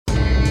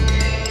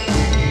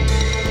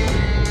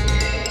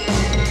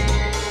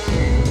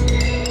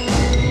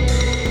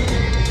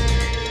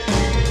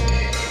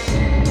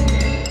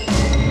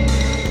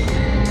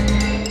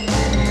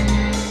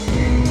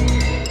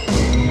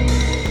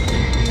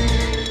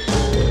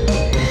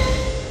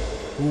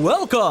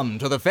Welcome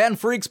to the Fan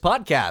Freaks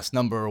Podcast,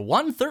 number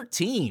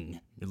 113.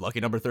 Lucky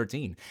number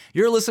 13.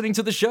 You're listening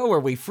to the show where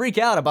we freak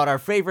out about our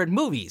favorite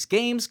movies,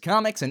 games,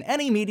 comics, and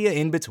any media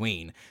in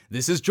between.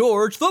 This is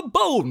George, the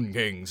Bone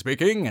King,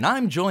 speaking, and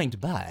I'm joined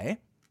by...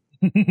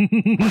 It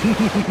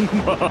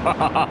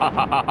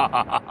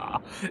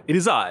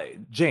is I,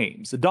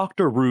 James,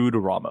 Dr. Rude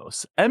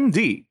Ramos,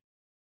 MD.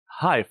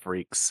 Hi,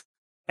 freaks.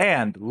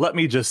 And let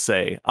me just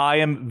say, I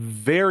am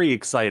very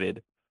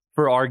excited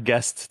for our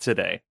guest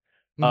today.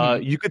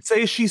 You could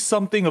say she's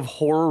something of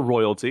horror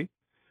royalty.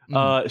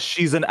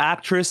 She's an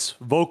actress,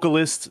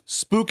 vocalist,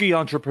 spooky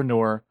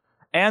entrepreneur,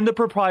 and the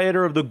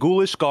proprietor of the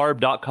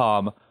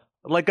ghoulishgarb.com.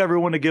 I'd like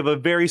everyone to give a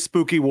very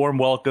spooky warm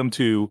welcome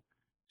to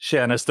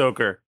Shanna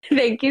Stoker.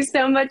 Thank you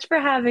so much for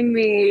having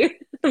me.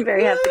 I'm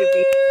very happy to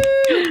be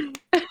here.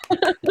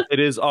 It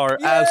is our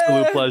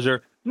absolute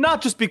pleasure.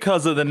 Not just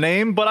because of the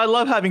name, but I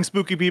love having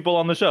spooky people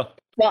on the show.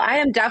 Well, I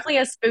am definitely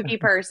a spooky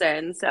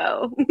person,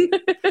 so.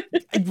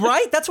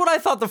 Right? That's what I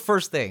thought the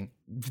first thing.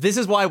 This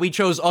is why we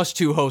chose us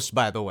two hosts,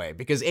 by the way,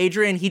 because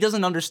Adrian, he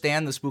doesn't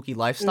understand the spooky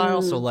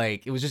lifestyle, so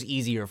like it was just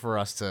easier for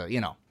us to,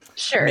 you know.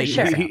 Sure.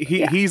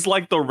 He's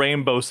like the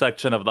rainbow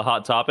section of the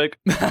Hot Topic.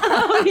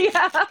 Oh,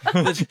 yeah.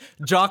 The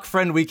jock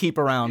friend we keep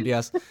around,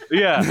 yes.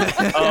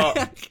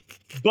 Yeah.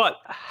 But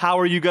how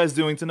are you guys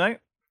doing tonight?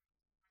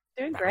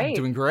 Doing great. I'm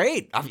doing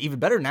great. I'm even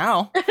better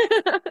now.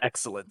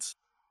 Excellent.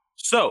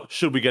 So,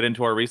 should we get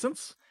into our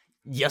recents?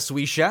 Yes,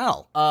 we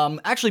shall.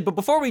 Actually, but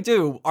before we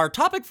do, our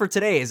topic for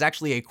today is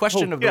actually a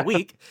question of the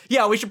week.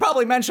 Yeah, we should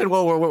probably mention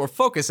what we're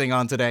focusing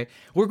on today.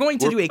 We're going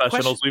to do a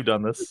question. We've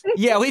done this.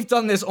 Yeah, we've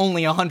done this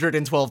only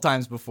 112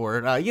 times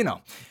before, you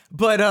know.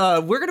 But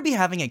we're going to be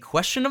having a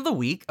question of the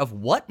week of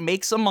what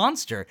makes a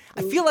monster.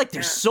 I feel like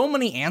there's so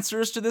many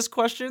answers to this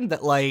question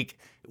that, like,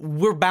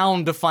 we're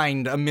bound to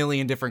find a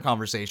million different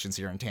conversations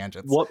here in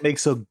tangents. What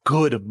makes a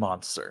good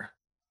monster?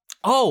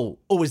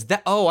 Is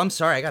that? Oh, I'm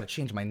sorry. I got to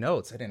change my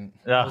notes. I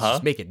was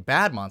just making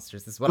bad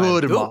monsters. This is what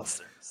good I do.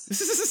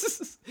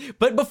 Monsters.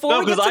 But before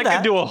we get to I that,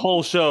 could do a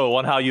whole show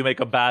on how you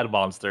make a bad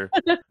monster.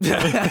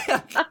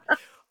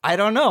 I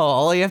don't know.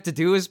 All you have to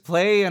do is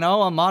play, a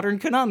modern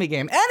Konami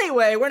game.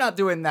 Anyway, we're not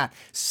doing that.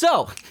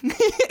 So,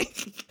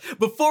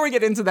 before we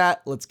get into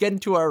that, let's get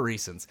into our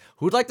recents.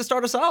 Who'd like to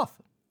start us off?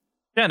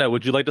 Anna,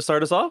 would you like to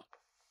start us off?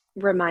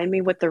 Remind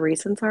me what the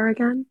reasons are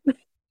again.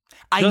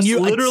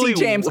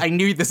 James, I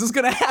knew this was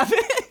going to happen.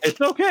 It's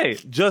okay.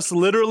 Just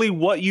literally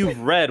what you've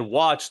read,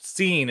 watched,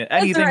 seen,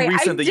 anything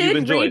recent that you've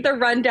enjoyed. I did read the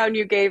rundown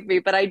you gave me,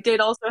 but I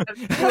did also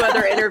have 2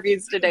 other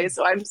interviews today,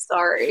 so I'm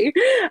sorry.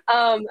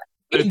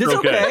 It's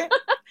okay.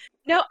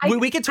 No,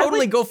 we could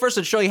totally go first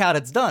and show you how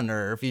it's done,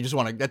 or if you just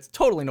want to, that's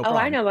totally no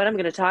problem. I know what I'm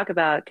going to talk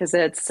about, because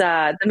it's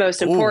the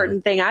most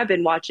important thing I've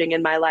been watching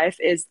in my life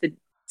is the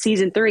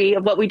season 3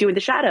 of What We Do in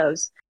the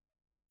Shadows.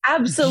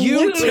 Absolutely.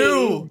 You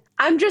too.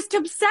 I'm just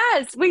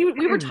obsessed. We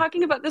were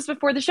talking about this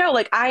before the show.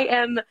 Like, I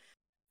am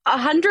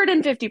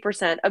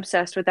 150%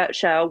 obsessed with that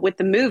show, with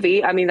the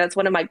movie. I mean, that's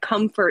one of my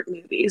comfort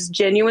movies.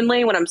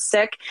 Genuinely, when I'm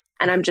sick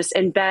and I'm just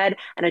in bed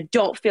and I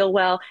don't feel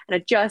well and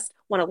I just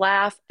want to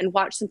laugh and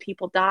watch some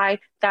people die,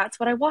 that's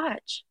what I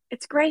watch.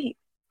 It's great.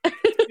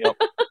 Yep.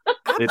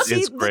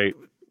 It's great.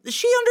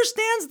 She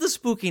understands the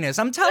spookiness.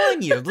 I'm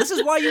telling you, this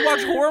is why you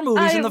watch horror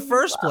movies in the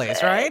first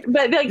place, right?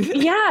 But like,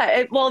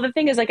 yeah. Well, the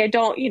thing is, like, I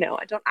don't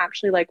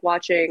actually like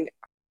watching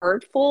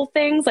hurtful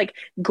things like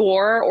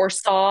gore or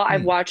Saw.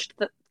 I've watched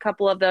a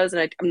couple of those,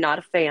 and I'm not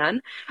a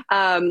fan.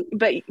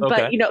 But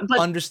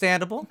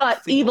understandable.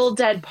 But Evil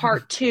Dead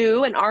Part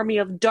 2 and Army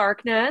of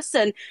Darkness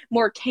and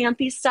more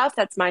campy stuff.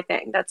 That's my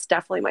thing. That's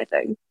definitely my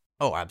thing.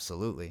 Oh,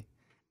 absolutely.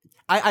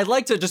 I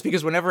like to, just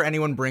because whenever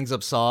anyone brings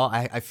up Saw,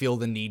 I feel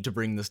the need to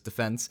bring this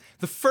defense.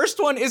 The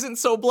first one isn't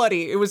so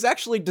bloody. It was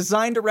actually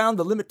designed around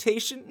the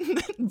limitation,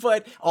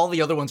 but all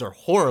the other ones are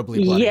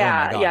horribly bloody.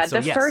 Yeah, oh my God. So,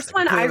 the first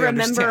one, I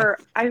remember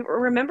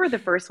the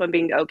first one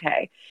being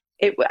okay.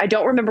 I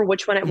don't remember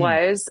which one it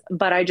was,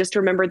 but I just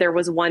remember there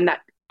was one that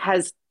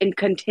has and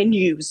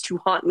continues to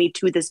haunt me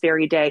to this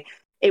very day.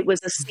 It was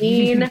a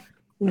scene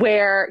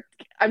where,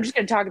 I'm just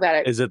going to talk about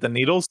it. Is it the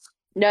needles?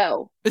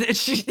 No.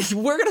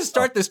 We're going to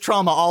start this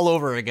trauma all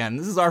over again.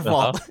 This is our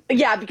fault.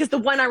 Yeah, because the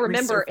one I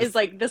remember is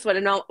like this one.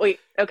 And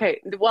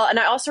Well, and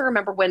I also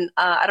remember when,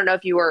 I don't know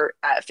if you were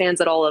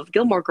fans at all of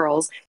Gilmore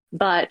Girls,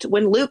 but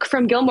when Luke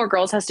from Gilmore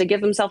Girls has to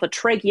give himself a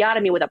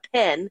tracheotomy with a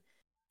pin,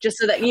 just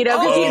so that,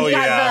 because he's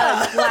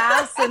got the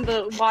glass and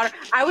the water.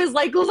 I was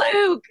like,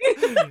 Luke!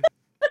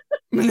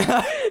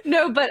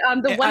 No, but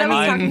the one I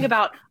was talking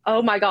about,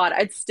 oh my God,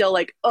 it's still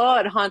like,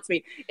 it haunts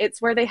me. It's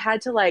where they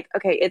had to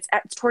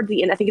it's toward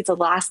the end. I think it's the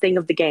last thing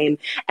of the game,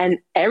 and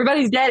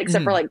everybody's dead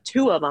except for like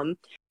 2 of them,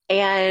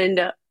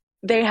 and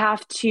they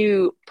have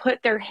to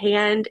put their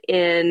hand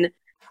in.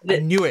 I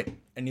knew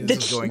this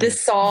was going the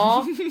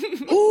saw.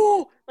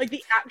 Ooh, like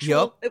the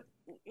actual. Yep.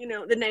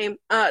 The name,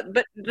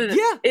 but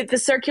it's a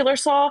circular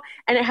saw,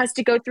 and it has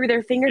to go through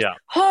their fingers. Yeah.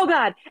 Oh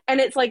God. And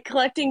it's like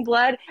collecting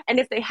blood. And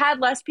if they had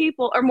less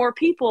people or more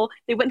people,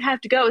 they wouldn't have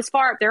to go as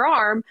far up their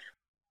arm.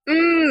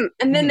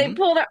 And then they Mhm.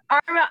 pull their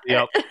arm out.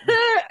 Yep.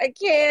 I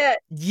can't.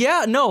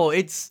 Yeah, no,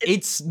 it's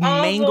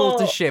mangled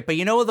to Awful. shit. But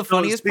you know what the So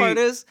funniest part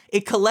see, is?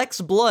 It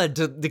collects blood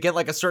to get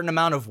like a certain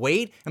amount of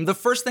weight. And the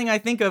first thing I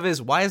think of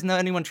is, why has not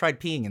anyone tried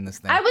peeing in this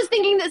thing? I was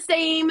thinking the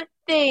same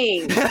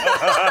thing. See,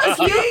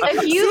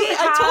 If you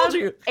I told have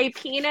you. a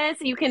penis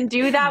you can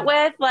do that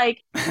with,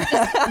 like,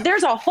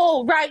 there's a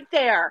hole right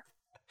there.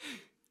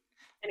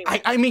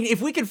 Anyway, I mean,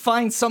 if we could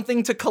find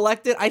something to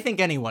collect it, I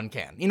think anyone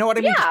can. You know what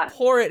I mean? Yeah. Just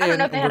pour it I don't in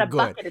know if they and had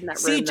we're a good. bucket in that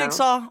See, room, though.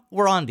 Jigsaw,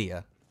 we're on to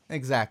you.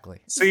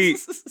 Exactly. See,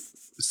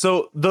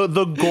 so the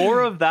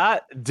gore of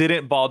that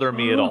didn't bother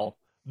me at all.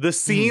 The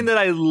scene that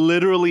I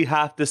literally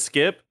have to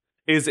skip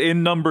is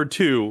in number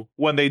 2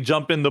 when they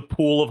jump in the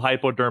pool of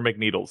hypodermic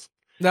needles.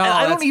 No, And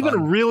I don't that's even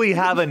fun. really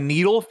have a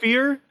needle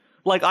fear.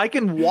 Like I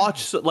can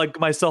watch like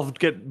myself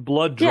get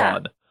blood Yeah.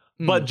 drawn,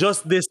 but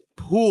just this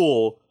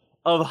pool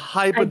of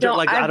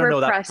hypodermic, I I've don't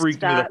know, that repressed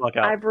freaked me the that. fuck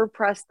out. I've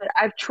repressed it.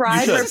 I've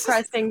tried should.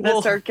 repressing the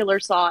Well- circular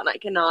saw, and I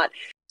cannot.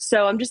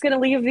 So I'm just gonna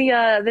leave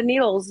the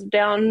needles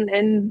down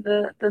in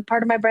the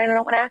part of my brain I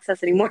don't want to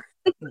access anymore.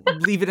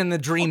 Leave it in the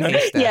dream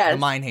haystack, Yes. the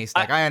mind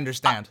haystack. I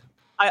understand.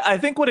 I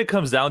think what it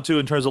comes down to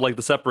in terms of like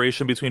the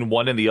separation between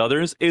one and the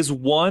others is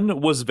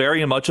one was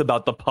very much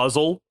about the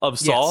puzzle of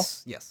Saw.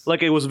 Yes.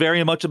 Like it was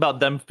very much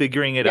about them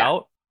figuring it Yeah.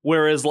 out.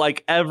 Whereas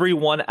like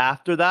everyone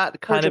after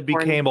that kind of Torture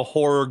porn. became a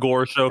horror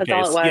gore showcase.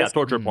 all it was. Yeah,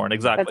 torture porn,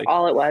 exactly. That's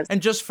all it was.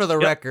 And just for the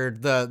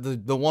record,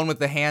 the one with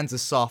the hands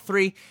is Saw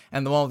 3,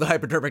 and the one with the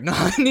hypodermic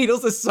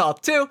needles is Saw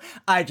 2.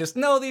 I just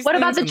know these What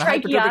things. about the and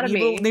hypodermic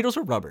tracheotomy? needles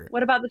are rubber.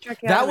 What about the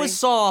tracheotomy? That was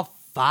Saw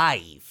 5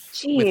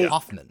 Jeez. with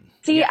Hoffman.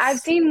 See, Yes. I've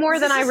seen more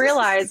than I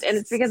realized, and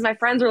it's because my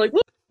friends were like,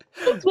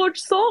 let's watch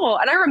Saw.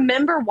 And I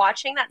remember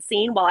watching that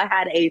scene while I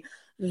had a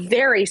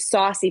very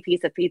saucy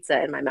piece of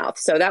pizza in my mouth.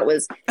 So that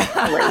was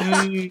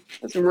great. It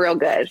was real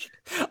good.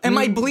 Am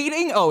I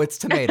bleeding? Oh, it's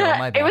tomato.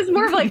 My bad. It was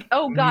more of like,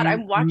 oh God,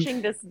 I'm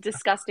watching this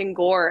disgusting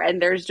gore,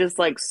 and there's just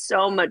like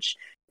so much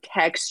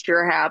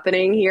texture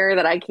happening here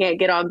that I can't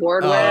get on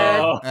board with. It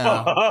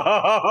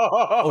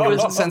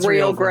was sensory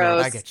real overload.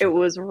 I gross. get you. It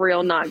was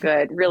real not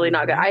good. Really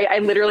not good. I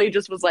literally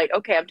just was like,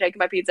 okay, I'm taking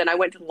my pizza, and I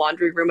went to the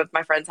laundry room of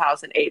my friend's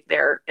house and ate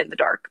there in the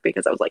dark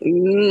because I was like,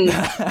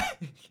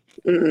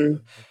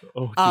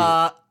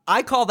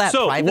 I call that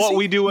So privacy. what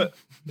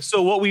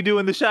we do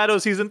in the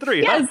shadows season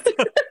 3. yes.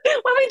 Huh?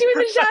 What we do in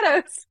the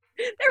shadows.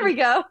 There we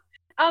go.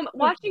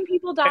 Watching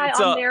people die It's,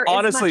 on there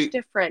honestly- is much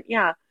different.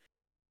 Yeah.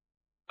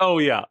 Oh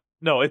yeah.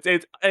 No,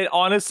 it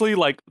honestly,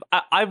 like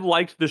I've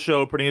liked the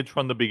show pretty much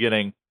from the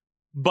beginning,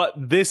 but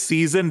this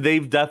season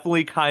they've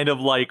definitely kind of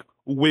like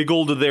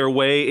wiggled their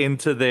way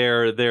into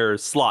their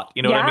slot.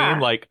 You know what I Yeah.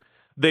 mean? Like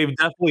they've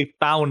definitely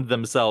found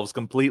themselves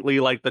completely.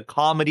 Like the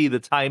comedy, the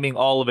timing,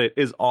 all of it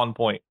is on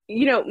point.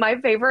 You know, my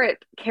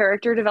favorite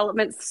character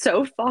development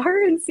so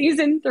far in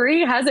season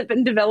 3 hasn't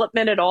been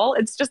development at all.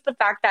 It's just the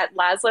fact that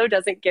Laszlo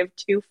doesn't give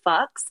two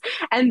fucks,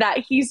 and that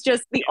he's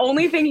just the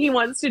only thing he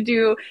wants to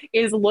do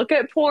is look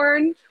at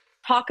porn,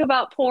 talk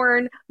about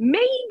porn,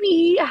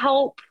 maybe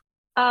help.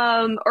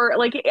 Or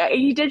like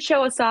he did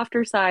show a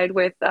softer side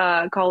with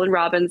Colin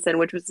Robinson,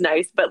 which was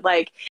nice, but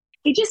like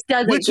he just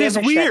doesn't Which give is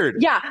a shit. weird.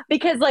 Yeah,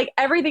 because like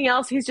everything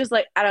else, he's just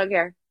like, I don't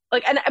care.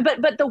 Like, and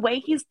but the way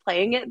he's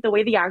playing it, the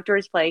way the actor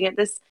is playing it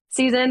this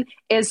season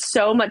is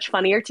so much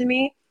funnier to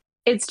me.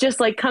 It's just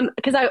like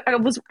because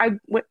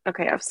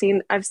I've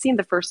seen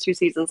the first 2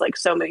 seasons like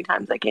so many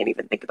times I can't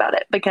even think about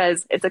it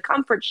because it's a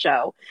comfort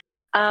show.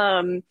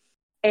 And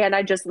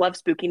I just love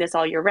spookiness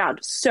all year round.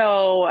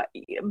 So,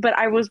 but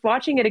I was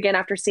watching it again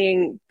after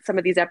seeing some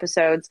of these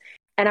episodes,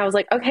 and I was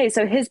like, okay,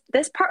 so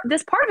this part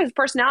of his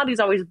personality has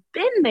always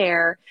been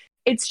there.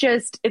 It's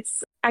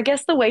I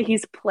guess the way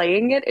he's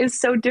playing it is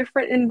so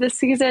different in this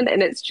season,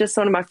 and it's just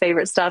one of my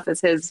favorite stuff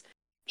is his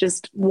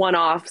just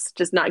one-offs,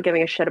 just not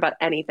giving a shit about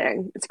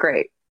anything. It's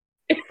great.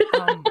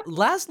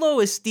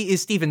 Laszlo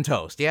is Stephen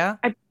Toast, yeah?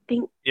 I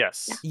think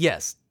Yes.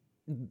 Yes.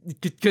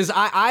 Because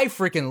I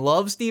freaking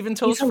love Stephen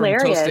Toast from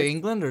Toast hilarious. to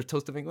England or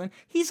Toast of England.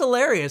 He's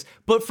hilarious.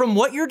 But from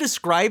what you're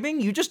describing,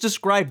 you just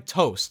described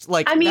Toast.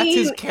 Like, I mean, that's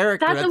his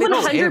character. that's I think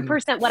that's him.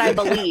 100% what I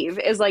believe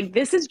is like,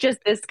 this is just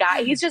this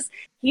guy. He's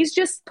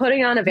just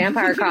putting on a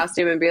vampire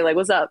costume and being like,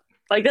 what's up?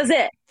 Like, that's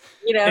it.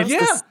 You know?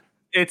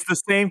 It's the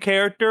same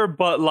character,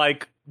 but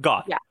like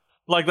God. Yeah.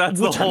 Like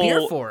that's Which the whole. Oh. I'm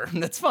here for.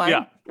 That's fine.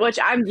 Yeah. Which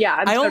I'm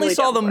I only totally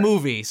saw down the for.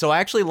 movie, so I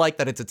actually like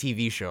that it's a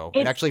TV show. I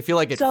It's actually feel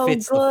like it so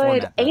fits the good.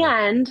 format better.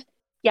 And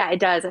yeah, it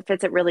does. It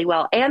fits it really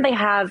well. And they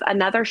have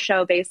another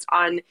show based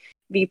on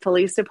the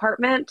police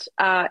department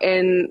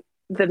in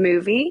the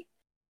movie.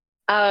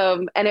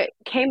 And it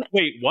came.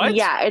 Wait, what?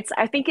 Yeah,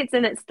 I think it's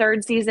in its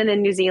 3rd season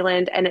in New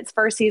Zealand, and its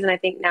 1st season I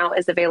think now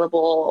is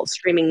available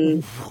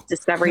streaming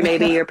Discovery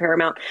maybe or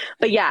Paramount.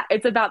 But yeah,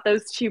 it's about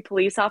those 2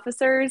 police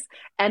officers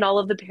and all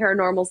of the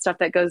paranormal stuff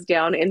that goes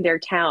down in their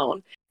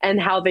town and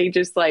how they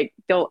just like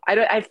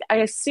I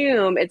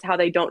assume it's how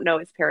they don't know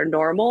it's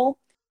paranormal,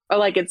 or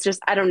like it's just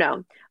I don't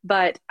know.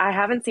 But I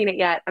haven't seen it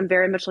yet. I'm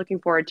very much looking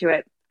forward to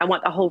it. I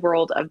want the whole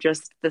world of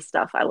just this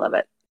stuff. I love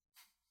it.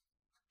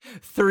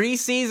 3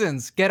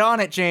 seasons. Get on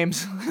it,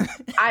 James.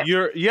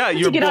 You're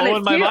To get on blowing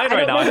it my too. mind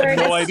right now. I where have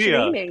it no is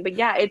idea. streaming, but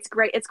yeah, it's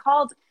great. It's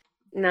called.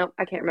 No,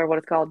 I can't remember what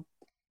it's called.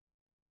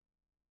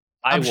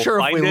 I'm sure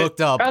if we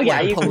looked up you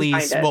can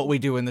police, find it. What We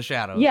Do in the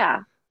Shadows.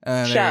 Yeah,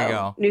 there show, you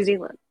go. New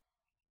Zealand.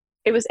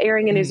 It was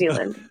airing in New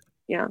Zealand.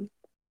 Yeah.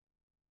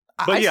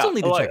 I still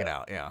need to check it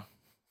out. Yeah.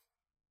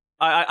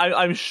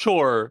 I'm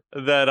sure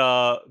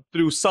that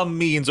through some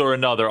means or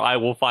another, I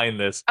will find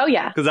this. Oh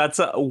yeah, because that's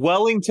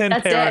Wellington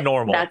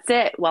Paranormal. That's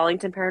it.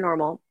 Wellington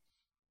Paranormal.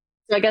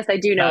 So I guess I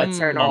do know it's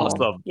paranormal.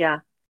 Awesome. Yeah.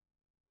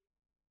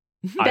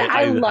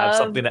 I love have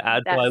something to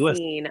add to my list.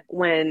 Scene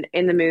when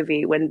in the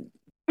movie when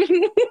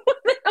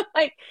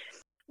like,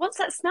 what's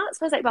that smell? It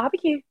smells like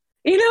barbecue.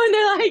 You know, and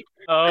they're like,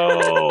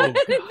 oh,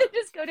 they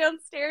just go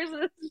downstairs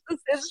and it's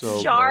just this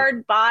So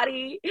charred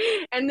body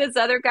and this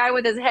other guy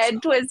with his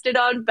head twisted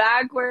on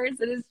backwards,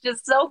 and it's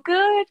just so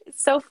good.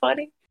 It's so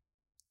funny.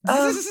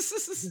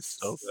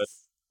 so good.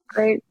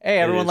 Great. Hey,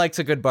 everyone likes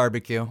a good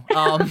barbecue.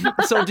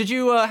 So did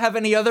you have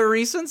any other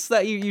recents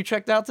that you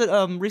checked out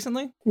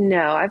recently?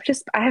 No, I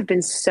have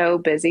been so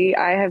busy.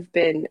 I have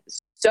been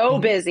so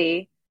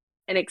busy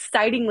and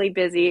excitingly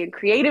busy and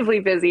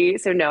creatively busy.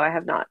 So no, I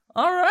have not.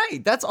 All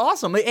right, that's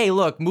awesome. Hey,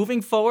 look,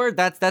 moving forward,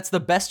 that's the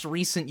best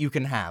recent you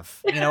can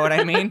have. You know what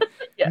I mean?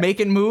 Yes.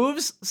 Making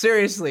moves.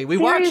 Seriously, we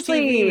watch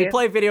TV, we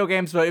play video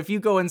games, but if you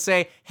go and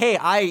say, "Hey,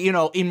 I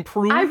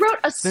improved," I wrote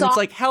a then song it's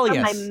like, hell for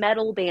yes. my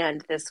metal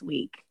band this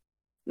week.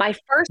 My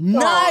first song.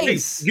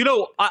 Nice. You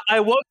know, I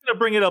was going to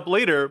bring it up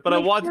later, but I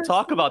want to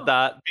talk about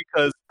that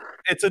because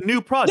it's a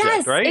new project,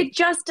 Yes, right?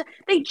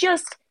 they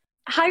just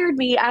hired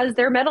me as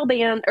their metal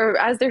band or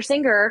as their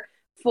singer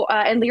for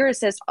and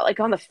lyricist like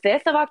on the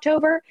 5th of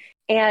October,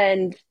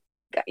 and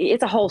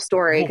it's a whole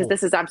story because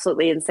this is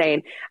absolutely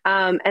insane.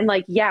 And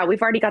like, yeah,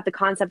 we've already got the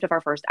concept of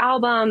our first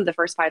album, the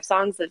first 5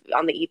 songs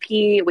on the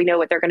EP. We know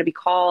what they're going to be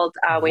called.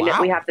 We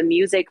have the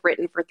music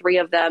written for 3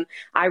 of them.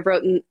 I've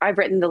written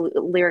the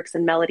lyrics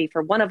and melody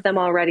for one of them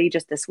already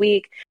just this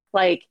week.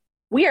 Like,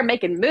 we are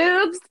making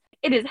moves.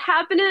 It is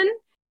happening,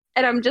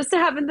 and I'm just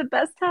having the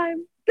best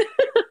time.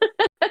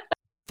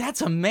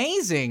 That's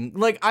amazing.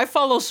 Like, I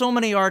follow so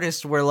many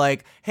artists where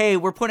like, hey,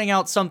 we're putting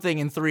out something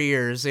in 3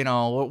 years,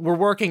 we're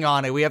working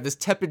on it. We have this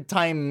tepid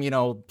time,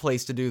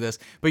 place to do this.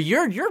 But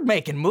you're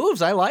making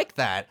moves. I like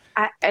that.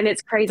 And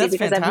it's crazy That's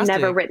because fantastic.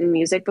 I've never written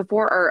music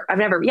before, or I've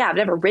never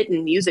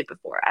written music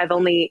before. I've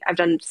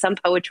done some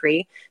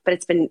poetry, but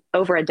it's been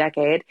over a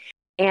decade.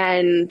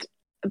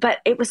 But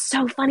it was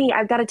so funny.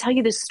 I've got to tell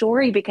you this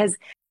story because,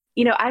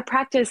 I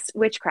practice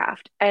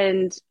witchcraft,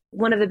 and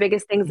one of the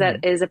biggest things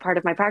that is a part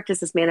of my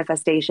practice is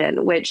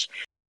manifestation, which,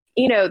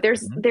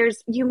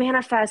 there's you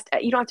manifest.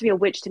 You don't have to be a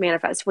witch to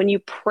manifest. When you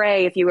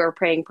pray, if you are a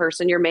praying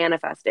person, you're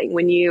manifesting.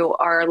 When you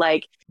are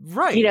like,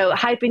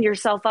 hyping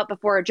yourself up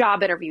before a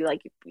job interview,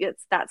 like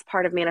that's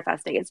part of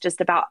manifesting. It's just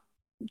about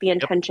the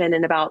intention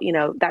and about,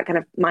 that kind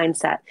of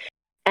mindset.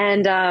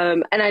 And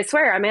I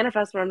swear I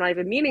manifest when I'm not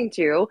even meaning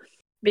to,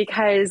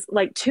 because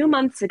like 2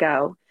 months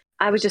ago,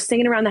 I was just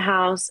singing around the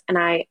house and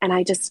I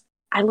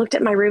looked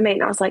at my roommate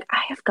and I was like,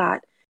 I've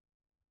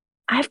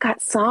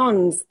got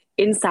songs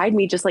inside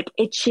me just like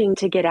itching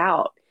to get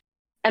out.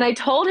 And I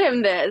told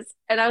him this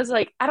and I was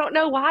like, I don't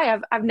know why.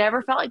 I've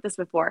never felt like this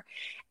before.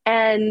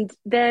 And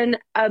then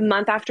a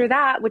month after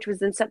that, which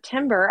was in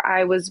September,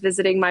 I was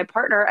visiting my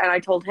partner and I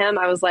told him,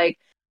 I was like,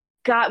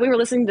 God, we were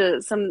listening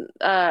to some,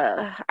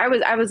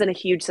 I was in a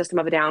huge System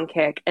of a Down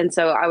kick. And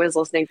so I was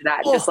listening to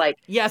that just like,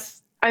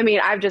 yes. I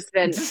mean, I've just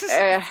been,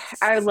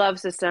 I love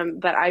System,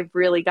 but I've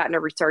really gotten a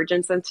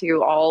resurgence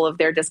into all of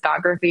their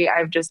discography.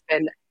 I've just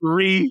been.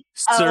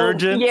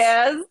 Resurgence?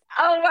 Yes.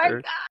 Oh my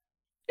God.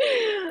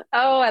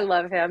 Oh, I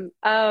love him.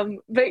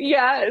 But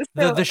yeah.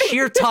 So. The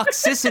sheer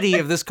toxicity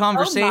of this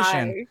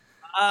conversation.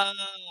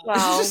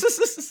 Wow.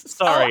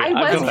 Sorry. I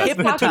was just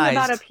hypnotized. talking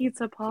about a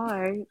pizza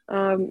pie.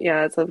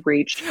 Yeah, it's a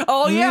reach.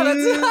 Oh yeah,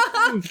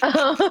 that's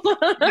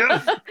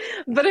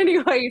But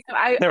anyway, so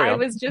I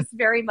was just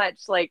very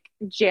much like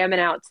jamming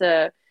out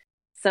to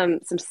some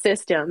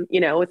System,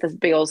 with this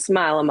big old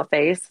smile on my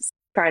face,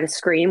 trying to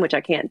scream, which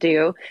I can't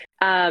do.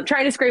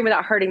 Trying to scream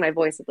without hurting my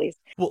voice, at least.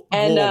 Well,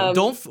 and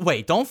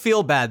don't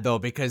feel bad though,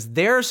 because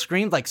their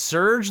scream, like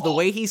Surge, the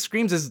way he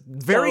screams is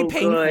very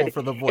painful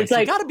for the voice. It's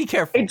like, you gotta be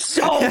careful. It's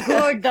so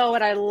good though,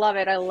 and I love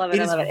it. I love it.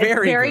 It I is love it.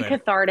 very It's very good.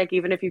 cathartic,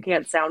 even if you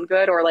can't sound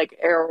good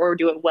or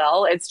do it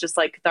well. It's just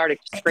like cathartic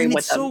to scream and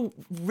with it's them.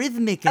 so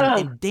rhythmic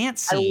and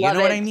dancey. You love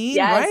know what it. I mean,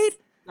 Yes. right?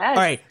 Yes. All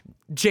right,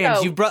 James,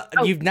 So-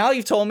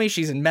 you've told me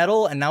she's in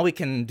metal, and now we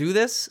can do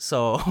this.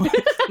 So we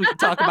can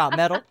talk about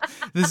metal.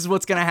 This is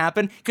what's gonna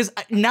happen. Because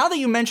now that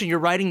you mentioned you're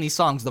writing these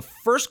songs, the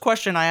first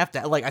question I have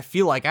to I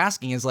feel like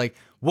asking is like,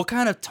 what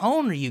kind of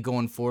tone are you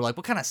going for? Like,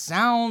 what kind of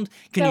sound?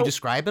 Can you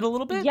describe it a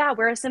little bit? Yeah,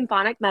 we're a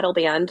symphonic metal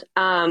band,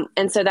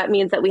 and so that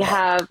means that we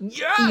have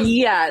Yes!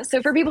 Yeah.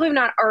 So for people who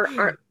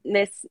aren't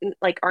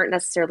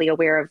necessarily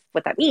aware of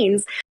what that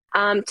means,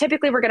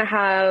 typically we're going to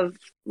have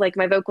like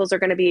my vocals are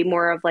going to be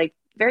more of like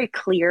very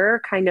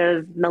clear, kind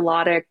of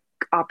melodic,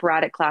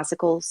 operatic,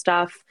 classical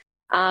stuff.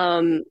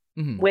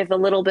 with a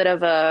little bit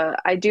of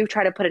I do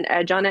try to put an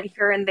edge on it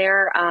here and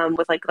there,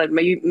 with like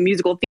my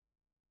musical theme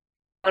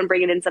and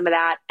bringing in some of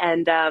that,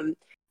 and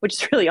which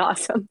is really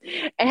awesome.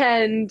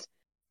 And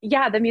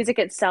yeah, the music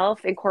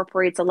itself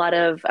incorporates a lot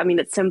of, I mean,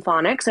 it's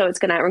symphonic, so it's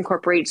going to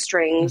incorporate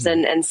strings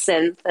and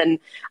synth and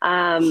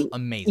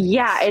amazing.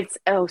 Yeah, it's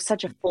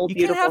such a full, you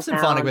beautiful can't have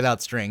symphonic sound.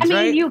 without strings, I mean,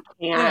 right? you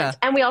can't. Yeah.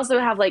 And we also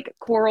have like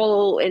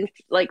choral and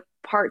like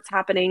parts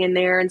happening in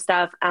there and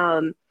stuff.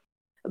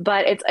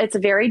 But it's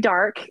very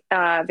dark,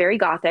 very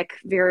gothic,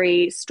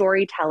 very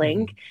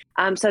storytelling.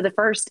 So the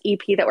first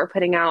EP that we're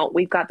putting out,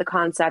 we've got the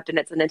concept and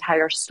it's an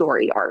entire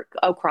story arc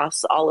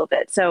across all of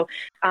it. So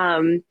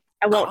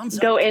I won't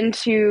go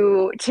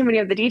into too many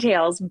of the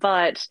details,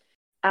 but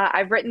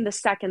I've written the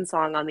second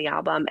song on the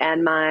album,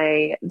 and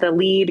the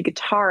lead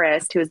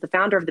guitarist, who is the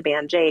founder of the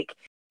band, Jake,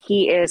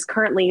 he is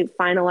currently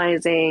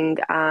finalizing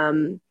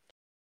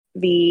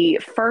the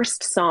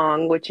first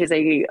song, which is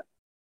a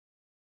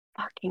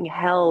fucking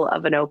hell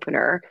of an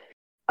opener.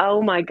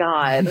 Oh my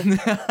God.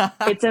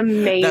 It's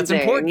amazing. That's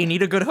important. You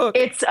need a good hook.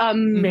 It's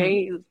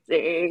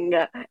amazing.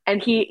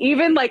 And he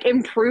even like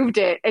improved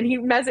it. And he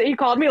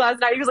called me last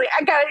night. He was like,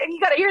 you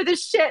gotta hear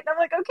this shit. And I'm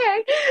like,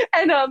 okay.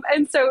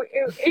 And so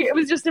it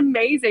was just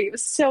amazing. It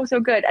was so, so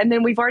good. And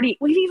then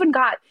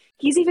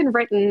he's even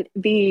written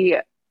the,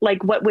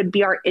 like what would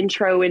be our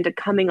intro into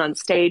coming on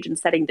stage and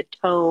setting the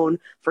tone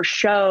for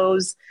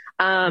shows.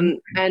 And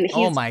he's,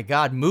 oh my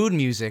God, mood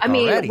music. I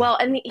mean, already. well,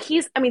 and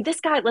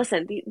this guy,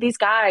 listen, these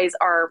guys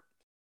are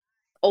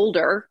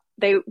older.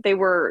 They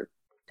were,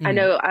 I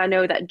know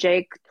that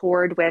Jake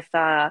toured with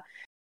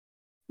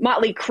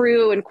Motley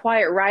Crue and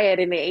Quiet Riot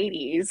in the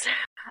 80s.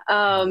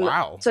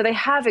 Wow. So they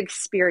have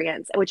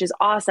experience, which is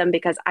awesome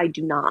because I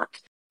do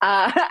not.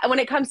 When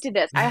it comes to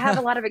this, I have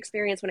a lot of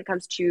experience when it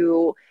comes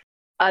to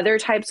other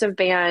types of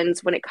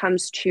bands, when it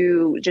comes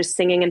to just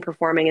singing and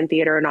performing in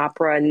theater and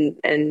opera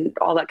and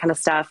all that kind of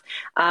stuff.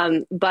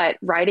 But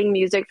writing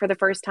music for the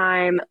first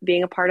time,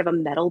 being a part of a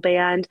metal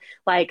band,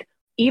 like,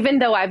 even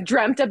though I've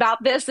dreamt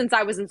about this since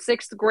I was in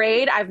 6th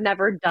grade, I've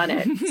never done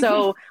it.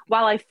 So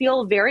while I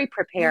feel very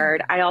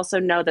prepared, I also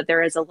know that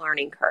there is a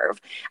learning curve.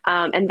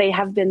 And they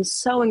have been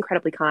so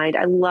incredibly kind.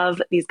 I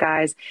love these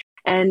guys.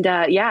 And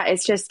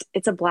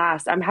it's a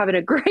blast. I'm having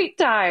a great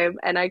time,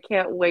 and I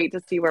can't wait to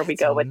see where we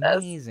go with this.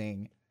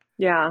 Amazing.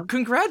 Yeah.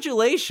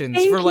 Congratulations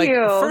Thank for like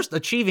you. first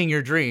achieving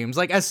your dreams.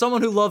 Like, as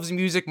someone who loves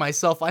music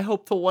myself, I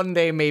hope to one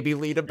day maybe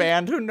lead a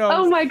band. Who knows?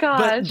 Oh my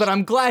gosh. But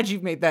I'm glad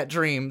you've made that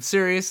dream.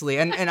 Seriously.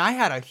 And I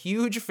had a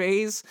huge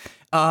phase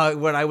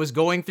when I was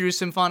going through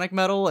symphonic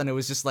metal, and it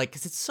was just like,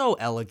 'cause it's so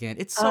elegant.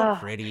 It's so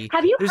pretty.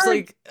 Have you There's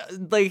heard...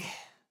 like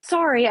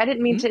Sorry, I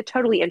didn't mean to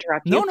totally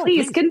interrupt you. No,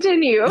 please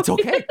continue. It's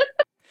okay.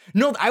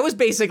 No, I was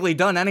basically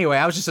done anyway.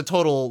 I was just a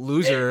total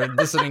loser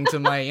listening to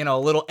my,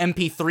 little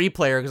MP3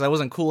 player because I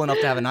wasn't cool enough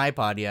to have an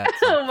iPod yet.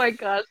 So. Oh my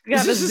gosh. You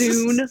have a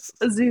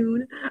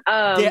Zune.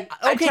 Yeah,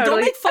 okay,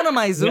 don't make fun of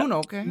my Zune,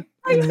 okay?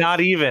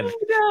 Not even.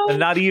 No.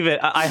 Not even.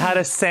 I had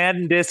a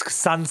SanDisk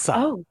Sansa.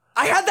 Oh.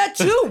 I had that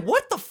too.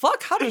 What the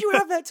fuck? How did you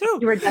have that too?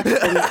 You were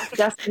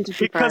destined to be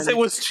because friends. it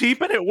was cheap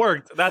and it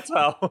worked. That's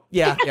how.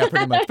 Yeah,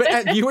 pretty much.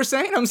 But you were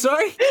saying, I'm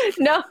sorry?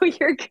 No,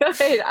 you're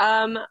good.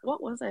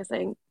 What was I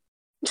saying?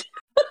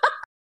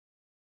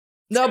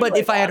 No, but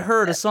if I had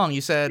heard a song,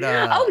 you said...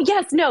 Oh,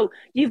 yes, no.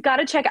 You've got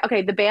to check out...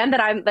 Okay, the band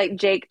that I'm, like,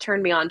 Jake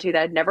turned me on to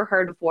that I'd never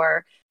heard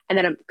before and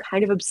that I'm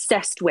kind of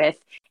obsessed with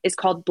is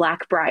called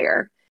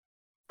Blackbriar.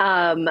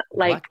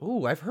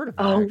 Ooh, I've heard of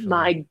that, oh actually.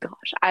 my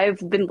gosh. I've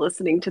been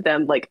listening to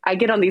them. Like, I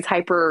get on these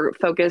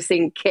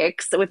hyper-focusing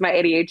kicks with my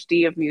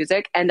ADHD of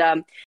music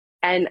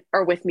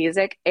or with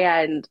music,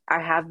 and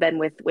I have been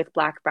with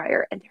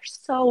Blackbriar, and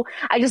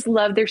I just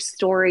love their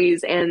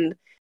stories, and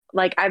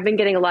like I've been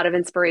getting a lot of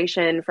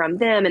inspiration from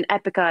them and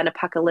Epica and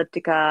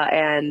Apocalyptica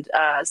and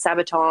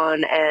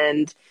Sabaton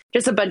and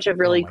just a bunch of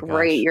really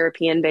great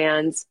European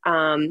bands.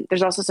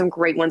 There's also some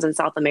great ones in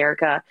South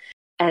America.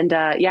 And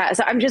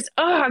so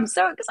I'm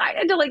so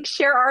excited to like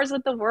share ours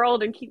with the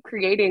world and keep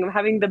creating. I'm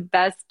having the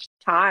best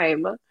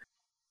time.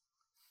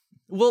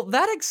 Well,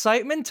 that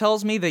excitement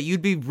tells me that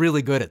you'd be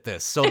really good at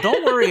this. So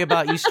don't worry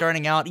about you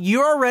starting out.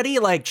 You're already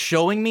like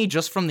showing me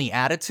just from the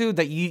attitude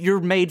that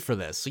you're made for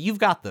this. So you've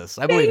got this.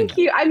 I believe in you. Thank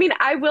you. I mean,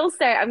 I will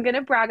say I'm going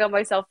to brag on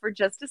myself for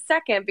just a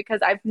second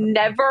because I've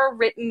never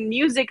written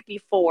music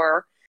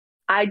before.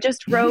 I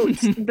just wrote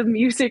the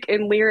music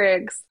and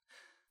lyrics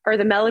or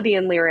the melody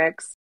and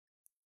lyrics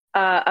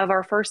of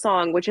our first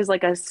song, which is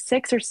like a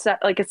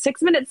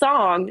 6-minute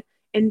song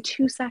in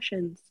 2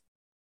 sessions.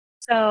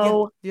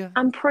 So yeah.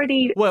 I'm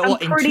pretty. Well,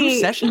 in 2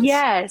 sessions?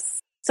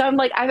 Yes. So I'm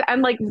like,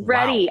 I'm like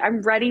ready. Wow.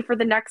 I'm ready for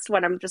the next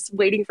one. I'm just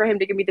waiting for him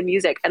to give me the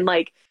music, and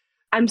like,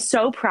 I'm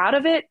so proud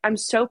of it. I'm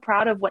so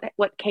proud of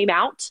what came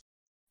out.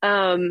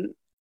 And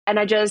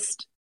I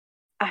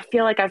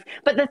feel like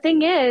but the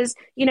thing is,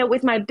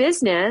 with my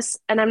business,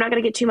 and I'm not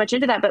going to get too much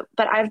into that,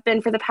 but I've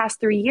been for the past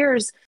 3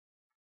 years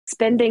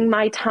spending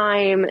my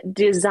time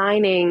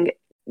designing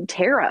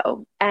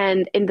tarot,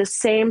 and in the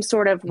same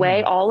sort of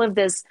way, all of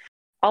this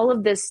all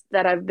of this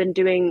that I've been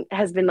doing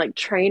has been like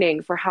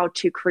training for how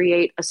to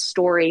create a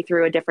story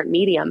through a different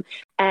medium.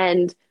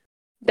 And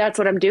that's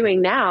what I'm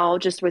doing now,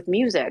 just with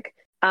music.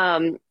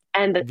 And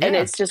Yeah.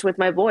 it's just with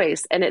my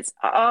voice. And it's,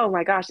 oh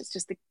my gosh,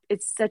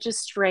 it's such a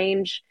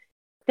strange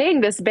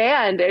thing, this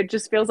band. It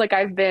just feels like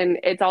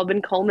it's all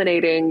been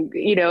culminating,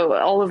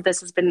 all of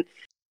this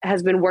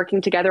has been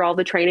working together, all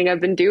the training I've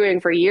been doing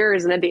for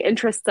years, and the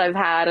interests I've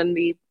had, and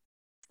the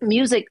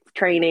music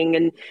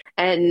training,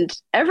 and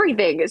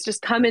everything. It's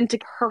just come into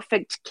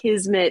perfect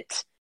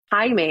kismet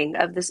timing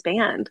of this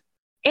band.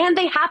 And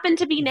they happen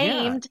to be Yeah.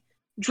 named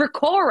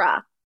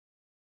Dracora.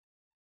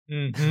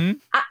 Mm-hmm.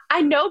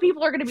 I know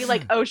people are going to be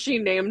like, oh, she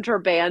named her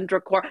band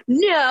Dracora.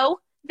 No,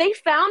 they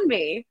found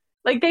me.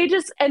 Like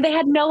and they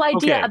had no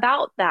idea Okay.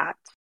 about that.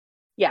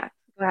 Yeah,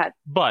 go ahead.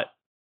 But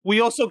we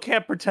also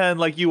can't pretend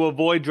like you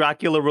avoid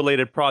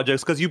Dracula-related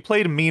projects because you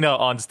played Mina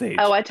on stage.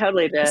 Oh, I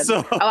totally did.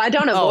 So- I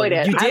don't avoid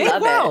it. you did? I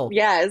love Wow. it.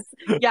 Yes.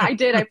 Yeah, I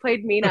did. I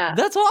played Mina.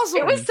 That's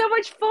awesome. It was so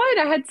much fun.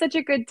 I had such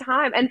a good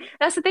time. And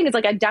that's the thing, is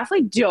like, I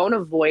definitely don't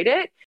avoid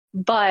it,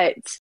 but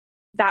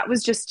that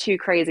was just too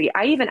crazy.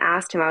 I even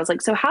asked him, I was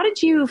like, so how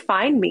did you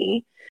find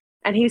me?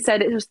 And he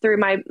said it was through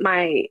my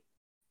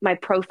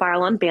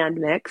profile on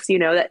Bandmix,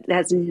 that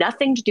has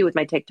nothing to do with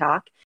my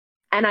TikTok.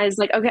 And I was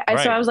like, okay. Right.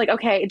 So I was like,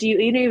 okay, do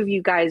any of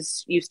you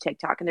guys use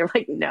TikTok? And they were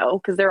like, no,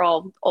 because they're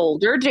all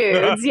older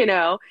dudes,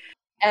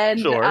 And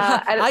Sure.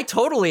 I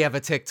totally have a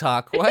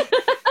TikTok. What?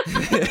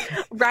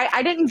 Right.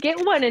 I didn't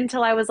get one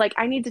until I was like,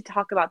 I need to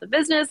talk about the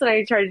business, and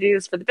I try to do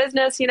this for the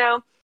business,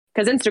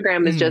 because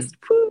Instagram is just,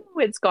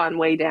 it's gone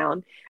way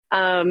down.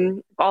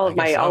 All of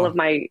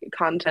my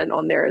content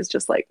on there is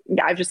just like,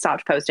 I've just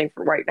stopped posting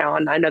for right now,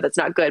 and I know that's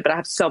not good, but I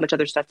have so much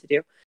other stuff to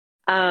do.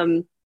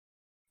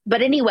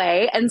 But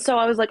anyway, and so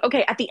I was like,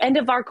 okay, at the end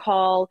of our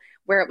call,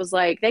 where it was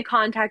like, they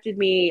contacted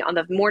me on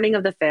the morning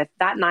of the 5th.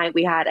 That night,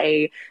 we had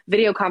a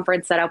video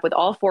conference set up with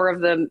all 4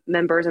 of the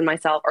members and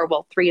myself, or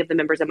well, 3 of the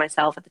members and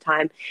myself at the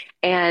time.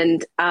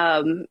 And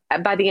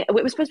by the end,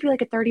 it was supposed to be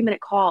like a 30-minute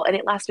call, and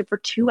it lasted for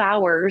 2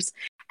 hours.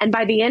 And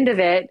by the end of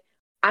it,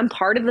 I'm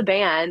part of the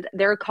band.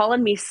 They're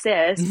calling me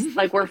sis,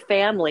 like we're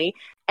family.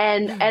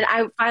 And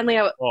I finally,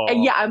 yeah,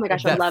 oh my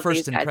gosh, I love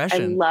these guys. I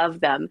love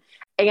them.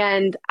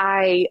 And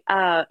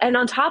and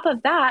on top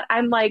of that,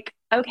 I'm like,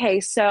 okay,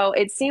 so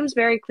it seems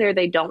very clear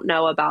they don't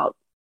know about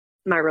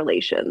my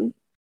relation.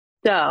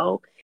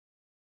 So,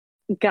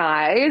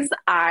 guys,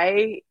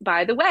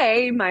 by the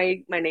way,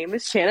 my name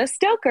is Shanna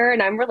Stoker,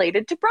 and I'm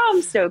related to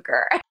Bram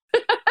Stoker.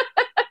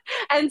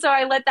 And so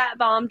I let that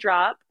bomb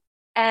drop.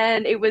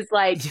 And it was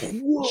like,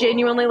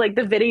 genuinely, like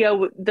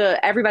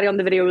everybody on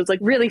the video was like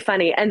really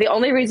funny. And the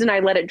only reason I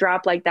let it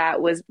drop like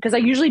that was because I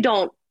usually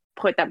don't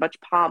put that much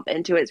pomp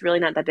into it. It's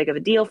really not that big of a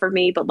deal for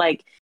me. But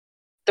like,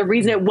 the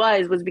reason it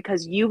was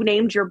because you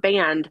named your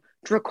band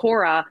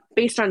Dracora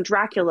based on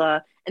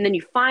Dracula, and then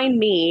you find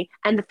me.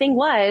 And the thing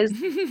was,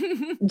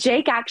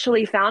 Jake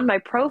actually found my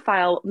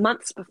profile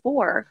months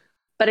before.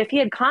 But if he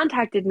had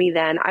contacted me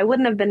then, I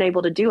wouldn't have been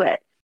able to do it.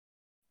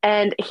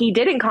 And he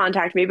didn't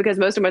contact me because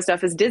most of my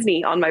stuff is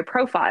Disney on my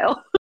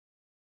profile.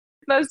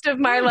 Most of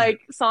my like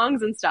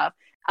songs and stuff.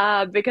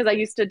 Because I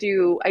used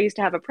to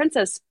have a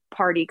princess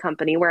party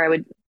company where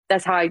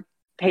that's how I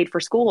paid for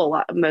school a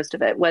lot. Most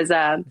of it was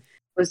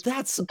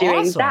that's doing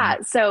awesome.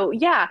 that. So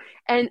yeah.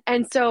 And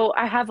so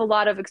I have a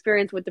lot of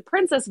experience with the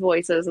princess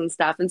voices and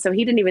stuff. And so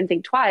he didn't even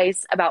think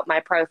twice about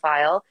my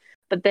profile.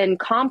 But then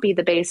Compy,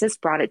 the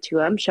bassist, brought it to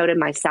him, showed him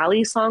my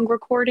Sally song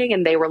recording,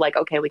 and they were like,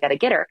 okay, we got to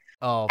get her.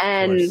 Oh, of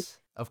and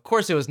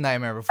course it was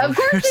Nightmare Before Of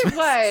course Christmas. it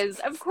was.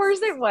 Of course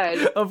it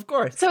was. Of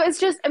course. So it's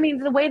just, I mean,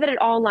 the way that it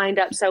all lined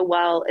up so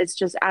well, it's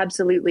just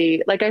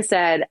absolutely, like I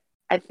said,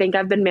 I think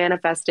I've been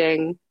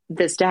manifesting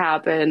this to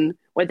happen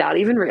without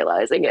even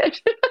realizing it.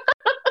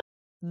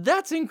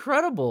 That's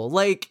incredible.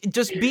 Like,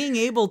 just being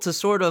able to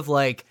sort of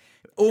like,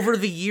 over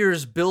the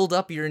years, build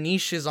up your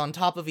niches on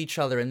top of each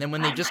other, and then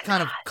when they just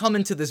kind of come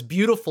into this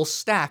beautiful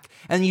stack,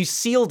 and you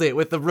sealed it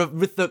with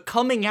the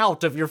coming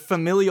out of your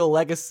familial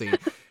legacy.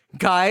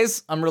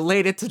 Guys, I'm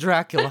related to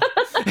Dracula.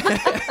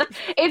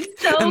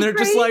 It's so and they're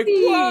crazy.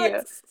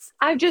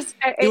 Just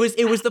like, what?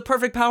 It was the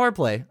perfect power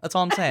play. That's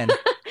all I'm saying.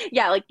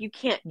 Yeah, like you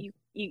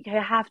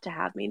have to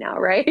have me now,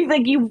 right?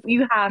 Like you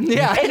have to.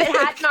 Yeah. If it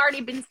hadn't already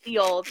been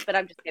sealed, but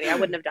I'm just kidding. I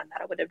wouldn't have done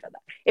that.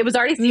 It was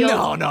already sealed.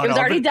 No, it was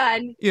already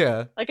done.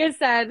 Yeah. Like I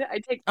said, I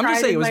take pride I'm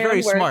just saying in it was my very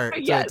own work. smart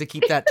Yes. to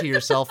keep that to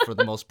yourself for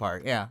the most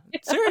part. Yeah.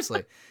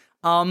 Seriously.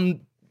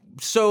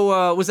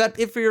 So was that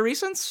it for your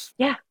recents?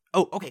 Yeah.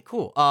 Oh, okay,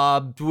 cool.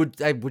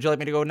 Would you like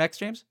me to go next,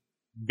 James?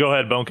 Go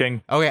ahead, Bone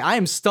King. Okay, I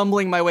am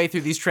stumbling my way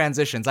through these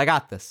transitions. I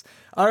got this.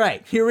 All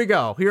right, here we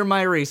go. Here are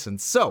my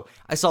recents. So,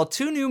 I saw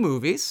 2 new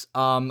movies.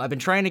 I've been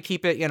trying to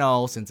keep it,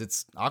 since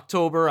it's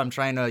October, I'm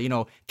trying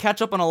to,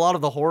 catch up on a lot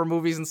of the horror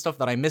movies and stuff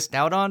that I missed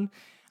out on.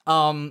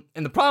 And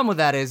the problem with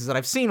that is that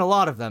I've seen a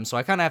lot of them, so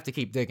I kind of have to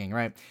keep digging,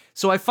 right?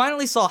 So, I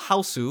finally saw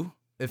Houseu,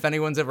 if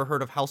anyone's ever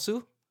heard of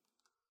Houseu.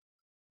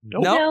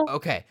 Nope. No?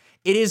 Okay.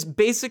 It is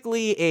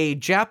basically a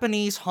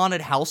Japanese haunted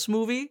house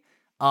movie.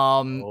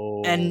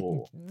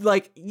 And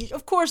like,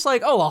 of course,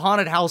 like, oh, a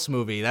haunted house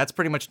movie, that's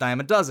pretty much dime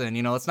a dozen,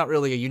 you know, it's not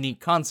really a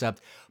unique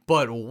concept,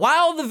 but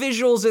wow, the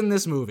visuals in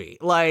this movie,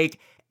 like,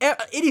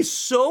 it is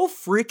so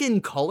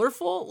freaking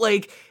colorful,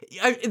 like,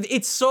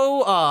 it's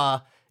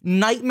so,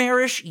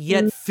 nightmarish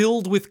yet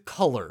filled with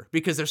color,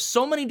 because there's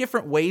so many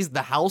different ways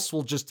the house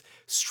will just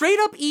straight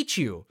up eat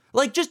you.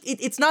 Like, just,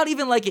 it's not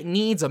even like it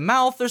needs a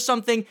mouth or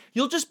something,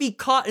 you'll just be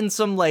caught in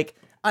some, like,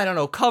 I don't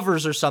know,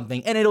 covers or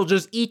something, and it'll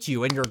just eat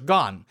you, and you're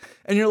gone.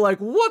 And you're like,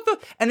 what the?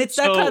 And it's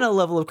that kind of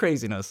level of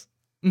craziness.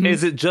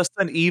 Is it just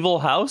an evil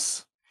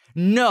house?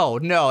 No,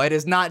 it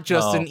is not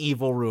just an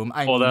evil room.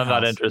 Well, then I'm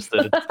not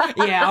interested.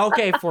 Yeah,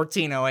 okay,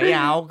 Fortino.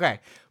 Yeah, okay.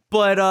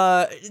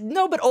 But,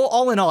 no, but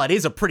all in all, it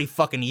is a pretty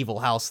fucking evil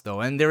house,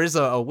 though. And there is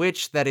a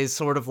witch that is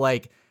sort of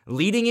like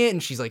leading it,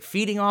 and she's like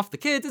feeding off the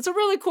kids. It's a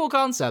really cool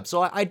concept.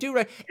 So I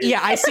do, yeah,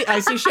 I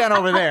see Shan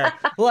over there.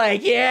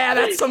 Like, yeah,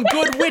 that's some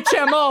good witch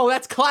MO.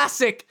 That's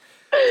classic.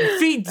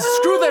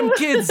 Screw them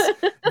kids.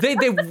 They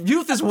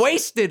youth is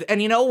wasted.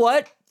 And you know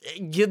what?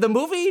 The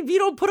movie, you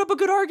don't put up a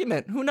good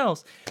argument. Who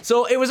knows?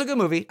 So it was a good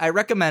movie. I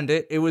recommend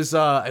it. It was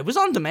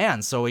on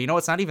demand. So, you know,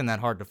 it's not even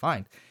that hard to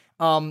find.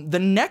 The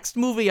next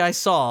movie I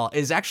saw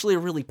is actually a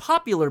really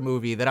popular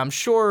movie that I'm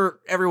sure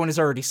everyone has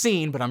already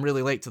seen, but I'm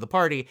really late to the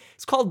party.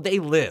 It's called They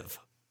Live.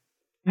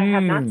 I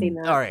have not seen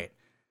that. All right.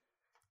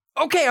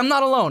 Okay, I'm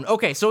not alone.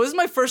 Okay, so this is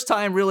my first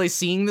time really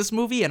seeing this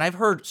movie, and I've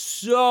heard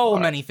so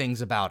many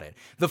things about it.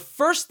 The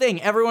first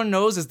thing everyone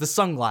knows is the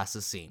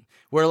sunglasses scene,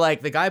 where,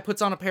 like, the guy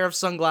puts on a pair of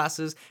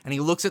sunglasses, and he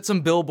looks at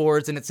some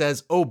billboards, and it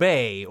says,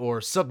 obey, or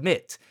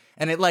submit.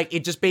 And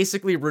it just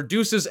basically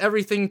reduces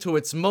everything to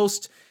its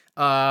most...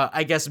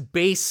 I guess,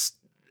 base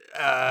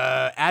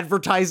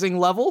advertising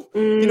level.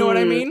 You know what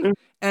I mean?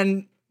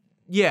 And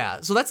yeah,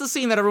 so that's the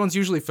scene that everyone's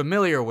usually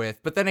familiar with,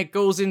 but then it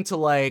goes into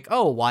like,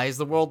 oh, why is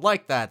the world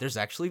like that? There's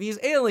actually these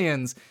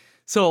aliens.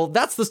 So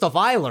that's the stuff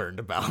I learned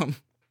about.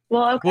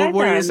 Well, okay.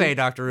 What do you say,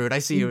 Dr. Root? I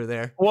see you were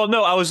there. Well,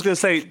 no, I was going to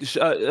say,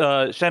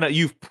 Shanna,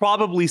 you've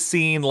probably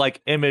seen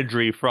like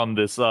imagery from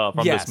this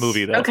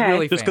movie. Though. Okay.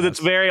 Really just because it's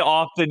very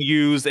often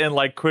used in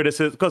like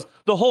criticism, because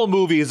the whole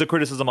movie is a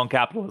criticism on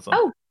capitalism.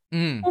 Oh.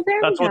 Well,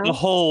 that's what the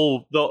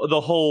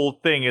whole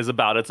thing is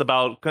about. It's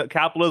about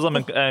capitalism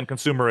and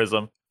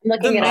consumerism.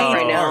 Looking it up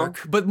right now.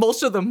 But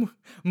most of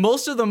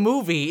the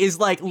movie is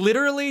like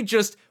literally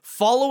just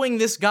following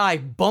this guy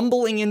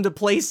bumbling into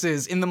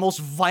places in the most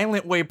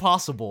violent way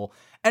possible.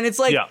 And it's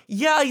like,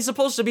 yeah, he's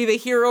supposed to be the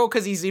hero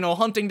because he's, you know,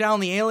 hunting down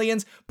the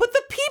aliens, but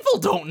the people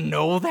don't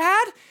know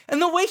that.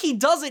 And the way he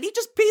does it, he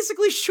just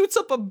basically shoots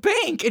up a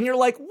bank, and you're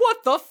like,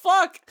 what the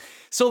fuck?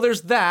 So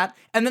there's that,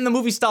 and then the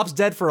movie stops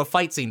dead for a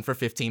fight scene for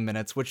 15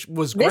 minutes, which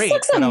was great. This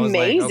looks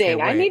amazing. Like,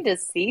 okay, I need to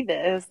see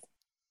this.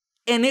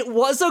 And it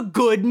was a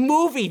good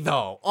movie,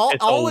 though.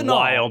 All in all,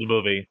 wild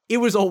movie. It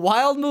was a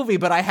wild movie,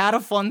 but I had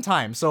a fun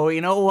time. So you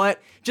know what?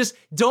 Just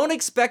don't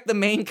expect the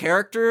main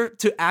character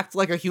to act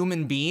like a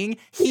human being.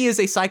 He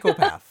is a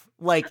psychopath.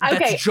 Like,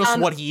 that's just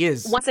what he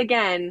is. Once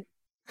again,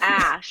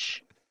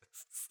 Ash.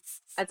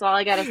 That's all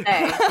I gotta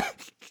say.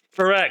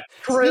 Correct.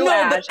 True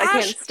Ash. I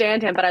can't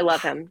stand him, but I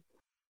love him.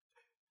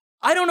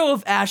 I don't know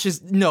if Ash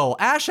is... No,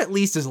 Ash at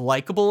least is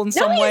likable in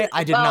some way.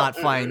 I did not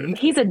find...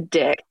 He's a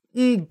dick.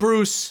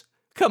 Bruce...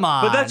 Come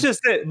on. But that's just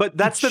it. But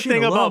that's the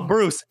thing about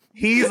Bruce.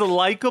 He's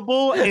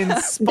likable in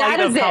spite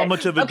of how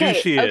much of a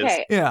douche he is.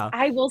 Okay. Yeah.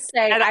 I will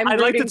say, and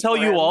I'd like to tell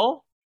you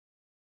all.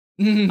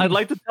 I'd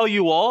like to tell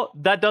you all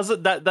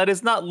that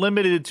is not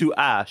limited to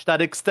Ash.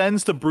 That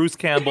extends to Bruce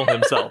Campbell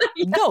himself.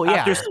 No,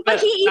 yeah.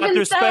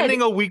 After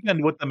spending a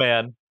weekend with the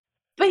man.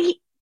 But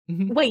he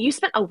wait, you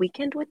spent a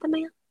weekend with the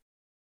man?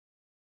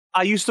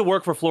 I used to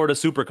work for Florida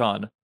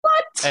SuperCon.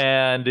 What?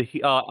 And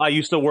I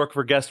used to work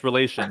for guest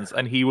relations,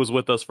 and he was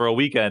with us for a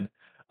weekend.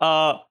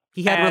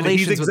 He had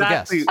relations with the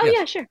guests. Oh,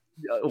 yeah, sure.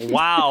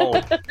 Wow.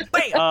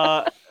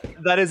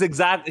 That is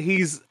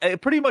he's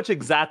pretty much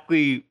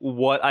exactly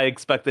what I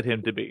expected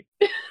him to be.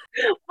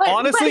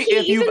 Honestly,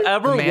 if you've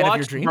ever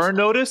watched Burn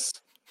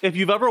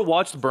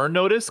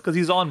Notice, because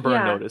he's on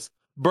Burn Notice.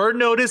 Burn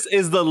Notice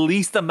is the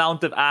least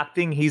amount of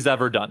acting he's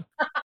ever done.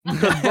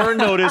 Because Burn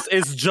Notice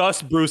is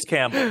just Bruce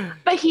Campbell.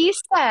 But he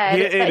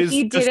said that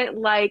he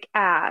didn't like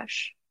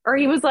Ash. Or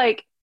he was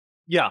like...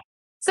 Yeah.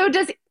 So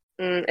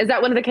is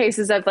that one of the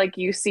cases of like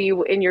you see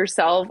in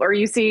yourself, or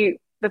you see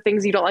the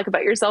things you don't like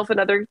about yourself in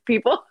other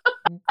people?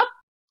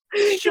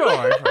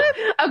 Sure.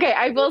 Okay,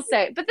 I will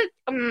say. But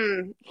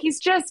he's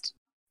just...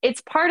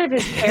 It's part of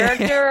his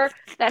character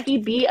that he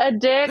be a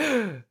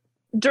dick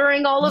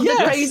during all of the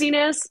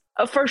craziness,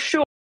 for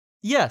sure.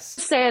 Yes.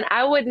 Saying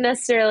I wouldn't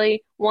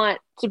necessarily want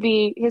to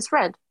be his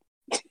friend.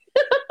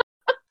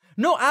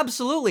 No,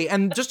 absolutely.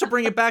 And just to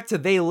bring it back to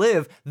They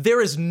Live,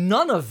 there is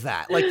none of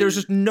that. Like, there's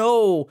just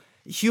no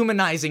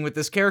humanizing with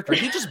this character.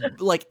 He just,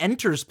 like,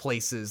 enters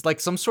places like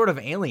some sort of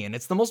alien.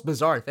 It's the most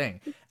bizarre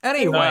thing.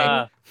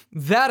 Anyway,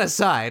 that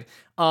aside,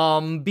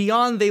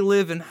 beyond They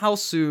Live in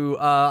Hausu,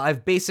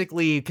 I've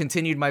basically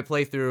continued my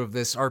playthrough of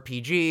this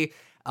RPG.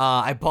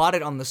 I bought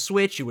it on the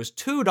Switch. It was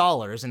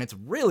 $2, and it's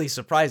really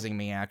surprising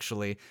me,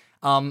 actually.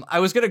 I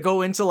was gonna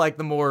go into like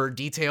the more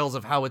details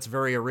of how it's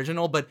very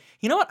original, but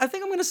you know what? I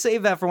think I'm gonna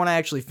save that for when I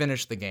actually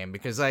finish the game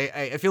because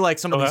I feel like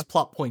some of these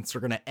plot points are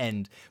gonna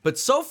end. But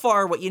so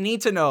far, what you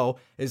need to know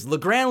is Le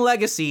Grand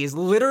Legacy is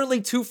literally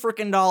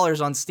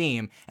 $2 on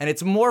Steam, and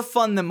it's more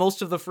fun than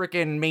most of the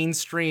frickin'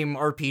 mainstream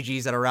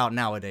RPGs that are out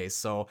nowadays.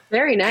 So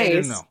very nice. I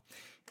didn't know.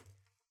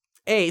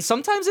 Hey,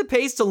 sometimes it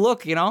pays to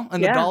look, in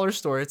the dollar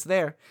store. It's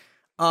there.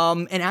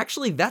 And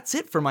actually, that's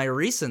it for my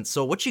recent.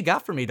 So what you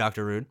got for me,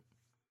 Dr. Rude?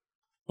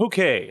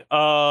 Okay,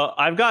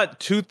 I've got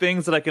two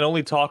things that I can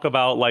only talk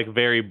about like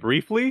very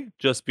briefly,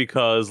 just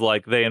because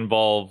like they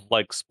involve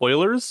like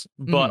spoilers.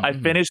 But I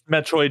finished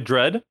Metroid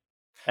Dread,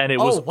 and it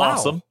was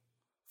awesome.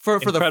 For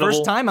the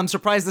first time, I'm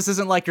surprised this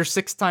isn't like your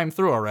 6th time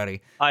through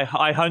already. I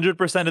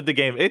 100%ed the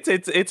game.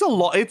 It's a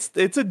lot.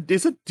 It's a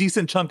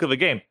decent chunk of a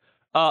game.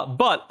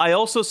 But I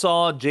also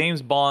saw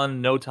James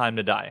Bond: No Time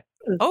to Die.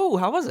 Oh,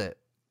 how was it?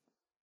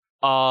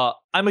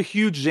 I'm a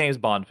huge James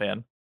Bond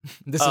fan.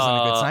 This isn't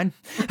a good sign.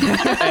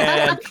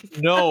 And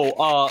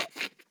no,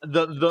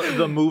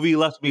 the movie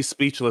left me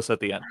speechless at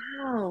the end.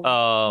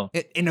 Wow.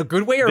 In a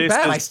good way or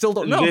bad? I still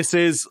don't know. This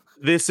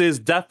is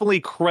definitely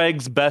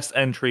Craig's best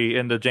entry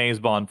in the James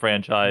Bond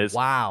franchise.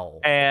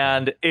 Wow.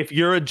 And if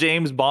you're a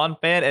James Bond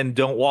fan and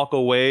don't walk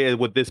away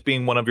with this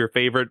being one of your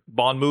favorite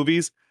Bond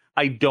movies,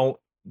 I don't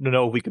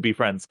know if we could be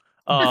friends.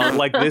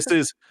 Like this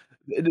is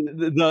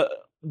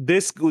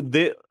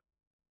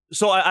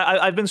so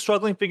I've been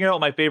struggling figuring out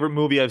what my favorite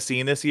movie I've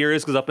seen this year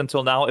is, because up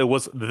until now it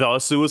was The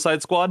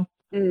Suicide Squad.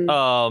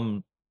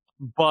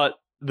 But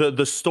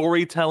the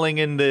storytelling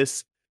in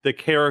this, the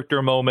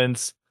character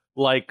moments,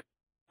 like,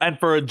 and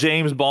for a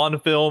James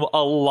Bond film,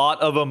 a lot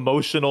of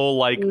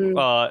emotional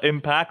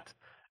impact.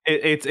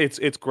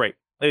 It's great.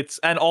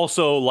 And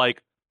also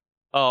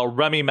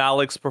Remy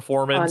Malek's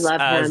performance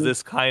as him.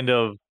 This kind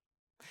of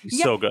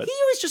so good. He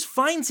always just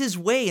finds his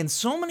way in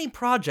so many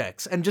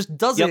projects and just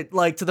does it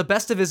like to the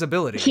best of his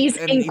ability. He's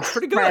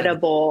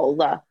incredible.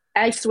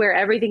 I swear,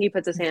 everything he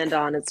puts his hand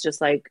on, it's just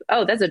like,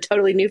 oh, that's a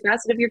totally new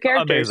facet of your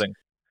character. Amazing.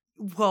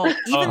 Well,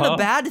 even the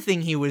bad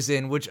thing he was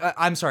in, which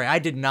I'm sorry, I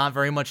did not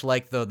very much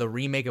like the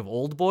remake of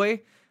Old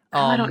Boy.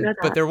 I don't know that.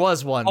 But there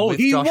was one. Oh, with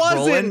he Josh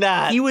was Brolin. in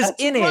that. He was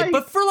That's in right. it,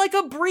 but for like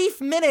a brief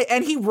minute,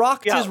 and he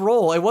rocked his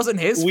role. It wasn't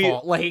his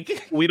fault.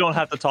 Like, we don't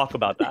have to talk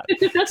about that.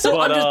 So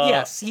but,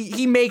 yes,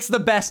 he makes the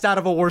best out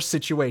of a worse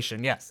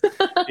situation. Yes.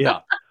 Yeah,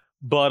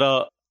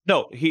 but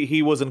no,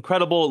 he was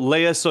incredible.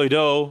 Léa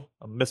Seydoux,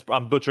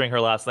 I'm butchering her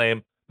last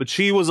name, but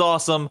she was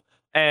awesome.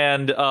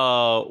 And one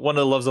of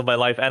the loves of my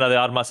life, Ana de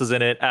Armas, is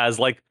in it as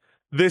like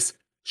this.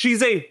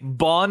 She's a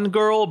Bond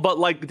girl, but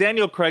like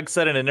Daniel Craig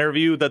said in an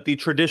interview that the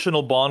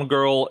traditional Bond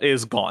girl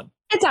is gone.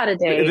 It's out of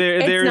date.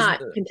 It's not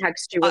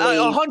contextually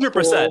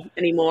 100%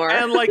 anymore.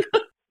 And like,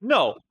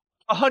 no,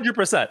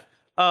 100%.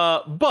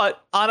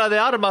 But Ana de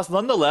Armas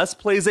nonetheless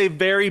plays a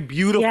very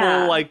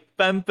beautiful, like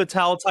femme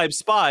fatale type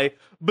spy,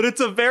 but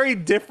it's a very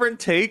different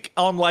take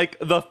on like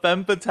the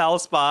femme fatale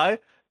spy,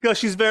 because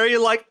she's very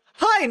like,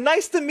 hi,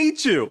 nice to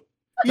meet you.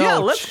 Yeah,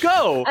 let's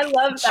go. I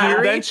love that.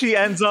 And then she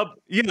ends up,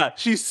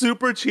 she's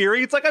super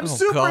cheery. It's like, I'm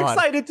super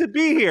excited to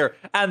be here.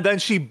 And then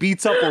she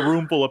beats up a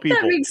room full of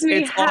people. That makes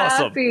me happy.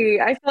 Awesome.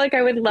 I feel like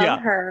I would love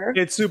her.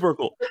 It's super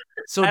cool.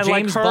 So and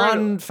James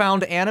Bond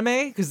found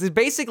anime? Because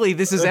basically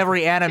this is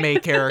every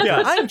anime character.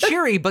 Yes. I'm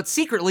cheery, but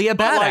secretly a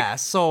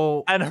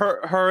badass. And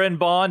her and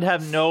Bond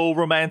have no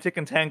romantic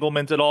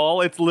entanglement at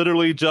all. It's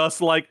literally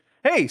just like,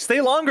 hey, stay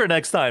longer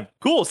next time.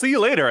 Cool, see you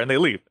later. And they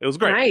leave. It was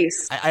great.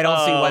 Nice. I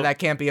don't see why that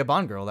can't be a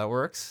Bond girl. That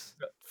works.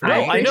 No,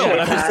 I know.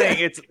 I'm just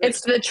saying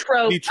it's the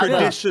trope. The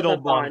traditional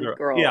of Bond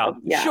girl.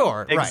 Yeah.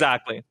 Sure.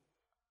 Exactly. Right.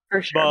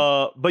 For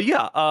sure. But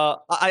yeah,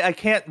 I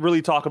can't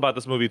really talk about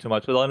this movie too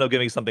much, but I'll end up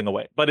giving something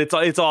away. But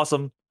it's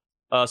awesome,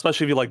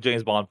 especially if you like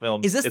James Bond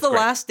films. Is this the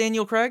last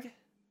Daniel Craig?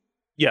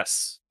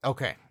 Yes.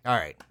 Okay. All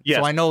right. Yes.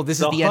 So I know this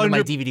is the end of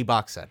my DVD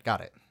box set.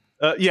 Got it.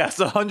 Yes,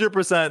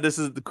 100%. This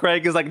is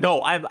Craig is like,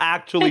 no, I'm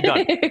actually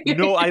done.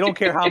 No, I don't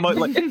care how much,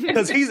 like,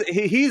 because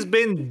he's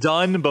been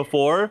done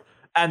before,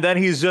 and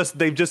then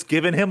they've just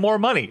given him more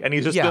money, and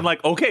he's just been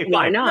like, okay,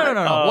 fine. No.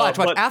 Watch.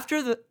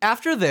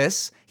 After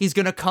this, he's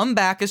gonna come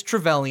back as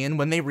Trevelyan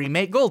when they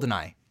remake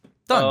GoldenEye.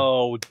 Done.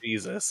 Oh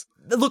Jesus!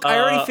 Look, I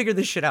already figured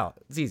this shit out.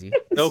 It's easy.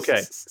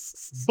 Okay,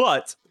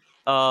 but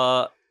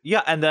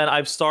yeah, and then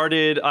I'm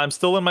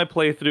still in my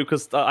playthrough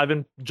because I've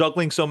been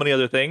juggling so many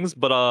other things,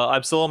 but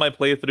I'm still in my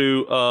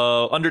playthrough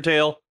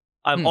Undertale.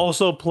 I'm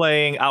also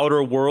playing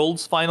Outer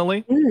Worlds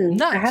finally.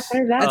 Nice. I have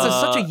heard that. That's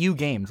such a you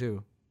game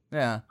too.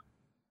 Yeah.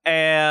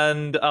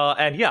 And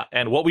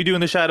What We Do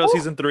in the Shadows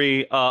season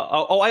 3.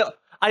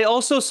 I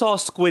also saw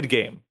Squid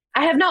Game.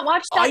 I have not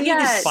watched that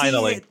yet.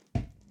 Finally.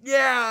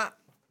 Yeah.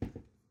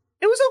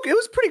 It was okay. It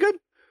was pretty good.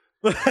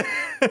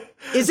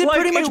 Is it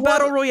pretty much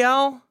Battle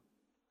Royale?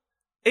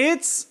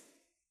 It's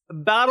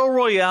Battle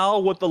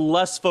Royale with the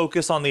less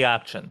focus on the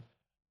action.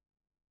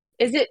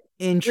 Is it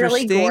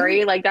really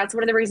gory? Like, that's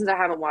one of the reasons I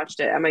haven't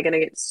watched it. Am I going to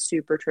get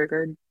super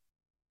triggered?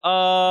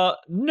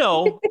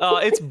 No.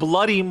 It's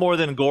bloody more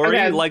than gory.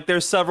 Okay. Like,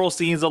 there's several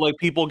scenes of like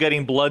people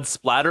getting blood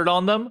splattered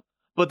on them,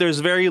 but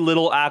there's very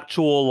little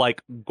actual like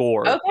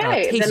gore.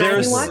 Okay, then I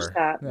There's- can watch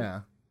that.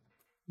 Yeah.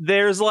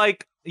 There's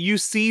like you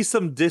see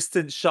some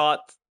distant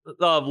shots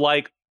of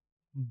like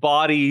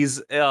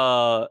bodies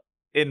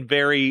in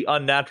very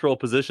unnatural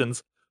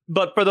positions,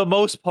 but for the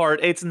most part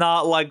it's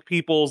not like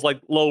people's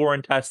like lower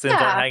intestines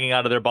Yeah. aren't hanging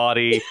out of their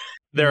body,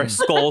 their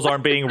skulls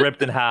aren't being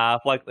ripped in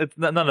half, like it's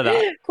none of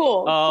that.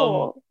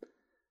 Cool.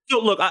 So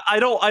look, I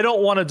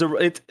don't want to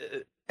it,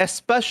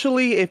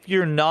 especially if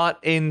you're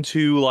not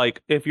into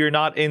like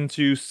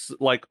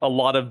like a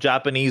lot of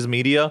Japanese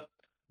media.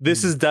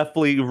 This is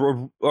definitely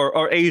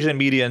or Asian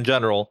media in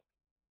general.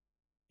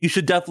 You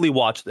should definitely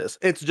watch this.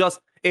 It's just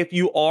if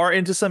you are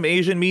into some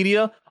Asian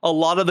media, a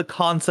lot of the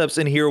concepts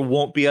in here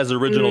won't be as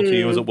original to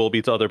you as it will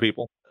be to other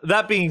people.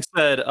 That being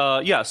said,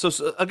 yeah.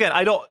 So again,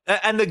 I don't.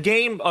 And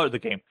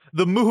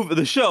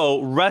the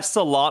show rests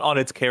a lot on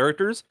its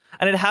characters,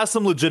 and it has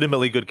some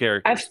legitimately good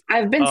characters.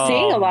 I've been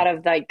seeing a lot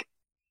of like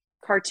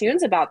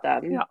cartoons about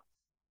them. Yeah.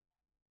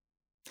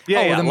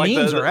 The like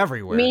memes are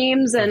everywhere.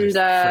 Memes for and this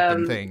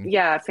frickin' thing.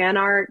 fan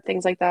art,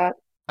 things like that.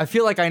 I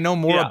feel like I know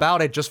more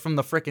about it just from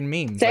the freaking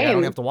memes. Like, I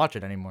don't have to watch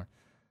it anymore.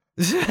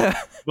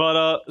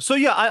 But so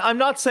yeah, I'm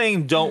not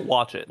saying don't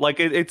watch it. Like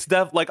it's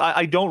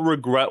I don't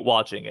regret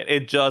watching it.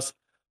 It just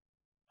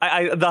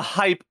the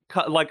hype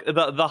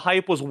the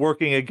hype was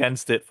working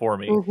against it for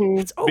me.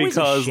 It's always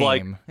because a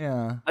shame.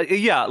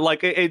 like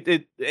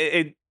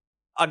it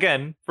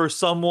again, for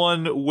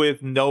someone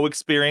with no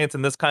experience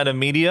in this kind of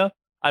media,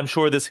 I'm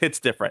sure this hits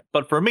different.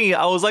 But for me,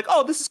 I was like,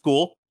 oh, this is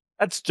cool.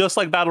 That's just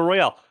like Battle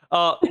Royale.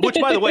 Which,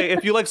 by the way,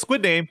 if you like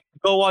Squid Game,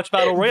 go watch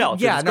Battle Royale.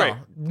 Yeah, great.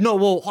 No,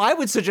 well, I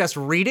would suggest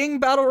reading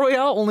Battle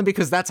Royale only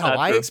because that's how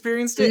I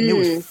experienced it, and it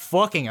was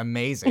fucking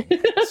amazing.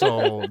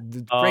 So,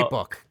 great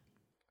book.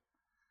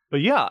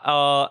 But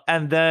yeah,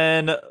 and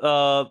then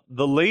the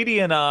lady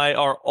and I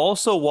are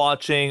also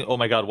watching. Oh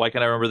my god, why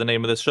can't I remember the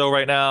name of this show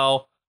right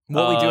now?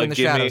 What We Do in the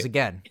Shadows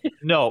again.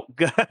 No,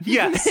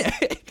 yes.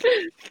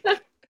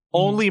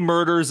 Only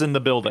Murders in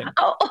the Building.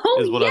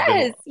 Oh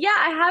yes, yeah.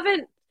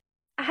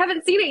 I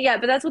haven't seen it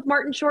yet, but that's with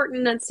Martin Short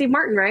and Steve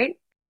Martin, right?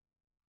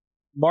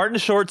 Martin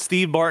Short,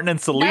 Steve Martin, and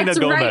Selena That's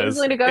Gomez. Right,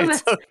 Selena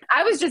Gomez.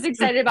 I was just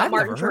excited about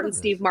Martin Short and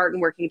Steve Martin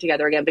working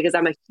together again because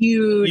I'm a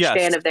huge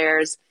fan of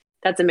theirs.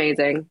 That's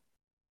amazing.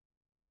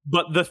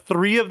 But the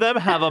three of them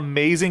have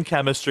amazing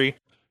chemistry.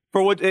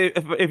 For what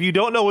if you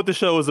don't know what the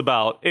show is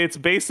about, it's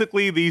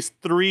basically these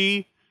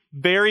three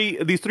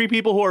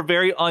people who are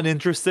very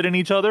uninterested in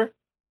each other.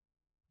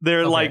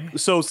 They're like,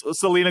 so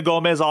Selena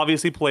Gomez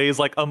obviously plays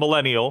like a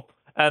millennial,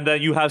 and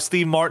then you have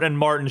Steve Martin and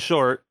Martin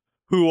Short,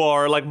 who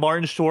are like,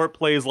 Martin Short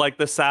plays like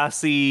the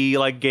sassy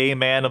like gay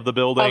man of the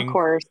building, of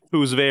course,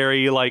 who's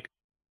very like,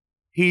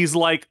 he's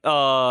like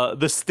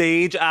the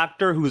stage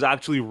actor who's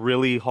actually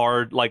really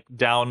hard, like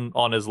down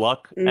on his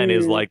luck and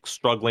is like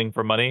struggling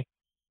for money,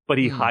 but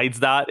he hides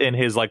that in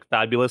his like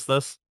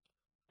fabulousness.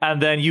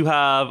 And then you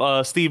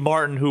have Steve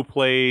Martin, who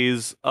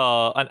plays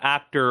an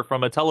actor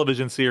from a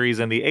television series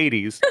in the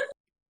 80s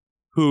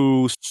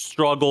who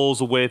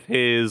struggles with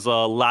his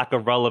lack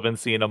of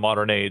relevancy in a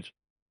modern age.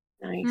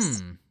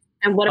 Nice.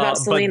 And what about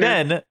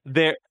Selena? But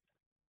then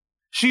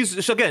she's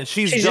just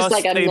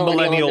like a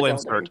millennial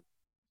insert.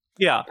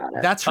 Yeah,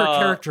 that's her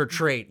character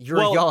trait.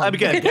 You're young.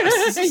 Again,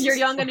 you're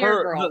young and you're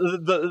a girl.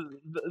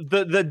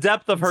 The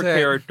depth of her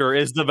character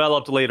is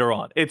developed later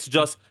on. It's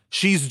just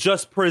she's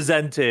just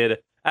presented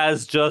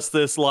as just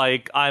this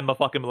like, I'm a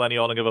fucking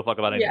millennial, I don't give a fuck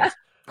about anything.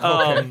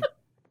 Yeah.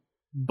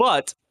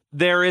 But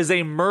there is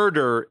a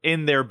murder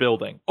in their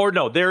building, or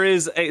no, there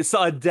is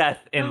a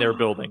death in their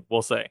building,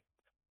 we'll say.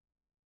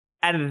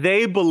 And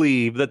they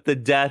believe that the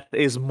death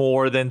is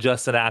more than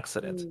just an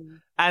accident.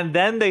 And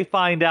then they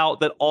find out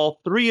that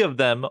all three of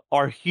them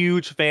are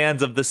huge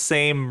fans of the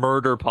same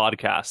murder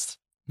podcast,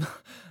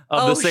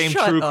 of the same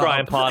true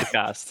crime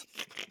podcast.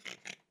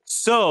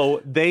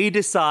 So they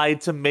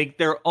decide to make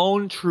their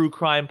own true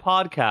crime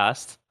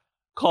podcast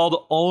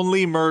called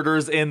Only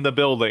Murders in the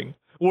Building,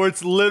 where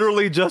it's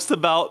literally just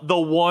about the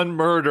one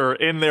murder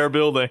in their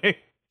building.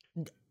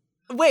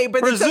 Wait,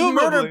 but it says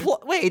murder.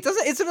 Wait, it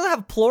doesn't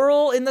have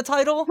plural in the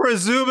title?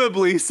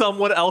 Presumably,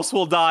 someone else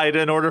will die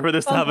in order for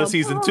this to have a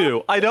season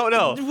 2. I don't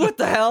know. What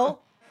the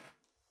hell?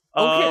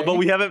 Okay. But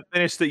we haven't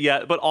finished it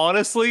yet. But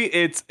honestly,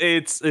 it's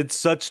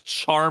such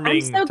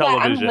charming I'm so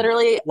television. Glad. I'm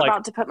literally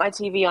about to put my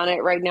TV on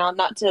it right now,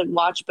 not to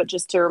watch, but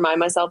just to remind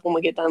myself when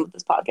we get done with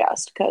this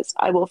podcast, because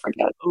I will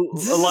forget.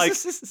 Like,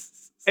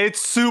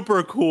 it's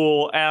super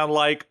cool and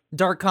like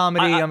dark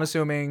comedy. I'm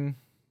assuming.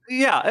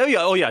 Yeah,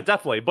 oh yeah,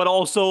 definitely. But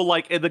also,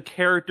 like, the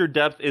character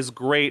depth is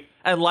great.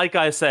 And like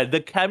I said,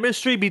 the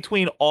chemistry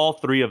between all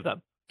three of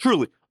them,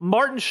 truly.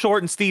 Martin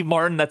Short and Steve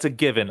Martin, that's a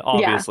given,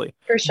 obviously.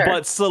 Yeah, for sure.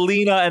 But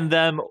Selena and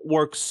them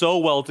work so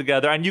well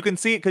together. And you can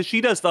see it because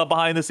she does stuff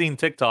behind the scene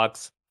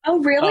TikToks. Oh,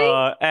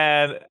 really?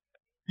 And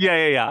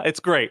yeah, it's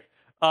great.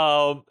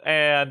 And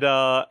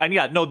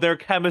yeah, no, their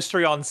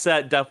chemistry on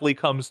set definitely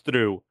comes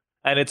through.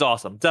 And it's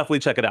awesome. Definitely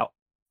check it out.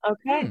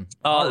 Okay.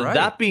 All right.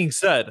 That being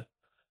said,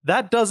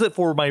 that does it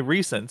for my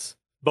recents.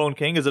 Bone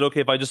King, is it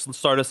okay if I just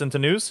start us into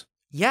news?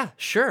 Yeah,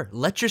 sure.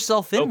 Let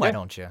yourself in, why Okay.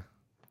 don't you?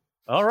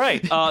 All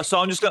right. So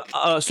I'm just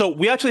gonna. So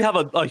we actually have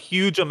a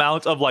huge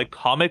amount of like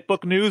comic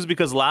book news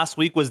because last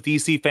week was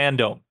DC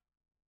Fandom.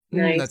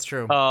 Nice. That's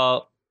true.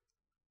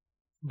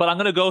 But I'm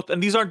gonna go,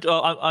 and these aren't.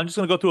 I'm just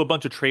gonna go through a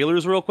bunch of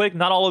trailers real quick.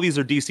 Not all of these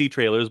are DC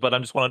trailers, but I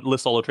just want to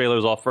list all the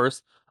trailers off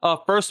first.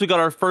 First, we got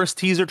our first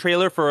teaser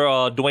trailer for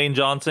Dwayne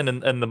Johnson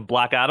and the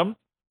Black Adam.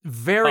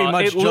 Very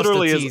much it just a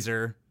literally is-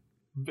 teaser.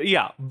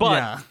 Yeah,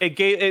 but Yeah.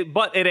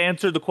 it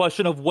answered the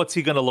question of what's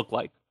he gonna look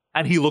like,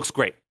 and he looks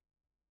great.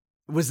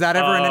 Was that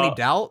ever in any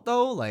doubt,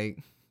 though? Like,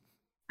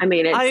 I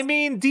mean, it's I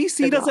mean,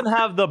 DC The doesn't Rock.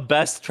 have the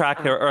best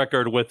track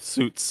record with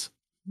suits.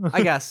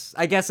 I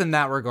guess in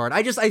that regard,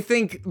 I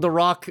think The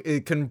Rock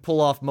can pull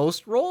off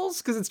most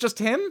roles because it's just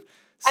him.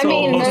 I So,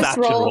 mean, most most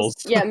action roles, roles.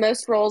 yeah,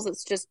 most roles,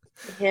 it's just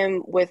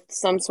him with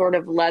some sort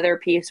of leather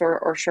piece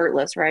or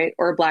shirtless, right?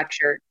 Or a black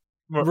shirt.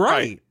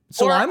 right.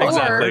 So or, I'm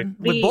Exactly. on or board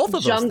with the both of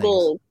those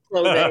jungle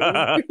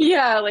clothing.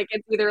 Yeah, like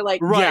it's either like,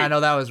 things. Right. Yeah, no,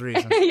 that was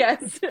recent.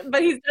 yes,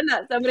 but he's done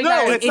that so many No,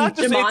 times. it's not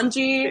just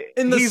Jumanji.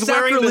 In the He's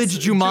wearing sacrilege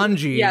this-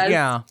 Jumanji, Yes.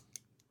 yeah.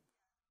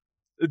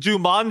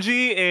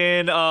 Jumanji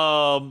and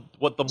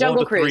what the one Jungle of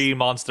the Cruise. three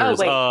monsters,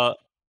 Oh, wait.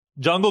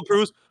 Jungle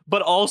Cruise,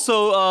 but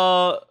also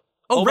my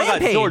God,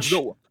 Rampage. George,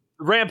 no,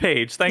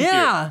 Rampage. Thank you.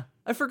 Yeah,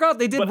 I forgot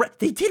they did. But-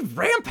 They did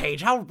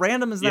Rampage. How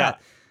random is Yeah.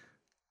 that?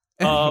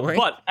 Anyway.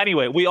 But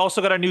anyway, we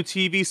also got a new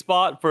TV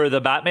spot for the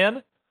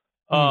Batman,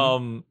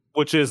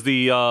 which is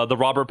the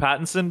Robert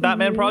Pattinson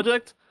Batman Mhm.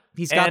 project.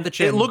 He's got And the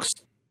chin. It looks,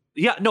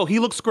 yeah, no, he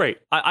looks great.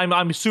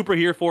 I'm super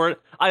here for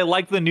it. I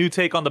like the new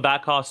take on the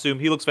Bat costume.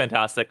 He looks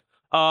fantastic.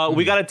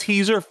 We got a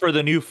teaser for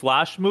the new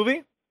Flash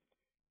movie,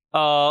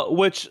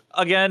 which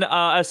again,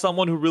 as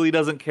someone who really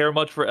doesn't care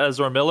much for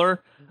Ezra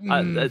Miller,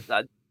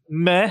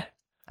 meh.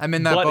 I'm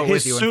in that but boat his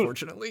with you, suit-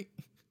 unfortunately.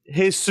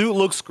 His suit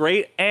looks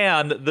great,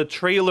 and the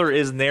trailer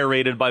is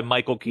narrated by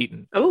Michael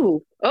Keaton.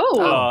 Oh,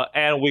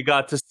 And we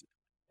got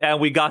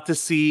to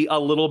see a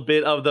little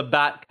bit of the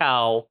Bat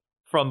cow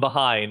from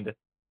behind.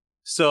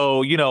 So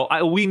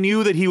we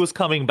knew that he was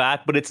coming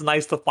back, but it's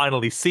nice to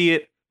finally see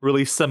it.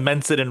 Really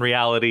cements it in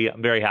reality.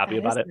 I'm very happy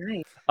about it.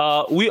 Nice.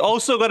 We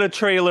also got a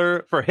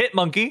trailer for Hit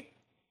Monkey.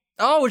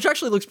 Oh, which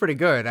actually looks pretty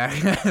good.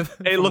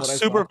 It looks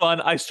super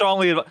fun. I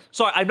strongly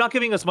sorry, I'm not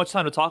giving us much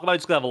time to talk about it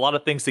just because I have a lot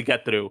of things to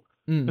get through.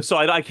 So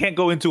I can't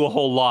go into a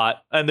whole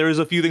lot. And there's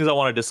a few things I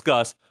want to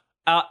discuss.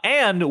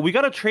 And we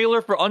got a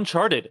trailer for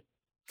Uncharted.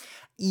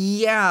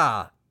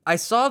 Yeah, I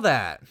saw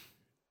that.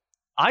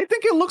 I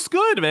think it looks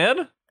good,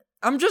 man.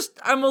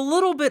 I'm a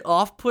little bit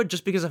off put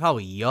just because of how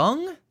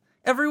young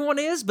everyone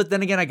is, but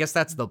then again, I guess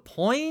that's the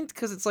point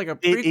because it's like a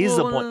prequel. It is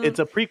a point. It's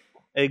a prequel.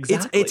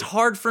 Exactly. It's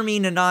hard for me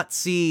to not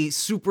see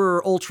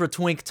super ultra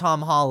twink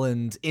Tom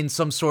Holland in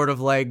some sort of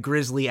like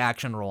grisly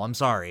action role. I'm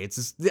sorry. It's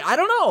just, I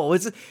don't know.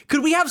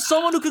 Could we have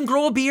someone who can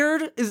grow a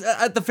beard? Is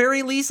at the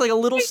very least like a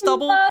little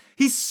stubble?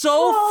 He's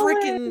so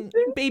freaking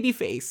baby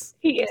face.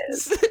 He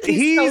is.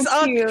 He's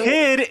so a cute.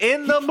 kid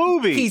in the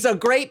movie. He's a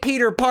great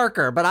Peter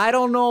Parker, but I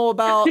don't know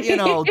about,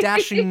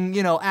 dashing,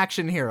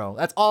 action hero.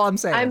 That's all I'm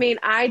saying. I mean,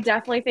 I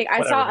definitely think I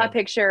Whatever, saw a man.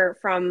 picture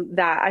from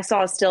that. I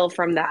saw a still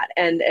from that,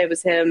 and it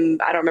was him.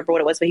 I don't remember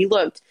what it was, but he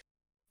looked.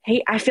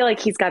 I feel like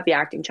he's got the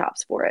acting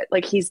chops for it.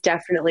 Like he's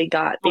definitely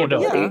got the Oh, no.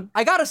 ability. yeah,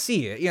 I gotta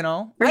see it,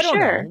 For I don't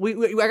sure.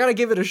 know. I gotta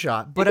give it a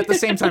shot. But at the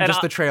same time, And just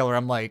I- the trailer,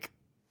 I'm like,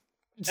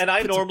 And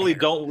I normally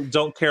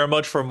don't care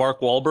much for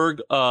Mark Wahlberg,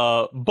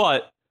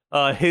 but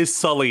his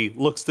Sully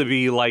looks to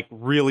be like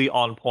really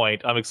on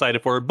point. I'm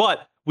excited for it,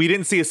 but we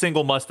didn't see a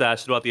single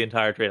mustache throughout the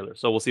entire trailer,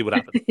 so we'll see what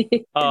happens.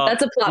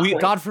 That's a plot we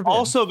point. God forbid.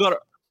 Also got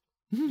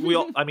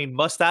I mean,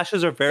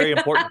 mustaches are very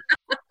important.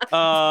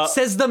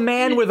 Says the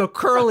man with a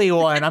curly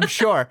one, I'm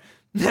sure.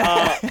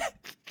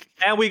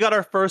 And we got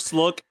our first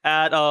look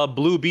at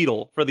Blue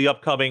Beetle for the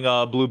upcoming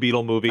Blue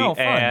Beetle movie, Oh,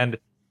 fun. and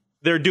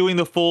they're doing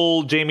the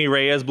full Jamie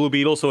Reyes Blue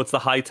Beetle, so it's the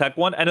high tech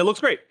one, and it looks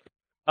great.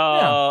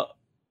 Yeah.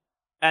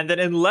 And then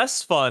in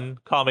less fun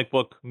comic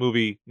book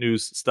movie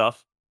news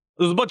stuff,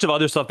 there's a bunch of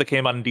other stuff that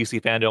came out in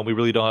DC fandom. We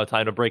really don't have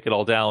time to break it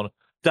all down.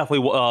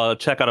 Definitely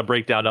check out a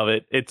breakdown of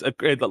it. It's a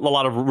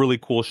lot of really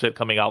cool shit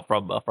coming out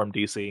from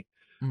DC.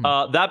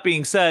 That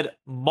being said,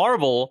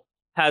 Marvel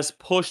has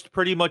pushed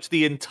pretty much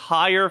the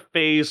entire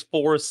Phase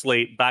 4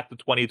 slate back to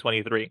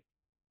 2023.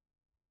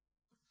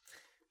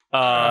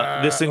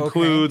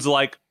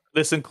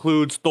 This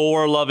includes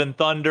Thor: Love and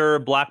Thunder,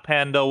 Black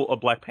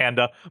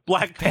Panther.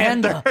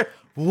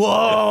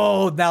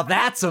 Whoa, now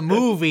that's a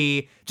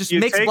movie. Just You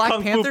mix take Black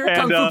Kung Fu Panther,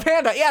 Kung Fu Panda.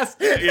 Panda, yes.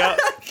 Yeah.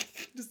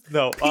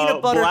 No,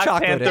 Peanut butter Black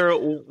chocolate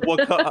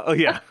Panther.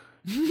 Yeah.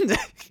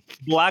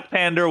 Black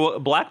Panther.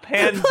 Black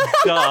Panda.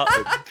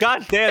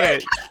 God damn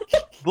it.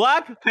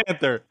 Black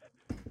Panther.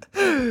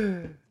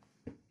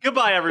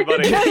 Goodbye,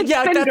 everybody. Yeah, It's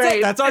been that's great.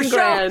 it. That's our It's show.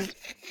 been grand.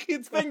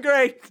 It's been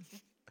great.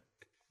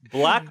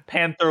 Black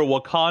Panther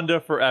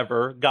Wakanda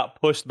Forever got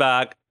pushed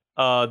back.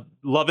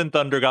 Love and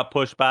Thunder got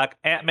pushed back.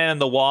 Ant-Man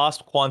and the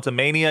Wasp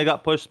Quantumania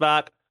got pushed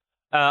back.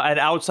 And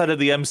outside of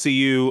the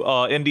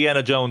MCU,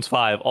 Indiana Jones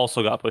 5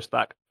 also got pushed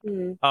back.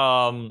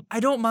 I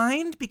don't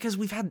mind because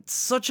we've had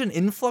such an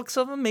influx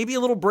of them. Maybe a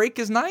little break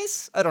is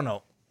nice. I don't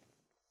know.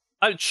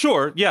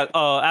 Sure, yeah,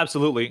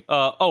 absolutely.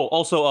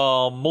 Also,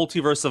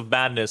 Multiverse of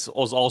Madness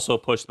was also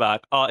pushed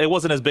back. It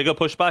wasn't as big a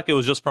pushback. It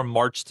was just from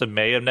March to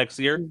May of next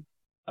year.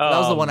 That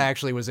was the one I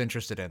actually was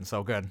interested in,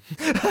 so good.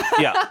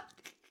 Yeah.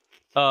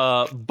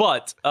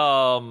 But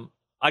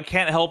I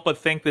can't help but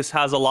think this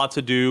has a lot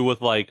to do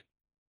with like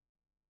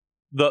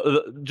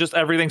the just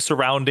everything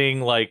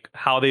surrounding like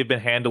how they've been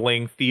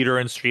handling theater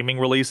and streaming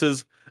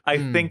releases. I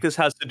think this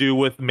has to do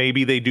with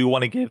maybe they do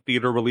want to give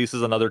theater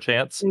releases another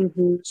chance.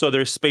 So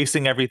they're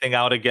spacing everything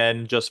out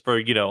again just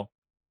for,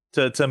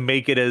 to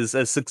make it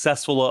as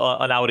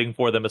successful an outing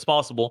for them as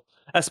possible,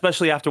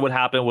 especially after what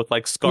happened with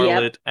like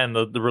Scarlet and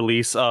the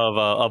release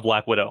of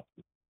Black Widow.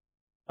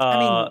 I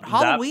mean,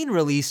 Halloween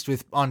released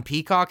on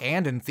Peacock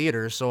and in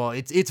theaters, so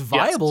it's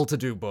viable to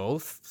do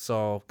both.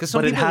 So because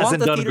some but it people hasn't want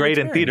the done theater great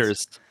experience. in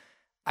theaters.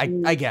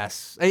 I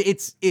guess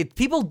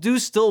people do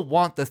still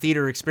want the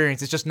theater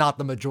experience. It's just not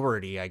the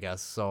majority, I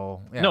guess.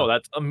 So yeah. No,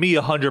 that's me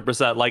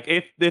 100%. Like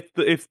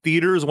if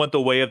theaters went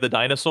the way of the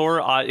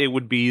dinosaur, it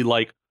would be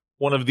like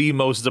one of the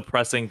most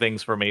depressing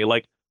things for me.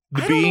 Like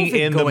being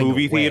in the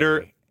movie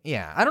theater.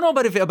 Yeah, I don't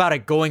know about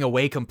it going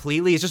away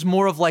completely. It's just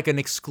more of like an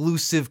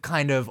exclusive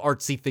kind of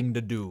artsy thing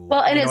to do.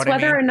 Well, and it's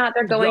whether or not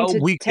they're going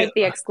to take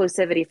the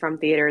exclusivity from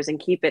theaters and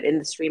keep it in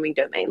the streaming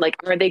domain. Like,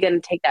 are they going to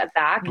take that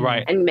back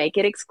and make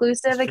it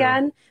exclusive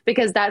again?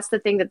 Because that's the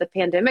thing that the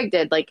pandemic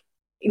did. Like,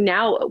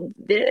 now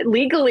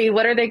legally,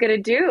 what are they going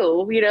to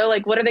do?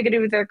 Like, what are they going to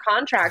do with their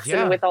contracts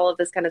and with all of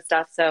this kind of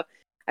stuff? So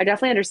I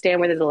definitely understand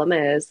where the dilemma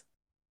is.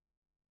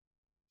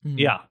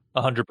 Yeah,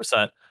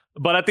 100%.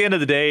 But at the end of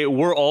the day,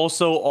 we're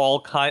also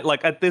all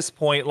like at this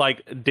point,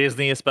 like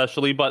Disney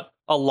especially, but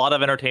a lot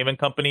of entertainment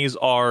companies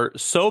are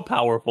so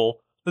powerful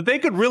that they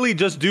could really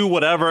just do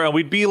whatever, and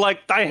we'd be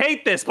like, I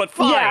hate this, but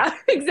fine. Yeah,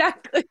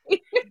 exactly.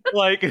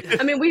 Like,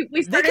 I mean,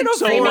 we started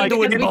streaming because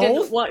we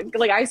didn't want.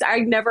 Like, I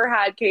never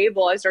had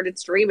cable. I started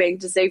streaming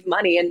to save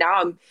money, and now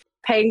I'm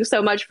paying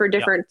so much for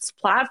different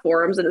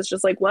platforms, and it's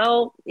just like,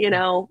 well,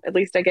 at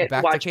least I get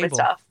to watch my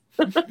stuff.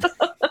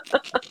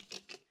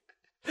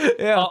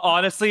 Yeah.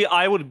 Honestly,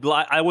 I would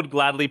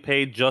gladly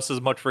pay just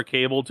as much for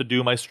cable to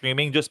do my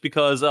streaming, just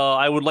because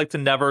I would like to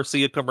never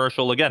see a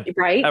commercial again,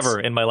 ever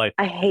in my life.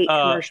 I hate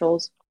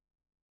commercials.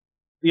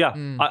 Yeah,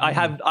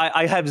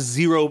 I have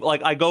zero.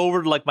 Like, I go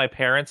over to like my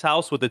parents'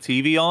 house with the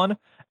TV on,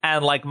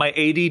 and like my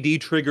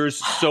ADD triggers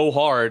so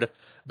hard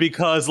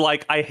because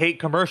like I hate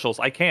commercials.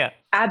 I can't.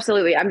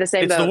 Absolutely, I'm the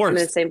same boat. I'm in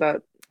the same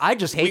boat. I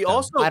just hate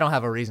them. I don't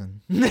have a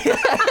reason.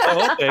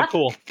 Oh, okay,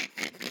 cool.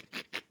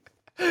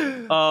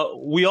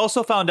 We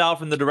also found out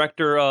from the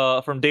director,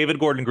 from David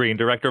Gordon Green,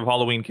 director of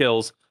Halloween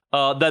Kills,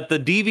 that the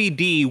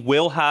DVD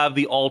will have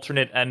the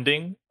alternate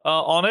ending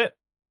on it.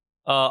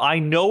 I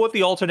know what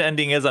the alternate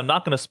ending is. I'm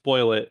not going to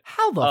spoil it.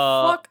 How the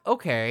fuck?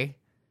 Okay.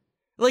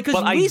 Like,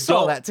 because we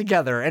saw that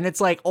together, and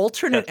it's like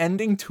alternate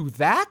ending to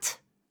that?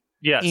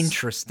 Yes.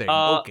 Interesting.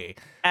 Okay.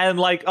 And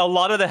like a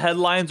lot of the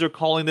headlines are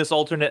calling this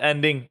alternate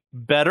ending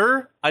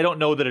better. I don't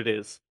know that it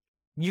is.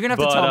 You're going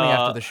to have to tell me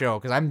after the show,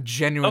 because I'm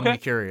genuinely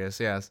curious,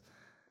 yes.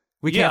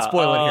 We can't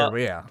spoil it here,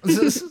 but yeah.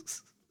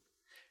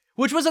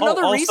 Which was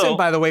another reason,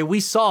 by the way, we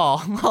saw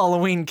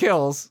Halloween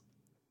Kills.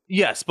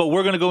 Yes, but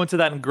we're going to go into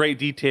that in great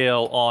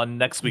detail on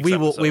next week's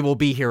episode. We will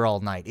be here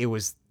all night. It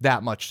was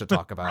that much to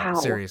talk about,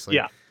 seriously.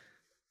 Yeah.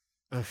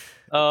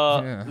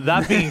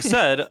 That being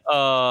said,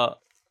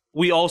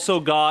 we also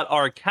got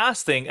our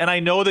casting, and I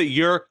know that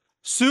you're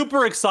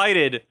super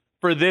excited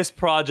for this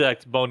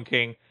project, Bone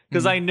King,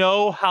 because I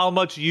know how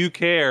much you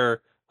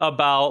care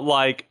about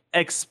like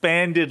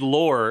expanded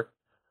lore.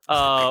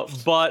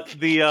 But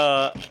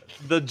the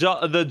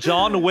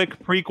John Wick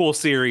prequel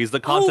series, the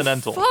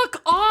Continental. Oh,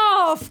 fuck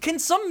off! Can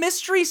some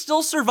mystery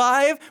still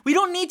survive? We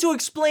don't need to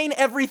explain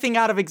everything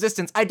out of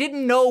existence. I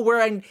didn't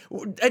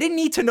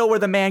need to know where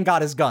the man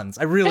got his guns.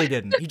 I really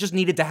didn't. He just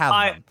needed to have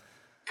them.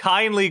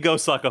 Kindly go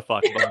suck a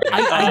fuck.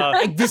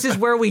 This is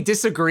where we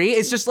disagree.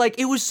 It's just like,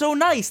 it was so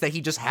nice that he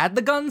just had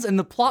the guns and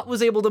the plot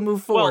was able to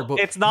move forward. Well,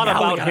 it's not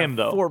about him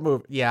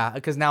though. Yeah,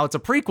 because now it's a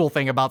prequel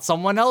thing about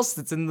someone else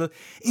that's in the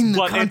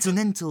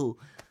Continental.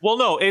 Well,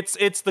 no,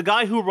 it's the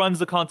guy who runs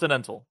the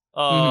Continental.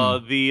 I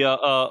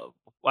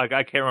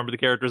can't remember the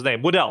character's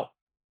name. Woodell.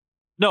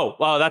 No,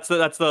 that's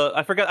the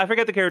I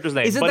forget the character's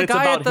name. Is it the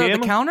guy at the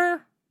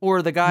counter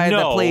or the guy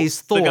that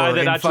plays Thor? The guy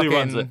that actually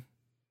runs it.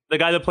 The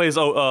guy that plays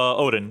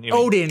Odin.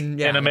 Odin,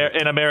 yeah.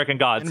 In American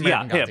Gods.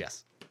 Him.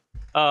 Yes.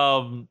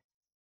 But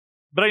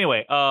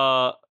anyway,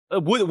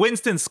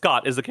 Winston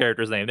Scott is the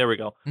character's name. There we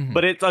go. Mm-hmm.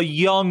 But it's a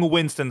young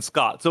Winston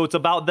Scott. So it's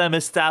about them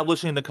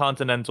establishing the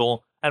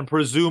Continental and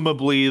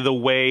presumably the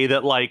way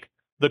that, like,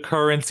 the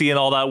currency and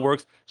all that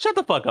works. Shut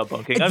the fuck up,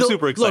 Bone King. I'm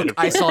super excited. Look,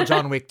 I saw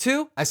John Wick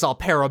 2. I saw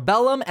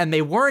Parabellum, and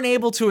they weren't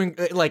able to,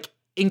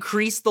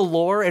 increase the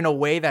lore in a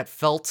way that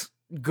felt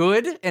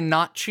good and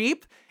not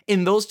cheap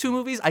in those two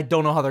movies. I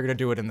don't know how they're gonna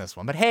do it in this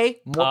one, but hey,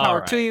 more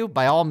power to you.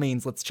 By all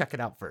means, let's check it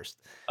out first.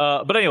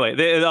 But anyway,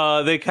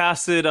 they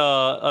casted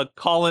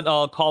Colin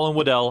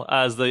Waddell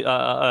as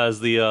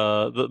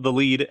the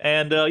lead,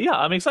 and yeah,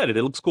 I'm excited.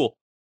 It looks cool.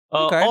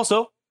 Okay.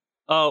 Also,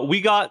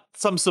 we got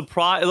some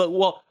surprise.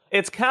 Well,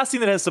 it's casting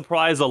that has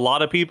surprised a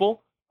lot of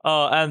people,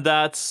 and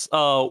that's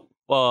Will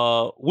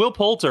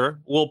Poulter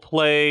will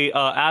play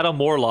Adam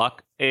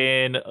Warlock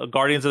in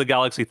Guardians of the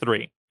Galaxy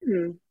 3.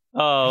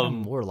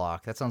 Adam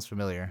Warlock. That sounds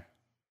familiar.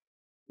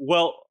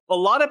 Well, a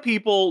lot of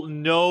people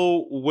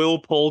know Will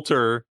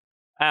Poulter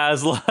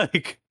as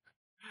like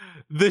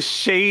the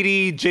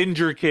shady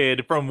ginger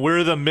kid from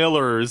We're the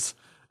Millers,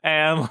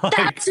 and like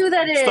That's who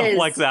that is. Stuff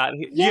like that.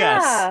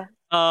 Yeah.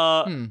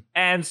 Yes.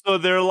 And so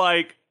they're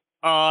like,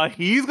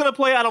 he's gonna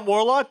play Adam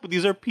Warlock, but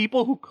these are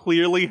people who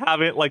clearly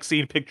haven't like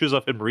seen pictures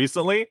of him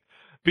recently,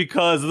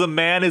 because the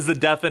man is the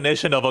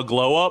definition of a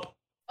glow up.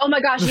 Oh my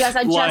gosh, yes,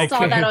 I just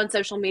saw that on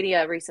social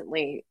media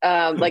recently.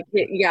 Yeah, like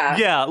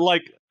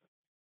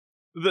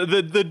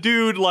the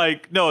dude,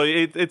 like, no,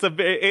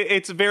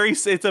 it's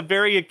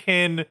very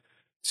akin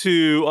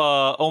to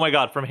oh my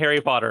god, from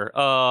Harry Potter.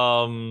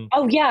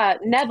 Oh yeah,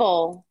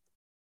 Neville.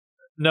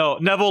 No,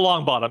 Neville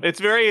Longbottom. It's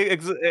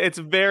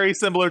very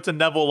similar to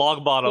Neville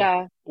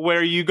Longbottom,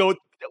 where you go,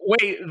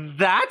 wait,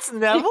 that's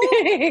Neville?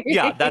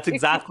 Yeah, that's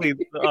exactly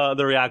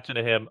the reaction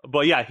to him.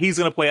 But yeah, he's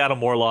gonna play Adam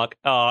Warlock,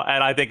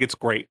 and I think it's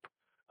great.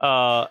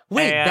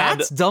 Wait,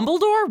 that's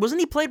Dumbledore? Wasn't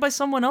he played by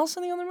someone else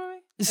in the other movie?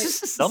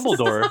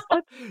 Dumbledore?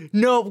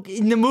 No,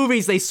 in the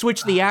movies they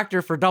switched the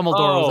actor for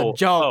Dumbledore. It was a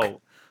joke.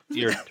 Oh,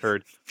 you're a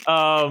turd.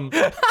 I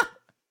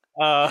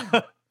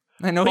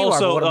know you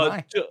also, are, but what am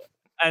I?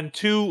 And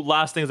two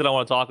last things that I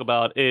want to talk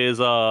about is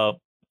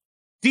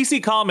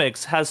DC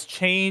Comics has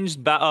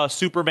changed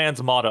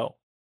Superman's motto.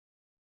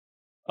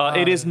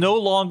 It is no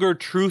longer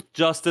truth,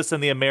 justice,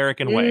 and the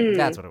American way.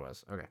 That's what it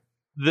was. Okay.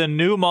 The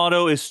new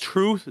motto is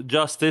truth,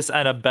 justice,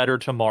 and a better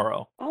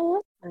tomorrow.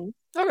 Oh, that's nice.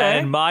 Okay.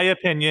 And in my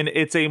opinion,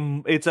 it's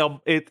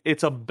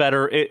a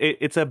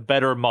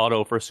better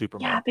motto for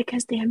Superman. Yeah,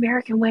 because the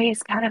American way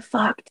is kind of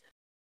fucked.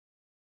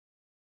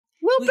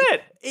 A little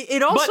bit.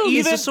 It also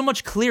is just so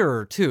much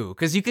clearer too,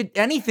 because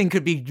anything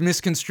could be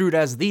misconstrued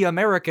as the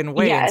American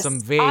way in some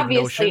vague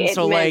notion.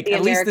 So like, the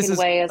at least American this is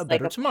way is a like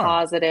better a tomorrow.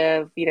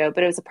 positive, but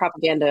it was a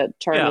propaganda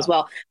term as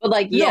well. But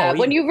like,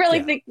 when you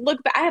really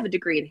look back, I have a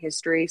degree in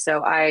history,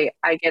 so I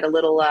get a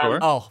little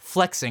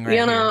flexing right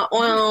here.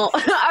 Well,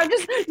 I'm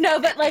just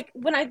but like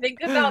when I think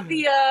about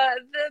the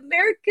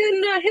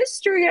American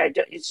history,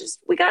 it's just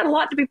we got a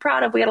lot to be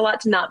proud of. We got a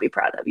lot to not be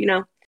proud of,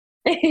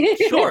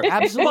 Sure,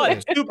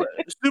 absolutely. But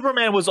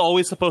Superman was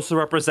always supposed to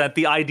represent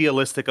the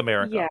idealistic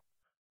America,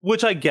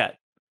 which I get.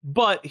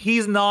 But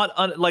he's not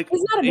he's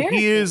not American.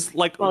 He is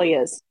like, well, he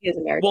is. He is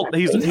American. Well,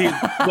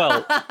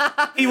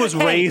 he was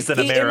raised in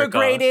America. He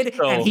immigrated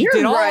and he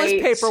did all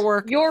his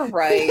paperwork. You're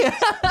right.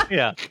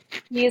 Yeah,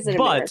 he is an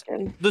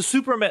American. The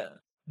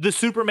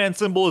Superman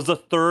symbol is the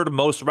third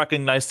most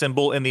recognized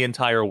symbol in the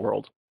entire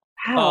world.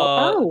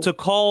 Wow. To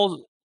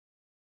call,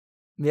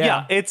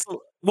 it's.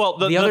 Well,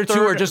 the other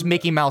two are just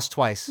Mickey Mouse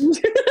twice.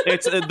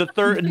 It's the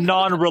third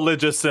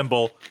non-religious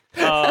symbol.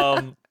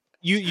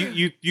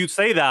 You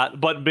say that,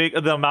 but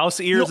the mouse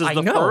ears is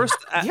the first,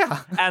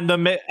 and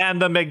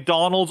the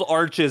McDonald's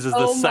arches is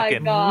the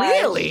second.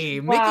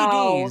 Really, Mickey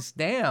D's,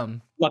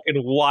 damn,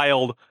 fucking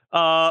wild.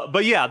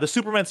 But yeah, the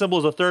Superman symbol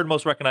is the third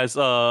most recognized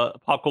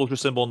pop culture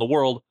symbol in the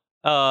world.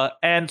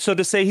 And so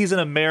to say he's an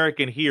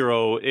American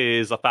hero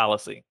is a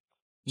fallacy.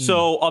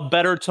 So a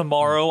better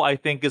tomorrow, I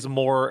think, is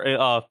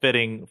more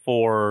fitting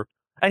for,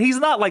 and he's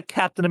not like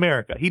Captain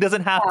America. He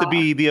doesn't have to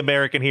be the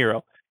American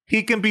hero.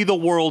 He can be the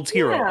world's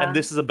hero, and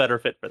this is a better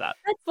fit for that.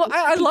 Well,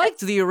 I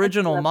liked the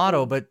original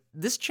motto, but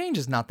this change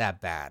is not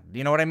that bad.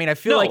 You know what I mean? I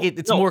feel like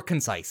it's more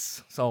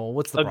concise. So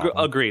what's the problem?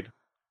 Agreed.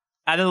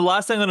 And then the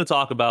last thing I'm going to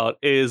talk about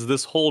is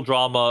this whole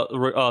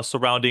drama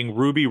surrounding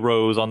Ruby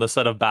Rose on the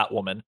set of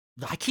Batwoman.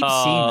 I keep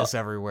seeing this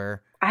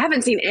everywhere. I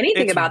haven't seen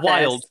anything about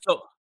wild. this.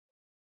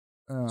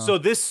 So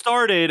this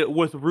started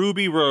with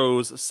Ruby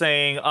Rose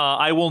saying,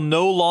 I will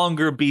no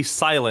longer be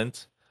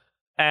silent.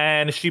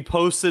 And she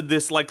posted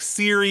this like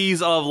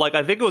series of like,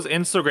 I think it was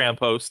Instagram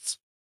posts,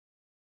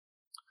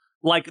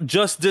 like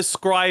just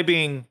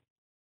describing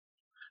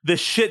the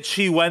shit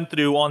she went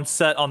through on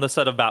the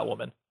set of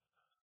Batwoman.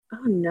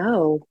 Oh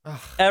no.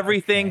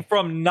 Everything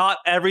from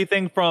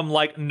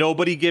like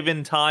nobody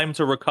given time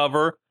to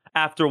recover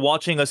after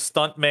watching a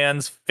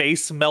stuntman's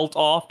face melt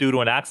off due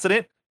to an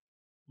accident.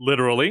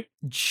 Literally.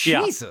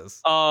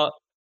 Jesus.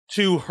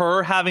 To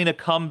her having to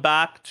come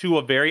back to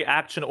a very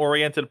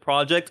action-oriented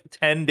project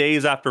 10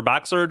 days after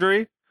back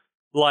surgery.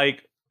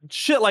 Like,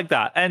 shit like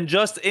that. And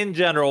just in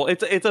general,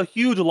 it's a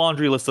huge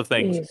laundry list of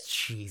things.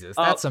 Jesus,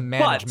 that's some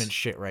management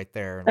shit right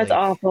there. That's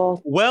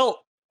awful.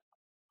 Well,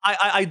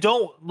 I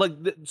don't, like,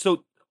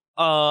 so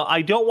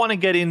I don't want to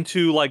get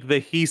into, like, the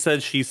he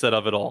said, she said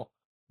of it all.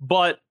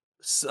 But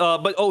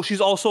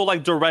she's also,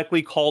 like,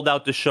 directly called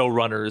out the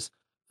showrunners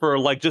for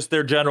like just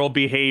their general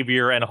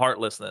behavior and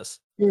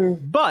heartlessness.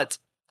 But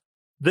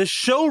The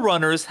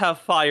showrunners have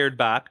fired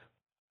back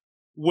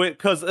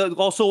because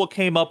also what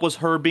came up was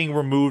her being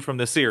removed from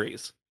the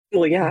series.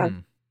 Well, yeah.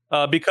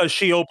 Because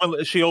she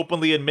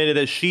openly admitted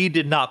that she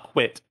did not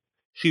quit.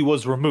 She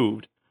was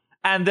removed.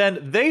 And then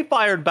they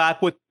fired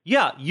back with,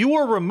 yeah, you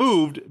were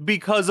removed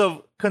because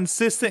of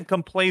consistent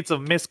complaints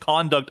of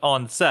misconduct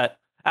on set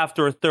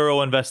after a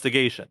thorough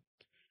investigation.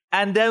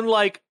 And then,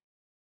 like,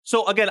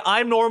 so again,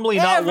 I'm normally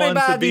not one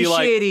to be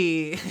like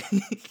shitty.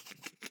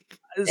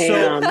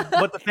 So,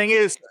 but the thing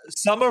is,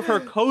 some of her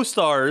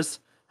co-stars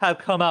have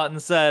come out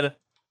and said,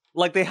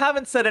 like, they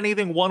haven't said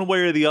anything one way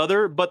or the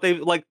other, but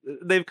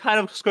they've kind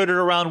of skirted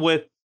around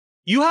with,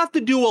 you have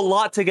to do a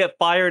lot to get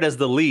fired as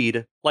the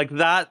lead, like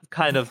that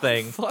kind of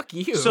thing. Fuck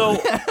you. So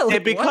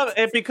Like,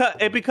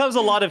 it becomes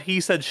a lot of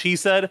he said, she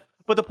said.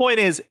 But the point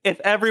is, if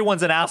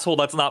everyone's an asshole,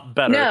 that's not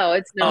better. No,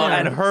 it's not.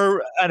 And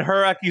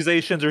her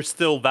accusations are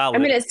still valid. I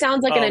mean, it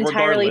sounds like an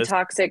entirely regardless.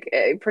 toxic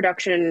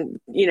production,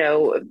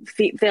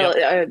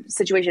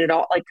 situation at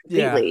all, like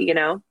completely,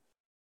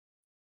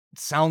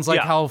 Sounds like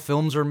how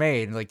films are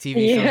made, like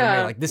TV shows are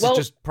made. Like this is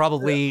just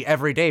probably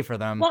every day for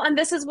them. Well, and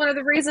this is one of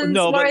the reasons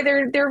why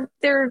they're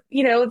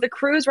the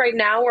crews right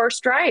now are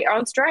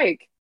on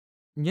strike.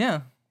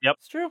 Yeah. Yep.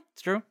 It's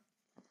true.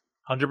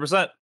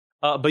 100%.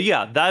 But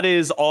yeah, that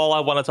is all I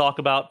want to talk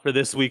about for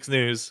this week's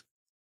news.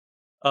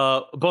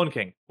 Bone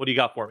King, what do you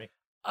got for me?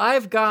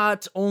 I've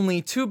got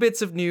only 2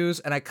 bits of news,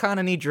 and I kind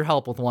of need your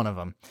help with one of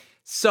them.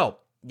 So,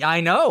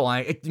 I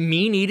know,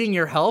 me needing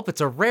your help,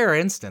 it's a rare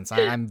instance.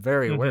 I'm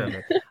very aware of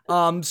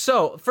it.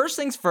 So, first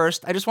things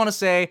first, I just want to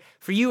say,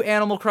 for you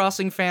Animal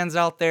Crossing fans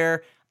out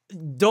there,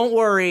 don't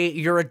worry,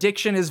 your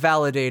addiction is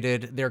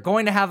validated. They're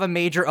going to have a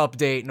major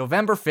update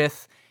November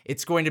 5th.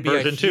 It's going to be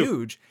version 2.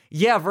 Huge.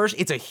 Yeah,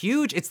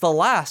 it's the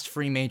last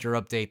free major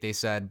update, they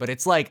said, but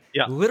it's like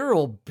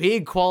literal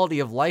big quality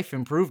of life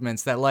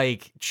improvements that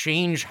like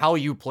change how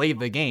you play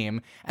the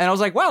game. And I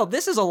was like, wow,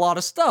 this is a lot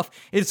of stuff.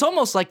 It's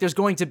almost like there's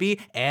going to be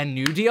a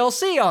new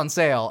DLC on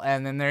sale.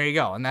 And then there you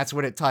go. And that's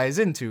what it ties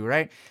into,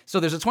 right?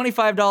 So there's a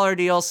 $25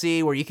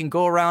 DLC where you can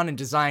go around and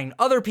design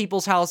other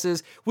people's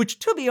houses, which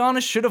to be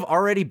honest should have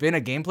already been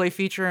a gameplay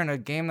feature in a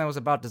game that was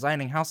about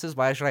designing houses.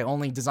 Why should I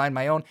only design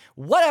my own?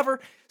 Whatever.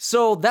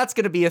 So that's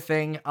going to be a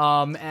thing.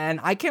 And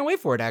I can't wait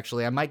for it,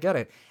 actually. I might get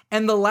it.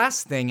 And the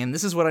last thing, and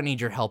this is what I need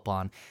your help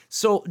on.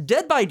 So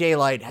Dead by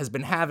Daylight has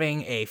been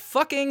having a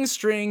fucking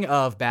string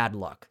of bad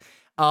luck.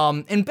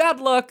 And bad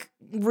luck,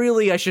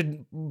 really, I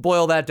should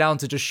boil that down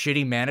to just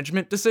shitty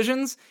management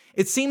decisions.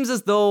 It seems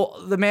as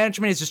though the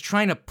management is just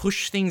trying to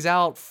push things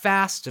out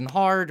fast and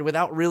hard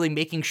without really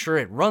making sure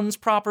it runs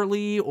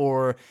properly,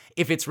 or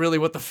if it's really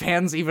what the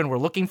fans even were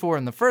looking for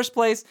in the first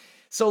place.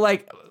 So,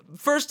 like,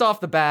 first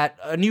off the bat,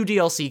 a new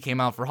DLC came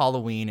out for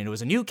Halloween, and it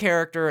was a new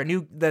character,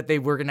 that they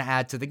were going to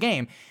add to the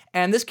game.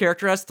 And this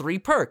character has 3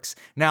 perks.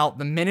 Now,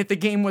 the minute the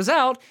game was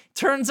out,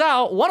 turns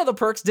out one of the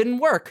perks didn't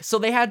work. So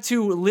they had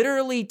to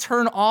literally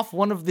turn off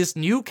one of this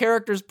new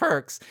character's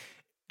perks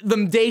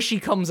the day she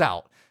comes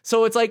out.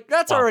 So it's like,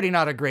 that's already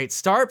not a great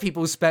start.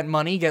 People who spent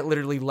money get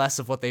literally less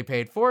of what they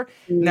paid for.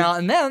 Now,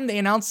 and then they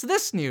announced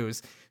this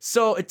news.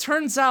 So it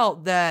turns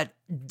out that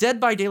Dead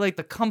by Daylight,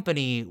 the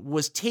company,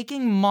 was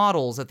taking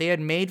models that they had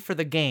made for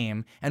the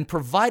game and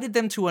provided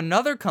them to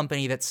another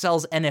company that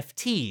sells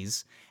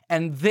NFTs,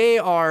 and they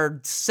are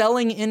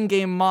selling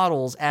in-game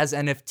models as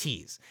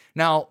NFTs.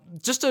 Now,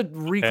 just to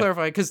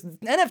re-clarify, because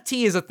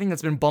NFT is a thing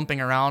that's been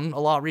bumping around a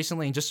lot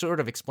recently, and just sort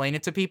of explain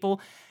it to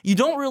people, you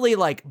don't really,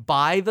 like,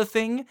 buy the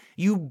thing.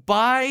 You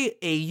buy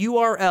a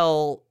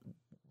URL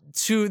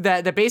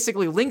that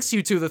basically links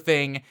you to the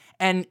thing,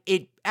 and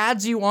it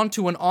adds you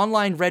onto an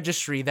online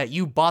registry that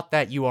you bought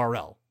that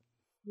URL.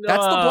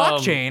 That's the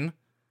blockchain.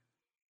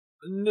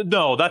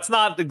 No, that's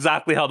not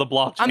exactly how the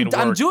blockchain works.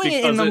 I'm doing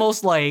it in the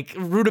most like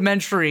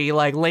rudimentary,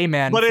 like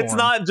layman. But form. It's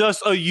not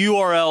just a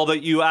URL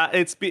that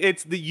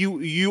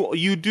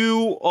you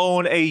do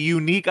own a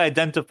unique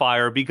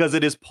identifier because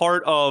it is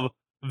part of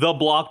the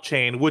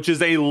blockchain, which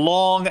is a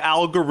long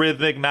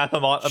algorithmic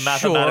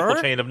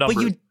mathematical chain of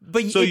numbers.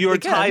 So you're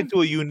tied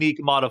to a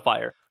unique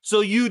modifier.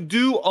 So you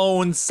do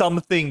own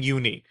something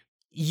unique.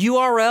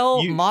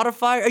 URL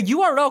modifier. A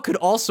URL could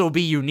also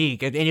be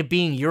unique and it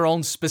being your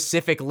own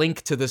specific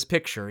link to this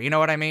picture. You know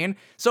what I mean?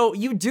 So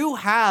you do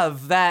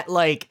have that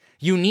like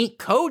unique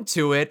code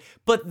to it,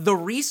 but the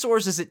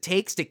resources it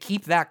takes to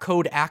keep that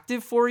code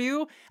active for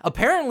you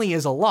apparently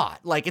is a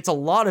lot. Like it's a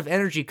lot of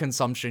energy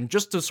consumption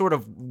just to sort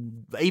of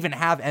even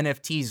have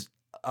NFTs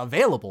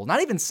available,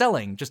 not even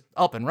selling, just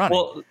up and running.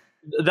 Well,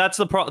 that's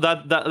the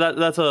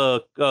that's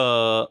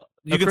a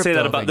you can say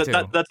that about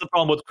that's the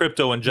problem with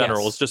crypto in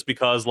general. It's just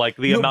because like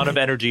the amount of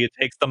energy it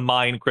takes to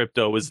mine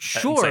crypto is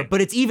insane. But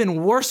it's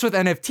even worse with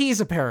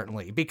NFTs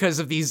apparently because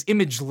of these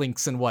image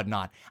links and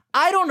whatnot.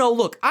 I don't know.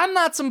 Look, I'm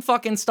not some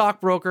fucking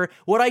stockbroker.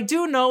 What I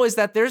do know is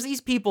that there's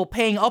these people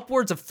paying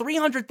upwards of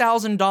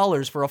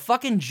 $300,000 for a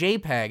fucking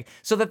JPEG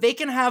so that they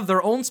can have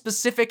their own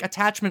specific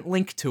attachment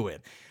link to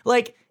it.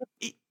 Like,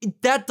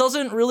 that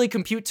doesn't really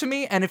compute to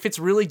me, and if it's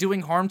really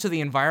doing harm to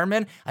the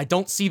environment, I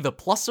don't see the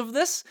plus of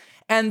this.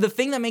 And the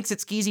thing that makes it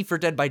skeezy for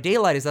Dead by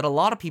Daylight is that a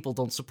lot of people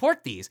don't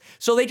support these.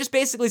 So they just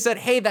basically said,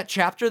 hey, that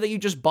chapter that you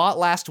just bought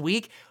last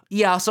week,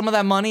 yeah, some of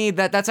that money,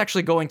 that's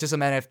actually going to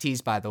some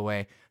NFTs, by the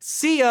way.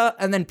 See ya.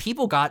 And then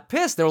people got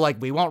pissed. They were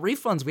like, we want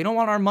refunds. We don't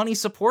want our money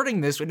supporting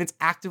this, and it's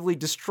actively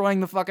destroying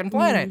the fucking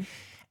planet.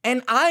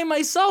 And I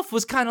myself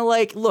was kind of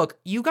like, look,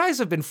 you guys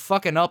have been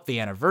fucking up the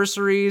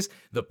anniversaries,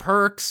 the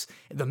perks,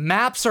 the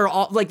maps are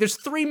all, like, there's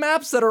 3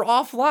 maps that are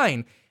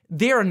offline.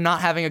 They are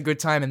not having a good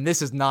time, and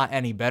this is not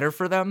any better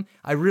for them.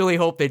 I really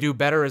hope they do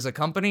better as a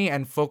company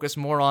and focus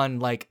more on,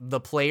 like, the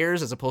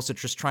players as opposed to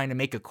just trying to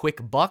make a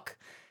quick buck,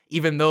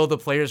 even though the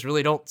players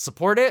really don't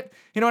support it.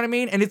 You know what I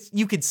mean? And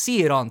you could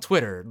see it on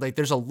Twitter. Like,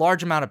 there's a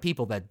large amount of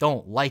people that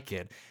don't like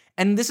it.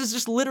 And this is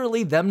just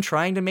literally them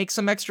trying to make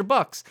some extra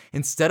bucks.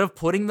 Instead of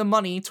putting the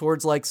money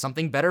towards, like,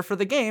 something better for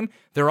the game,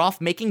 they're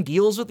off making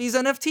deals with these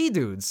NFT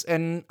dudes.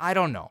 And I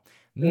don't know.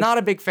 Not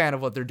a big fan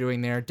of what they're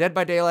doing there. Dead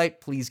by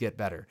Daylight, please get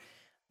better.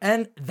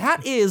 And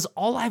that is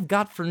all I've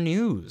got for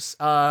news.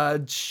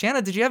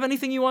 Shanna, did you have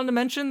anything you wanted to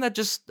mention that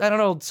just, I don't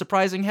know,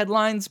 surprising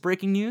headlines,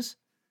 breaking news?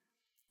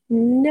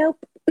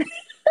 Nope.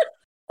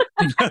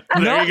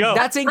 There you go.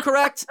 That's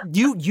incorrect.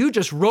 You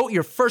just wrote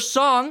your first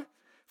song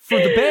for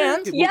the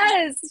band.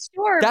 Yes,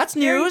 sure. That's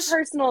Very news.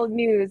 personal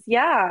news.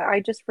 Yeah, I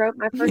just wrote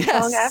my first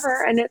song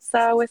ever, and it's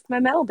with my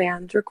metal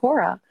band,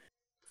 Dracora.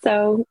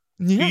 So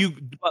Yeah.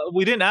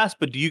 We didn't ask,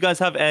 but do you guys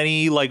have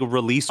any like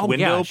release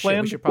window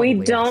planned? We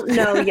don't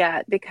know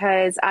yet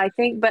because I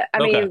think, but I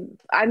mean,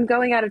 I'm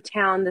going out of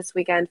town this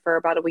weekend for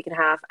about a week and a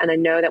half, and I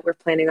know that we're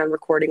planning on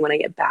recording when I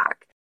get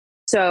back.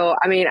 So,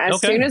 I mean,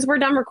 as soon as we're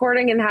done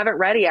recording and have it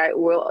ready,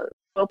 we'll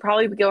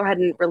probably go ahead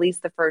and release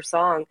the first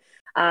song.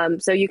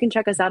 So you can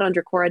check us out on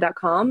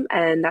Dracora.com,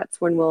 and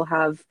that's when we'll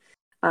have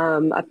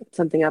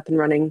something up and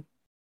running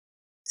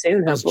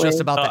soon. I was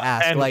just about to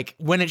ask, like,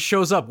 when it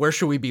shows up, where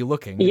should we be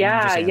looking?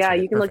 Yeah,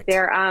 you can look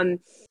there.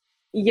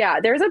 Yeah,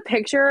 there's a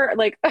picture,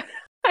 like,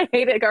 I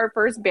hate it. Our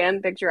first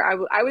band picture,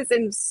 I was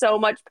in so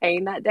much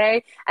pain that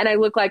day, and I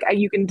look like,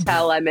 you can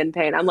tell I'm in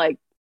pain. I'm like,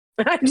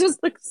 I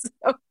just look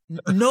so...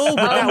 No,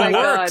 but that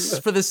works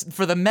for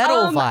the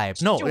metal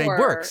vibe. No, it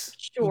works.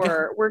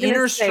 Sure, we're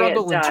inner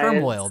struggle and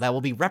turmoil that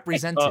will be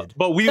represented.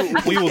 But we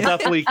will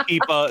definitely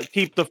keep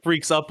the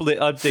freaks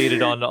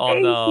updated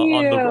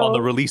on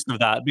the release of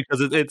that,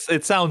 because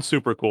it sounds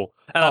super cool,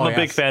 and I'm a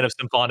big fan of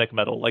symphonic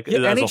metal. Like,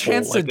 any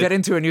chance to get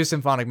into a new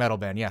symphonic metal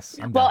band? Yes.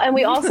 And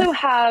we also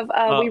have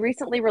we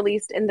recently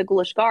released in the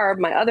Ghoulish Garb,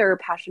 my other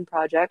passion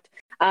project.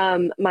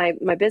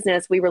 My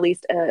business, we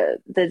released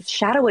the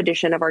Shadow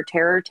edition of our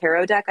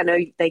Tarot deck. I know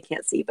they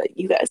can't see, but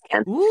you guys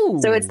can. Ooh.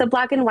 So it's the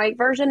black and white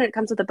version. It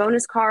comes with a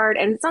bonus card,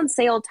 and it's on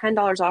sale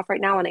 $10 off right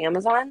now on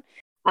Amazon.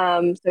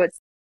 So it's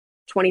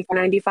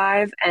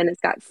 $24.95, and it's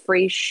got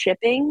free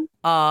shipping.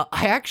 I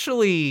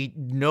actually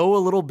know a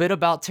little bit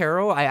about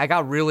tarot. I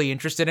got really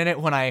interested in it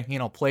when I,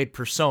 played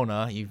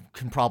Persona. You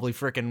can probably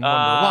freaking wonder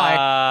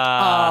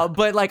why.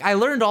 But like, I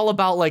learned all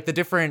about like the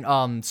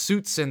different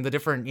suits and the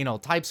different,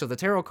 types of the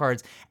tarot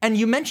cards. And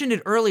you mentioned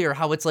it earlier,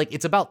 how it's like,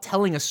 it's about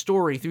telling a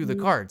story through the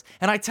cards.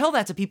 And I tell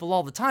that to people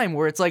all the time,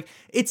 where it's like,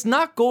 it's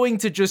not going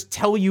to just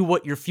tell you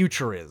what your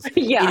future is.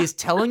 Yeah. It is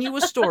telling you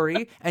a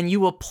story, and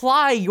you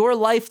apply your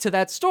life to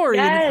that story,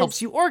 and it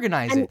helps you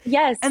organize it.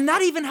 Yes. And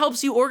that even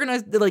helps you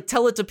organize, like,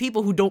 tell it to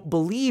people who don't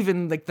believe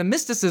in like the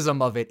mysticism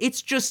of it.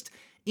 It's just,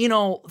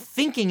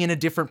 thinking in a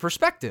different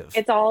perspective.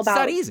 It's all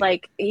about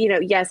like,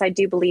 yes, I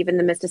do believe in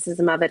the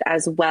mysticism of it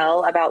as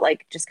well, about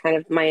like just kind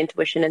of my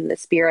intuition and the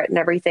spirit and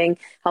everything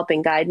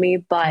helping guide me.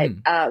 But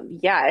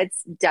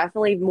it's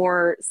definitely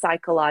more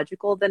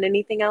psychological than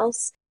anything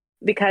else,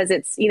 because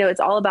it's, it's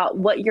all about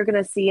what you're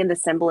going to see in the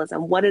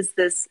symbolism. What is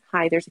this?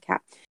 Hi, there's a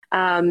cat.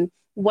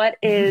 What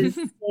is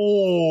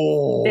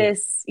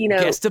this,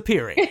 guest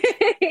appearing.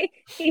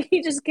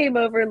 He just came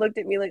over and looked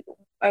at me like,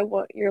 I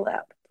want your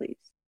lap, please.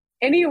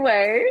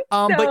 Anyway.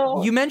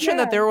 But you mentioned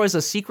that there was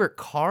a secret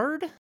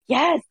card?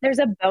 Yes, there's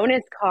a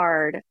bonus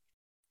card.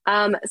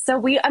 So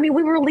we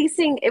were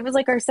releasing, it was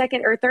like our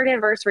second or third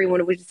anniversary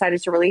when we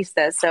decided to release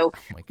this. So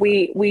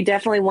we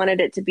definitely wanted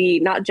it to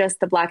be not just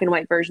the black and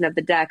white version of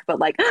the deck, but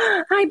like,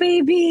 hi,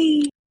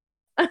 baby.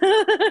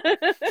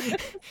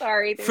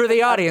 Sorry. For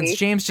the audience,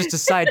 James just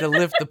decided to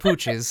lift the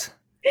pooches.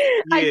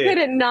 I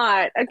couldn't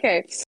not.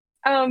 Okay.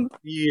 So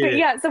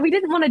we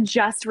didn't want to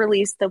just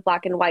release the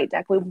black and white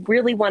deck. We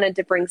really wanted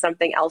to bring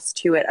something else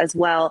to it as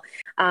well.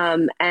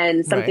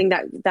 And something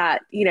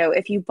that,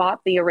 if you bought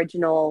the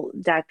original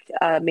deck,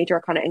 Major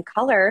Arcana in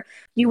color,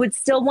 you would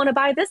still want to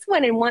buy this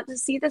one and want to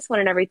see this one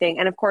and everything.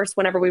 And of course,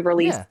 whenever we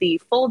release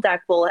the full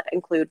deck, we'll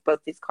include both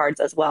these cards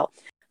as well.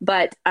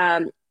 But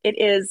it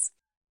is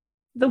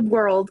the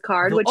World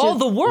card, which is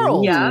the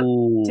World. Yeah,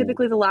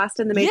 typically the last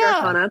in the Major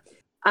Arcana.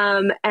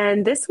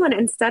 And this one,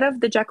 instead of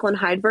the Jekyll and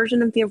Hyde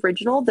version of the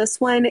original,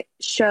 this one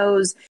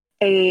shows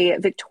a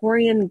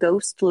Victorian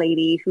ghost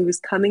lady who's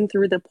coming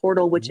through the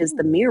portal, which is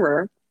the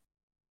mirror.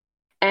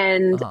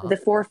 And the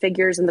 4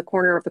 figures in the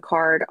corner of the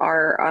card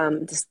are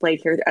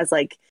displayed here as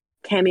like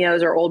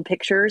cameos or old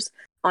pictures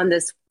on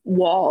this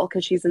wall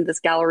because she's in this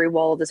gallery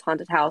wall of this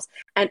haunted house.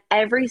 And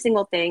every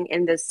single thing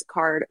in this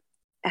card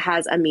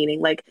has a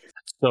meaning. Like,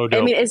 So I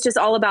dope. mean, it's just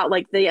all about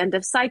like the end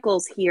of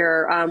cycles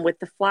here, with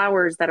the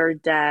flowers that are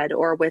dead,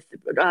 or with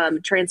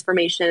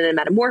transformation and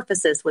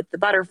metamorphosis with the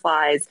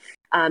butterflies.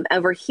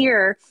 Over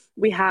here,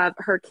 we have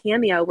her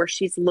cameo where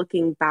she's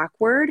looking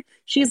backward.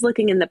 She's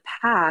looking in the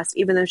past,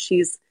 even though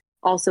she's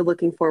also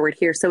looking forward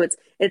here. So it's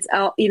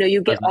all,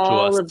 you get Present to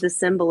all us. of the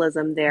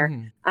symbolism there.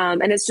 Mhm.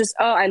 And it's just,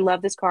 I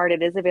love this card.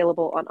 It is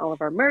available on all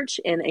of our merch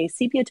in a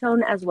sepia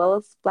tone as well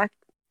as black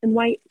and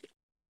white.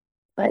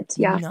 But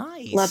yeah,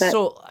 Nice. love it.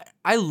 So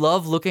I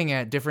love looking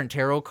at different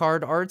tarot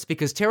card arts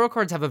because tarot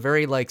cards have a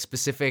very like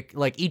specific,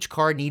 like each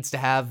card needs to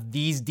have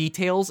these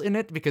details in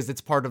it because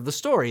it's part of the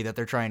story that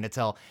they're trying to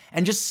tell.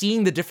 And just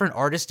seeing the different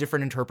artists,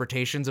 different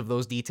interpretations of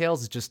those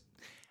details is just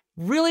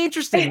really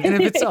interesting in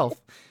of itself.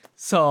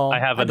 So I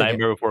have a dig it.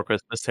 Nightmare Before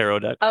Christmas tarot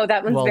deck. Oh,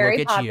 that one's Well, very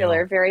look at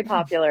popular. you. Very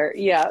popular.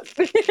 Yeah.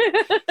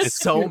 It's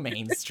so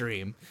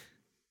mainstream.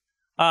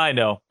 I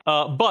know.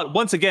 But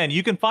once again,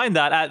 you can find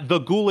that at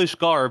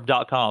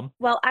theghoulish.garb.com.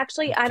 Well,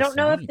 actually, I Just don't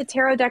know if neat. the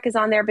tarot deck is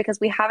on there because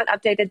we haven't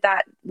updated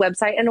that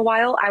website in a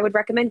while. I would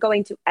recommend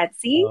going to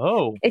Etsy.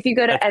 Oh, If you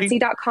go to Etsy?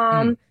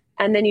 etsy.com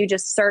and then you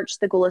just search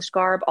the Ghoulish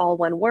Garb, all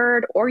one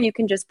word, or you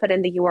can just put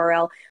in the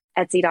URL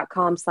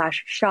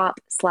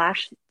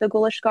etsy.com/shop/the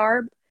Ghoulish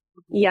Garb.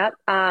 Yep.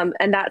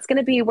 And that's going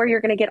to be where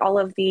you're going to get all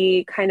of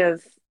the kind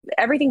of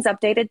everything's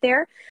updated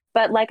there.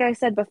 But like I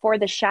said before,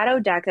 the shadow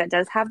deck that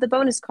does have the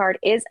bonus card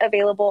is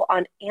available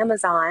on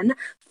Amazon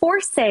for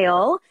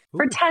sale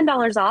for Ooh.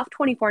 $10 off,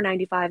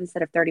 $24.95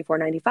 instead of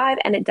 $34.95.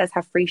 And it does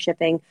have free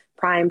shipping,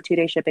 Prime,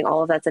 2-day shipping,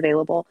 all of that's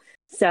available.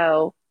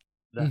 So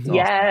that's Mhm. awesome.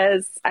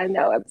 yes, I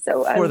know. I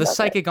For the love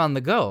psychic on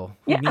the go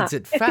who Yeah. needs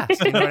it fast.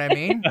 You know what I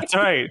mean? That's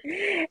right.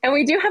 it. And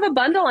we do have a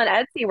bundle on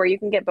Etsy where you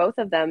can get both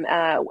of them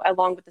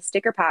along with the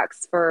sticker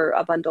packs for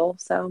a bundle.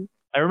 So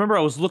I remember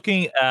I was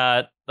looking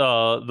at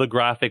the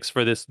graphics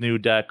for this new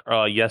deck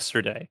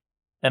yesterday,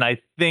 and I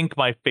think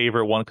my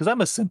favorite one, because I'm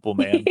a simple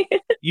man.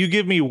 you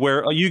give me a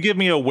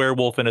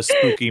werewolf and a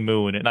spooky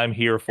moon, and I'm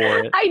here for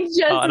it. I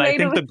just And I made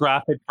think it. the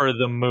graphic for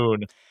the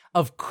moon,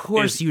 Of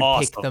course Is you'd pick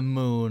awesome. the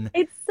moon.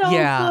 It's so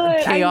Yeah,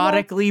 good.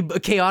 chaotic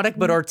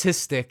but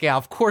artistic. Yeah,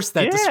 of course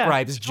that Yeah,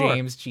 describes sure.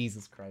 James.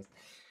 Jesus Christ.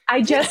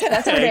 I just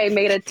yesterday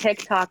made a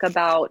TikTok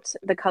about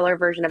the color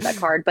version of that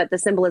card, but the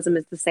symbolism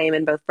is the same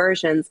in both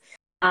versions.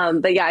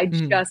 But yeah, I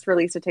just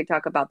released a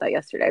TikTok about that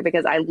yesterday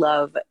because I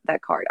love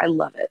that card. I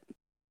love it.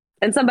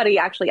 And somebody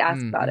actually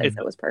asked about it,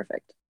 so it was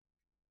perfect.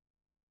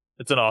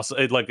 it's an awesome.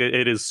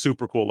 It is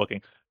super cool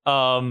looking.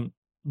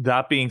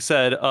 That being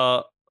said,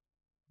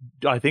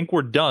 I think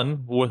we're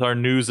done with our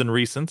news and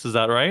recents. Is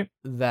that right?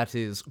 That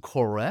is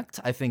correct.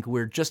 I think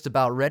we're just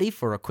about ready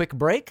for a quick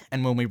break,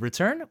 and when we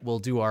return, we'll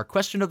do our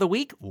question of the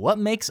week. What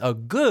makes a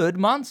good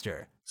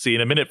monster? See you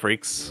in a minute,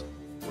 freaks.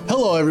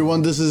 Hello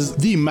everyone, this is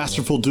the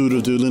masterful dude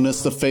of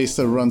doodliness, the face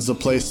that runs the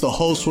place, the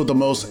host with the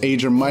most,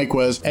 Adrian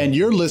Miquez, and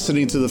you're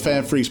listening to the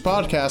Fan Freaks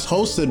podcast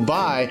hosted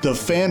by the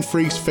Fan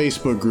Freaks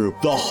Facebook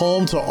group, the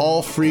home to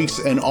all freaks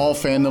and all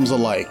fandoms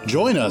alike.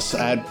 Join us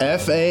at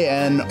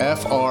FANFREEKS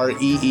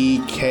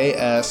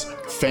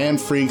Fan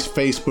Freaks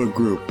Facebook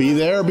group. Be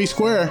there or be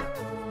square.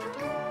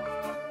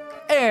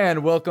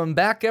 And welcome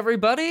back,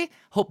 everybody.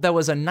 Hope that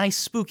was a nice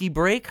spooky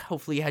break.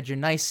 Hopefully you had your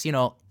nice,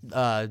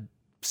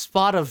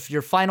 spot of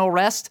your final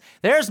rest.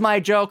 There's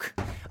my joke.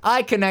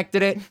 I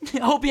connected it.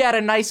 Hope you had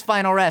a nice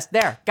final rest.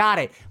 There, got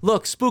it.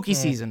 Look, spooky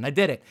season. I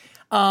did it.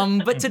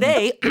 But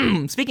today,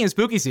 speaking of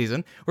spooky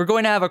season, we're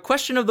going to have a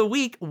question of the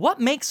week. What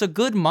makes a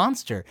good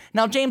monster?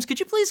 Now, James, could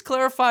you please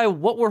clarify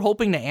what we're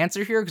hoping to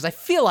answer here? Because I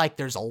feel like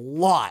there's a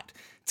lot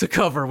to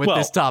cover with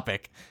this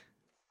topic.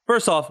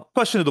 First off,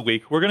 question of the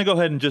week. We're gonna go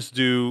ahead and just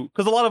do,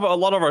 because a lot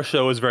of our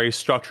show is very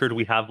structured.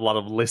 We have a lot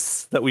of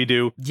lists that we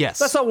do. Yes.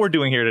 That's not what we're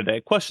doing here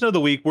today. Question of the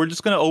week. We're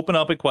just gonna open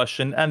up a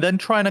question and then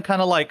trying to kind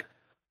of like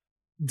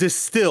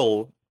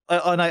distill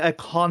a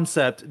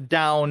concept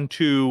down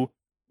to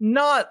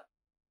not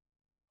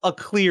a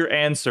clear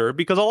answer,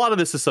 because a lot of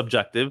this is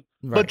subjective,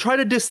 Right. but try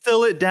to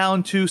distill it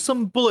down to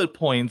some bullet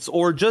points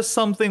or just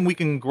something we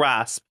can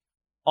grasp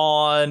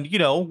on,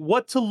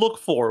 what to look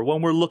for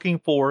when we're looking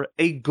for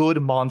a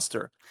good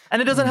monster.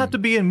 And it doesn't have to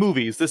be in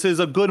movies. This is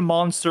a good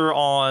monster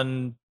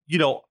on,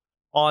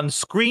 on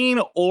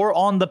screen or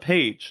on the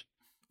page.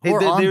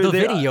 Or on the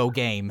video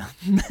game.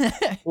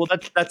 Well,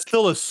 that's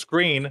still a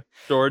screen,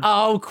 George.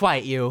 Oh,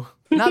 quite you.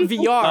 Not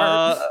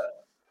VR.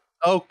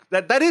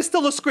 That is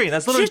still a screen.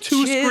 That's literally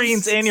two Chitches.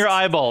 screens in your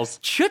eyeballs.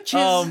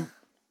 Chutches.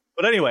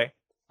 But anyway,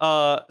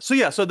 so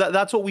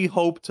that's what we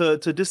hope to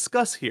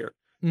discuss here,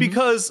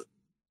 because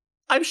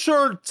I'm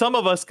sure some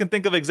of us can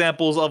think of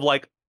examples of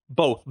like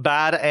both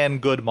bad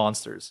and good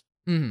monsters.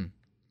 Mm-hmm.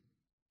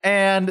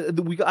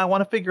 And I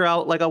want to figure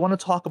out, I want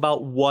to talk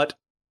about what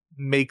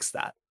makes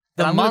that.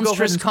 The And I'm gonna go ahead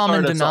monstrous and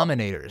common start us off.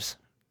 denominators.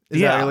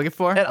 Is that what you're looking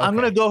for? And I'm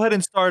going to go ahead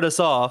and start us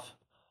off.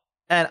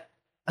 And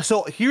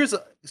so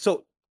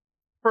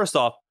first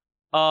off,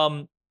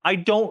 I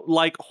don't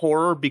like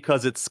horror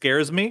because it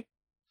scares me.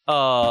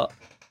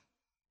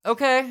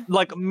 Okay.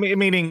 Like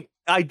meaning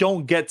I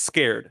don't get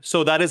scared.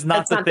 So that is not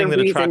That's the not thing the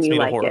that reason attracts you me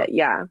to like horror. it.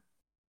 Yeah.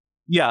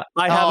 Yeah,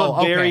 I have Oh,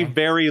 a very, okay.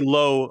 very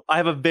low. I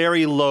have a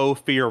very low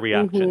fear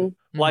reaction.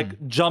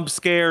 Like jump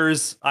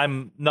scares,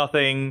 I'm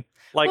nothing.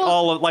 Like Well,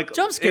 all of like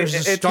jump scares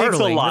is it takes a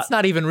startling. lot. That's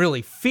not even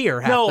really fear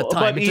half the No,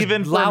 time. but It's just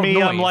even for loud me,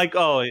 noise. I'm like,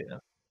 oh. Yeah.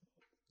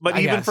 But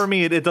I even guess. for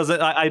me, it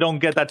doesn't. I don't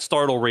get that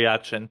startle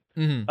reaction.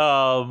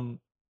 My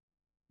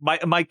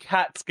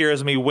cat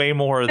scares me way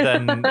more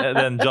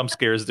than jump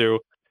scares do.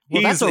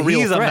 Well, that's a real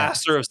he's threat. a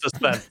master of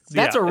suspense.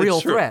 That's Yeah, a real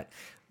it's true. threat.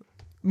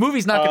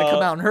 Movie's not going to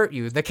come out and hurt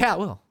you. The cat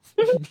will.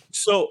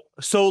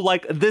 So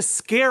like the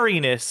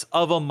scariness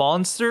of a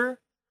monster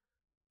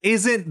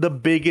isn't the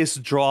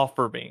biggest draw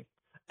for me,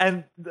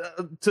 and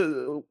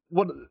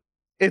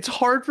it's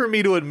hard for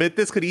me to admit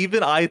this because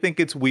even I think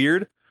it's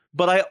weird,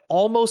 but I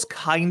almost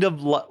kind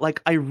of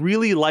like I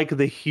really like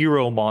the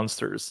hero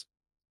monsters.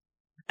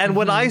 And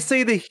when I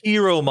say the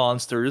hero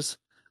monsters,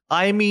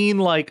 I mean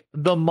like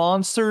the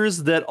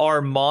monsters that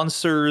are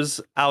monsters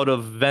out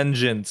of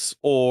vengeance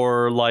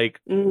or like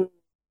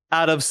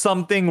out of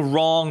something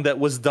wrong that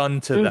was done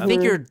to them. I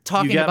think you're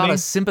talking get about me? a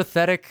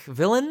sympathetic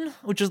villain,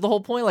 which is the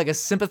whole point, like a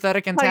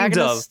sympathetic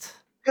antagonist.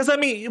 Because I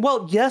mean,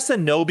 well, yes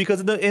and no.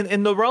 Because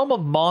in the realm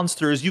of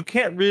monsters, you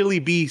can't really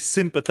be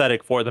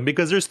sympathetic for them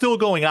because they're still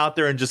going out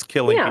there and just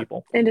killing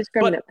people. But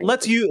Indiscriminately.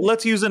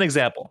 let's use an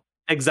example.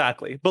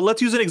 Exactly. But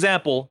let's use an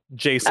example.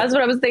 Jason. That's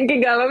what I was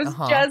thinking of. I was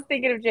just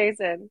thinking of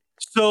Jason.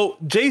 So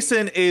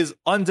Jason is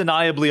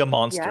undeniably a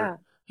monster. Yeah.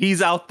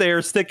 He's out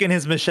there sticking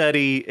his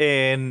machete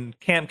in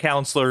camp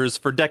counselors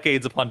for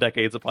decades upon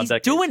decades upon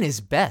decades. He's doing his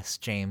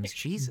best, James.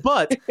 Jesus.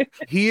 But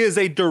he is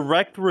a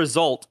direct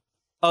result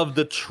of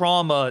the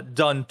trauma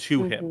done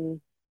to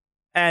him.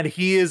 And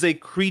he is a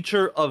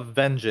creature of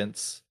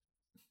vengeance.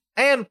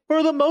 And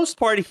for the most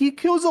part, he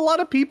kills a lot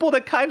of people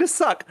that kind of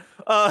suck.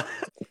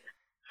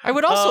 I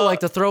would also like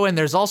to throw in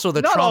there's also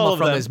the trauma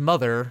from them. his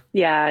mother.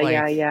 Yeah,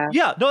 Like-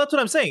 Yeah, no, that's what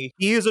I'm saying.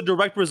 He is a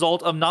direct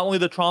result of not only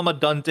the trauma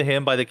done to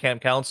him by the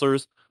camp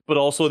counselors, but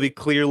also the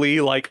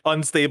clearly like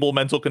unstable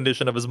mental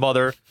condition of his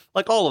mother,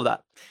 like all of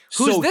that.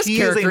 Who's So this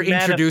he is a character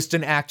introduced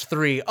in Act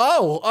 3?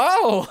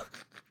 Oh!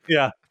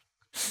 Yeah.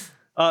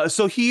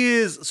 So he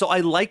is. So I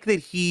like that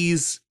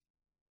he's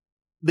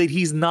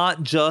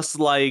not just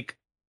like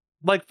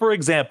for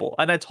example,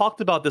 and I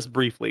talked about this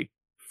briefly.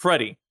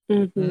 Freddy.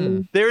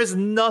 There is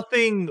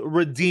nothing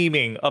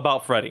redeeming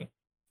about Freddy.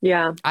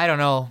 Yeah. I don't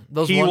know.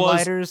 Those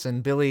one-liners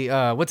and Billy,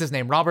 what's his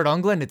name? Robert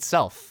Englund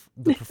itself.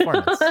 The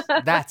performance.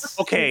 That's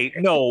okay.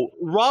 No,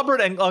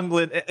 Robert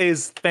Englund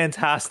is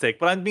fantastic,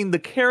 but I mean the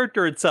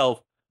character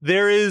itself.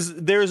 There's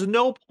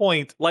no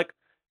point. Like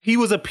he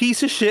was a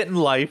piece of shit in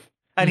life,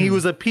 and he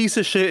was a piece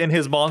of shit in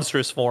his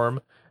monstrous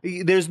form.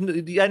 There's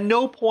at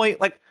no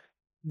point like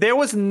there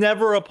was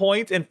never a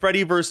point in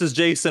Freddy versus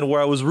Jason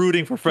where I was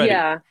rooting for Freddy.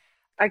 Yeah.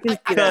 I can see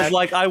Because that.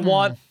 like I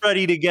want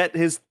Freddy to get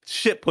his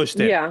shit pushed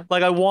in. Yeah.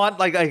 Like I want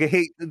like I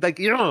hate like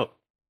you know.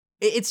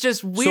 It's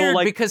just weird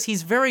because he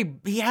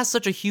has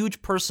such a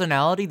huge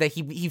personality that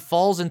he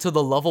falls into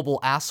the lovable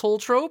asshole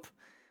trope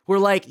where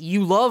like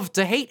you love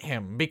to hate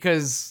him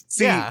because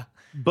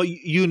But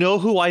you know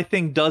who I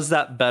think does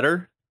that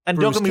better? And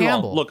Bruce don't get me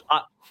Campbell. wrong. Look,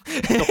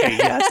 okay,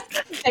 yes.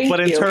 But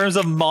in terms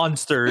of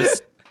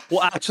monsters,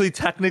 well actually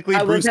technically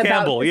I was Bruce about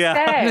Campbell,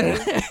 to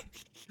say.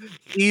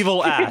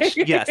 Evil Ash,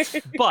 yes.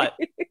 But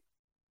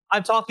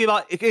I'm talking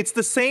about it's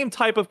the same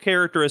type of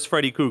character as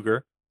Freddy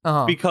Krueger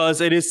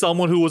because it is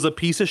someone who was a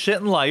piece of shit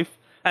in life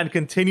and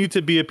continued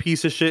to be a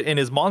piece of shit in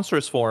his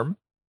monstrous form.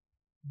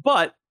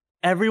 But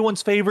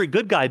everyone's favorite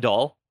good guy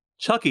doll,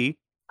 Chucky,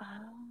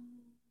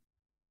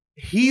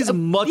 he's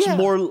much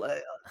more.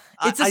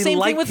 It's the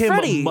same thing with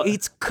Freddy.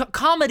 It's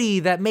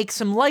comedy that makes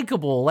him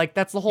likable. Like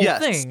that's the whole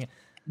thing.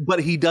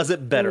 But he does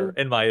it better,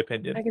 in my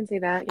opinion. I can see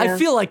that. Yeah. I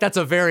feel like that's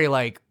a very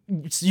like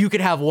you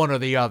could have one or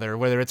the other,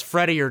 whether it's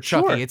Freddy or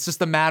Chucky. Sure. It's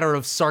just a matter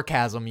of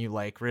sarcasm you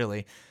like,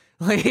 really.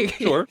 Like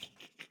Sure.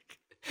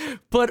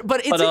 But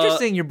it's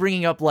interesting you're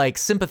bringing up like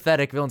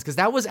sympathetic villains because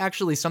that was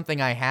actually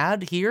something I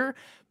had here,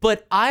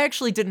 but I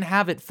actually didn't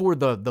have it for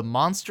the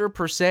monster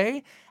per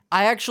se.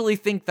 I actually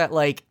think that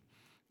like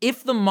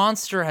if the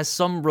monster has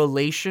some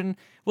relation,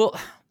 well,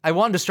 I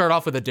wanted to start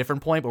off with a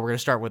different point, but we're going to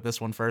start with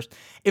this one first.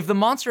 If the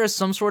monster has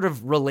some sort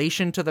of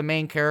relation to the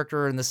main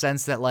character in the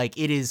sense that like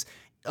it is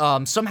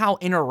somehow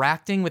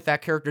interacting with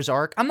that character's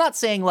arc, I'm not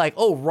saying like,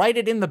 oh, write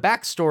it in the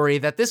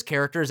backstory that this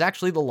character is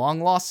actually the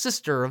long-lost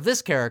sister of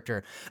this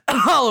character.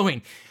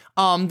 Halloween.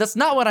 That's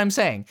not what I'm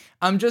saying.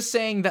 I'm just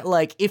saying that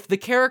like if the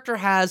character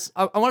has,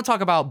 I want to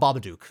talk about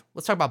Babadook.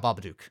 Let's talk about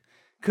Babadook.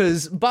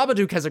 Because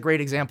Babadook has a great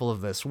example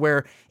of this,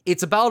 where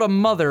it's about a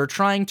mother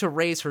trying to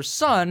raise her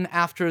son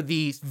after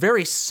the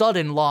very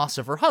sudden loss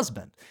of her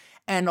husband.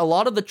 And a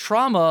lot of the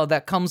trauma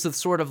that comes with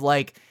sort of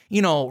like,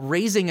 you know,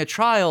 raising a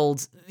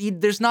child,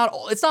 it's not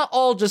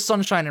all just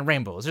sunshine and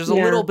rainbows. There's a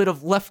little bit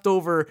of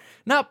leftover,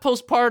 not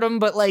postpartum,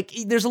 but like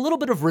there's a little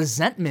bit of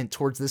resentment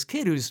towards this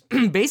kid who's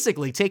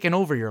basically taken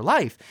over your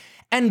life.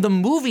 And the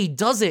movie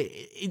does it.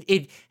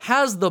 It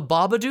has the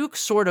Babadook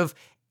sort of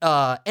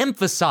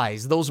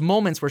emphasize those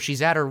moments where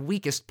she's at her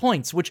weakest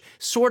points, which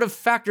sort of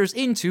factors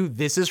into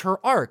this is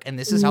her arc, and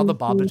this is how the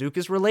Babadook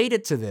is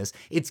related to this.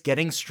 It's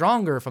getting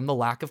stronger from the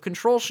lack of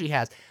control she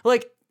has.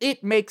 Like,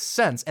 it makes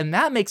sense, and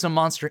that makes a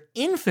monster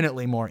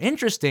infinitely more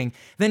interesting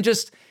than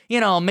just,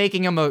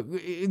 making him a,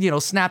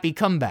 snappy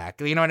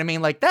comeback. You know what I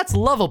mean? Like, that's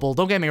lovable,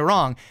 don't get me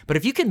wrong, but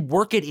if you can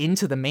work it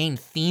into the main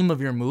theme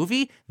of your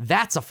movie,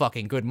 that's a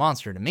fucking good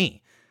monster to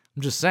me.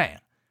 I'm just saying.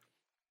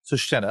 So,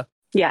 Shenna.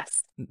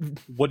 Yes.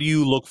 What do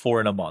you look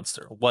for in a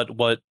monster?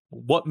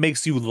 What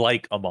makes you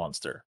like a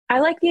monster?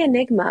 I like the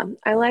enigma.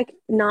 I like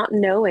not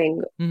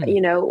knowing.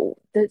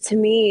 To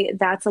me,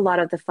 that's a lot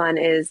of the fun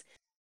is,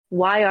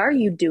 why are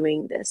you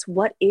doing this?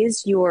 What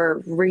is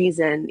your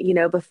reason?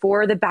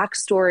 Before the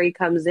backstory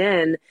comes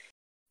in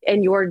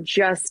and you're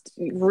just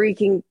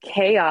wreaking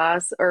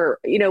chaos or,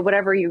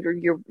 whatever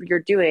you're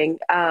doing.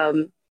 I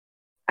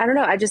don't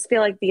know. I just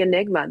feel like the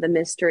enigma, the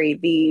mystery,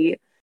 the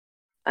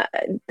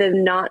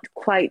not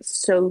quite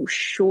so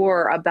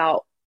sure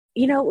about,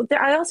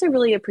 I also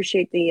really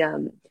appreciate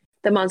the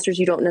monsters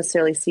you don't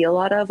necessarily see a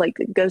lot of, like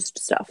ghost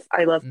stuff.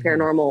 I love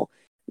paranormal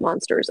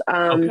monsters.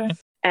 Okay.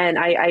 And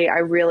I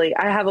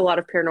have a lot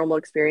of paranormal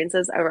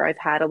experiences, or I've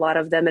had a lot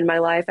of them in my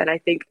life. And I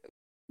think,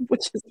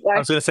 which is why I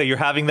was going to say, you're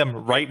having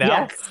them right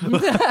now. Yes.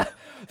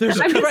 There's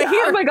I'm right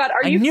here. Oh my God.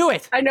 I knew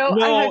it. I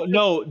know.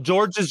 No,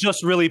 George is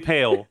just really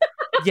pale.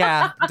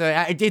 Yeah,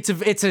 it's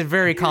a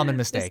very common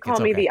mistake. Just call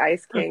me the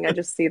Ice King. I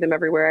just see them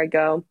everywhere I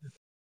go.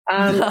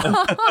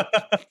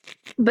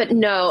 But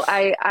no,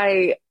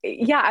 I've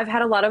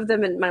had a lot of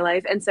them in my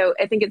life. And so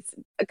I think it's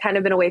kind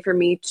of been a way for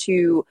me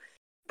to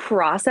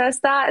process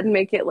that and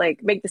make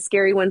the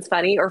scary ones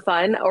funny or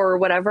fun or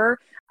whatever.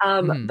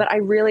 But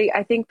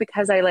I think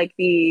because I like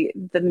the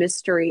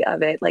mystery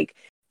of it, like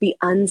the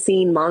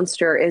unseen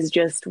monster is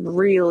just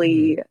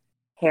really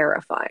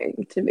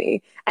terrifying to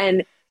me.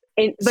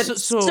 But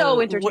so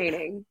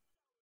entertaining.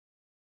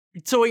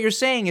 So what you're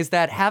saying is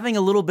that having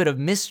a little bit of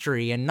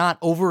mystery and not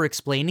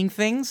over-explaining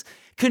things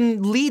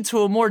can lead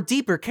to a more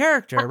deeper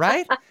character,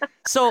 right?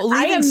 So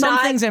leaving some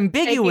things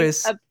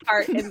ambiguous. A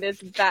part in this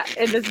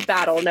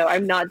battle. No,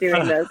 I'm not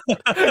doing this.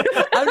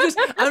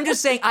 I'm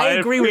just saying. I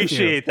agree with you. I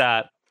appreciate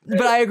that.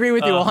 But I agree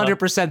with you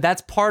 100%.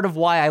 That's part of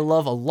why I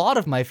love a lot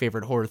of my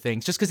favorite horror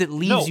things, just because it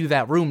leaves you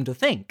that room to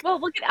think. Well,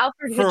 look at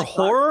Alfred Hitchcock. For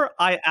horror,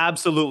 I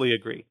absolutely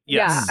agree.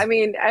 Yes. Yeah, I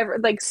mean,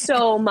 like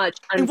so much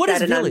unsaid and what is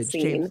and Village,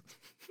 unseen.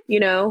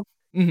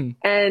 James?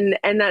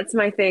 And that's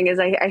my thing is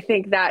I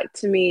think that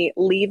to me,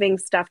 leaving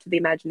stuff to the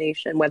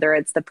imagination, whether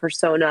it's the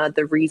persona,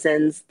 the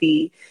reasons,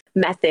 the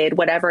method,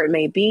 whatever it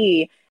may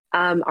be,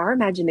 our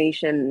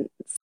imagination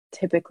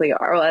typically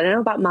are, I don't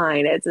know about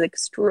mine, it's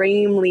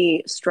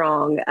extremely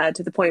strong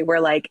to the point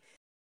where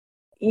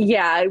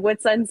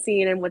what's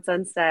unseen and what's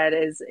unsaid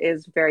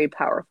is very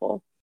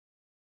powerful.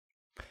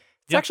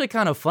 It's actually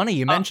kind of funny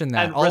you mentioned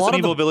that. And Resident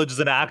Evil Village is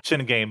an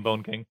action game,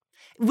 Bone King.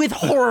 With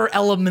horror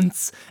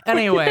elements.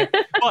 Anyway.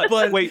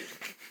 but wait.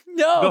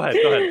 No. Go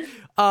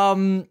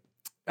ahead.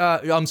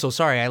 I'm so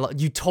sorry.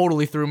 You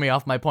totally threw me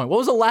off my point. What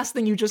was the last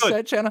thing you just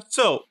said, Shanna?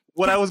 So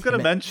what I was going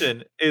to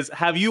mention is,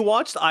 have you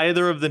watched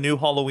either of the new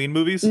Halloween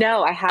movies?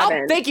 No, I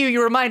haven't. Oh, thank you.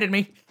 You reminded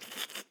me.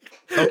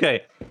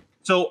 Okay.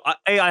 So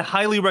I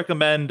highly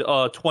recommend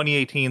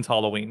 2018's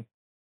Halloween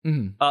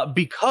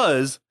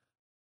because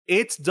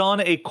it's done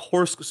a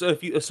course.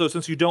 So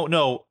since you don't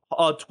know,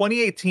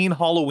 2018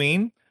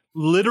 Halloween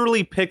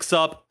literally picks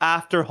up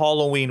after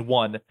Halloween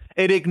 1.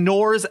 It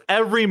ignores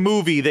every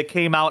movie that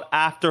came out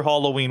after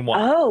Halloween 1.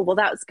 Oh, well,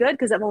 that's good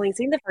because I've only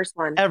seen the first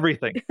one.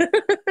 Everything.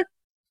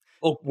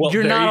 Oh, well,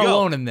 you're not you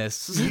alone in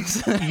this.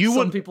 You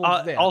would people.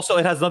 Also,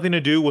 it has nothing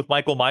to do with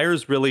Michael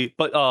Myers, really.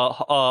 But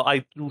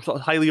I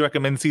highly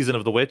recommend Season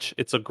of the Witch.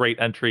 It's a great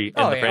entry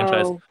in the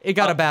franchise. It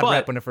got a bad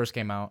rep when it first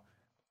came out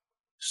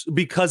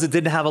because it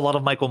didn't have a lot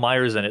of Michael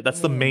Myers in it. That's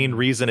the main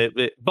reason.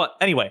 But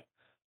anyway,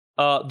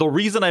 the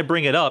reason I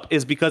bring it up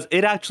is because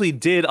it actually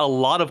did a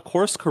lot of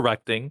course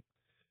correcting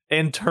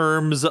in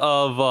terms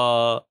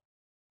of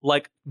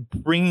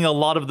bringing a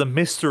lot of the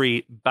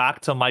mystery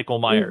back to Michael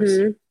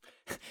Myers.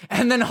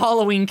 And then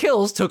Halloween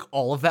Kills took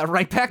all of that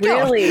right back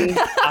out. Really?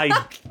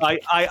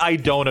 I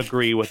don't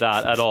agree with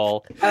that at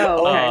all.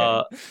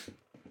 Oh, okay.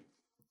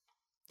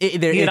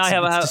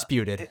 It's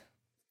disputed.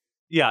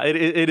 Yeah,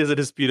 it is a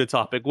disputed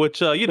topic,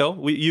 which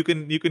you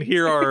can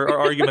hear our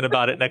argument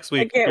about it next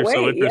week. I can't wait,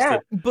 so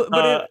interested.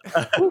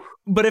 Yeah.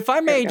 But if I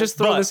may just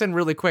throw this in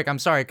really quick, I'm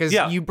sorry, because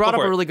you brought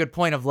up a really good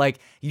point of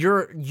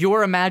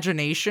your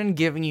imagination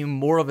giving you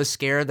more of a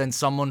scare than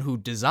someone who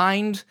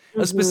designed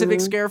a specific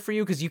scare for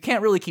you, because you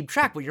can't really keep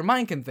track what your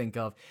mind can think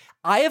of.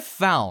 I have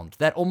found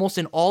that almost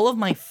in all of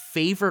my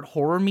favorite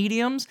horror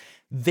mediums,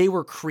 they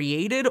were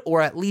created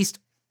or at least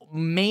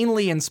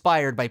mainly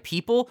inspired by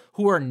people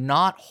who are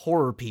not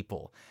horror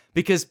people,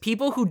 because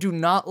people who do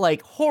not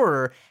like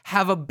horror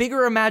have a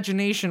bigger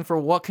imagination for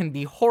what can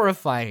be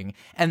horrifying,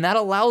 and that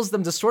allows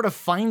them to sort of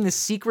find the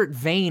secret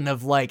vein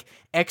of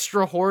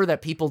extra horror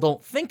that people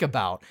don't think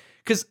about.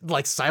 Because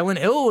like Silent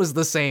Hill was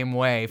the same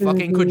way.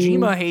 Fucking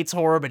Kojima hates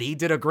horror, but he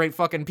did a great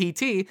fucking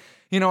PT.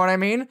 You know what I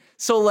mean?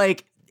 So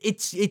like,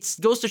 it's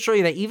goes to show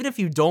you that even if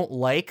you don't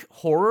like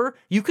horror,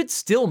 you could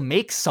still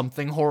make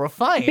something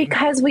horrifying.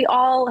 Because we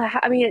all,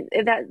 I mean,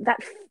 that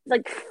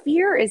like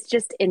fear is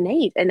just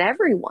innate in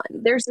everyone.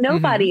 There's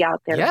nobody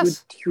out there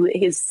who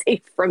is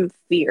safe from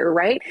fear,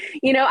 right?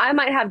 You know, I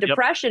might have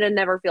depression and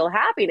never feel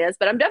happiness,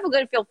 but I'm definitely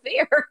going to feel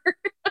fear.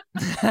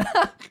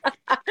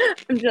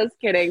 I'm just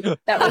kidding.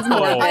 That was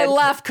morbid. I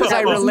laugh because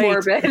I relate.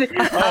 Morbid.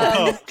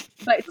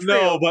 But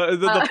no, but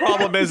the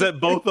problem is that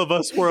both of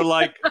us were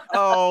like,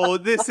 "Oh,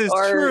 this is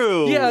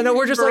true." Yeah, no,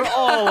 we're just for like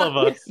all of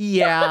us.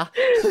 Yeah,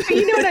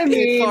 you know what I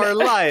mean. It's our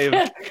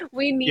life.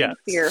 We need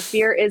fear.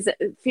 Fear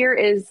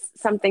is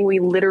something we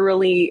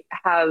literally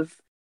have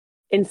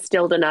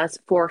instilled in us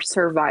for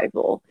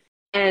survival,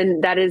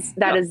 and that is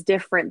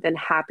different than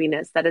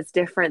happiness. That is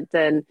different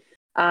than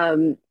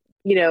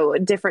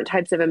different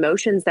types of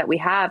emotions that we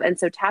have. And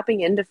so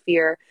tapping into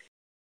fear,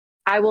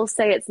 I will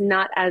say it's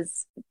not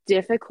as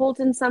difficult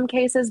in some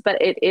cases,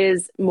 but it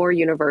is more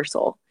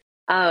universal.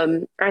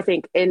 I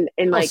think in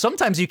like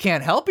sometimes you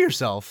can't help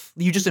yourself.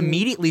 You just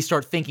immediately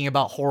start thinking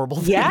about horrible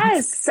things.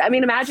 Yes. I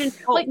mean, imagine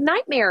like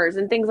nightmares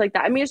and things like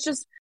that. I mean, it's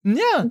just,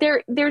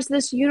 there's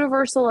this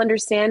universal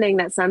understanding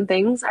that some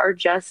things are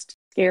just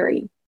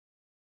scary.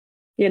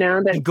 You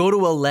know, that you go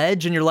to a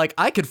ledge and you're like,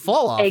 I could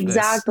fall off.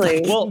 Exactly.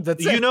 This. Well,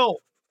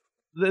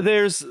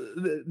 there's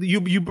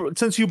you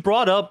since you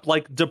brought up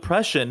like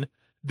depression,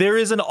 there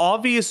is an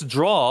obvious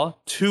draw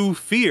to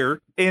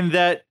fear in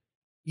that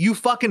you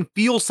fucking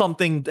feel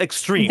something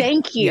extreme.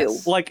 Thank you.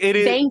 Yes. Like it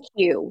is. Thank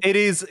you.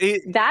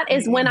 That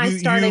is when I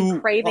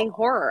started craving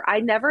horror. I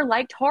never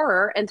liked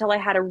horror until I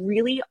had a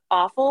really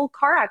awful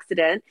car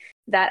accident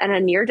and a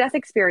near-death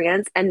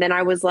experience. And then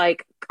I was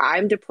like,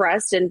 I'm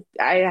depressed and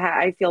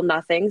I feel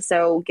nothing.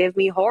 So give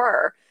me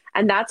horror.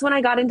 And that's when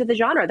I got into the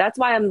genre. That's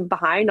why I'm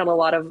behind on a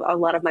lot of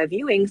my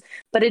viewings.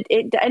 But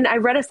and I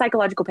read a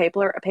psychological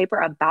paper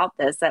about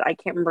this that I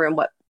can't remember in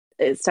what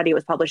study it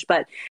was published,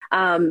 but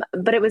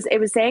it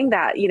was saying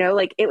that, you know,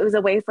 like it was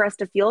a way for us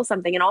to feel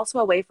something and also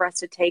a way for us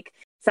to take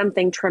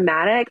something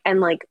traumatic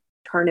and like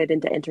turn it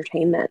into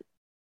entertainment.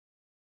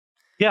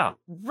 Yeah,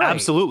 right.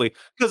 Absolutely.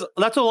 Because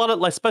that's a lot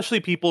of, especially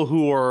people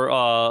who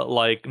are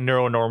like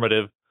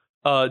neuronormative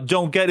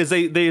don't get is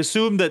they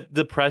assume that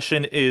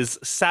depression is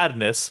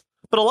sadness.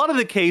 But a lot of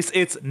the case,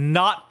 it's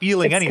not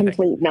feeling anything. It's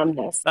complete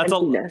numbness.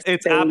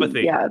 It's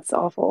apathy. Yeah, it's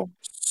awful.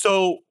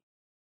 So,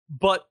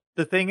 but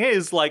the thing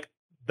is, like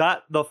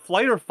that, the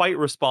flight or fight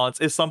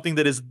response is something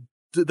that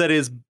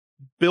is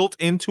built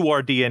into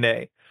our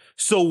DNA.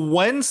 So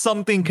when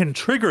something can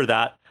trigger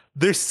that,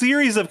 there's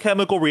series of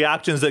chemical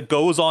reactions that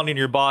goes on in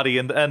your body,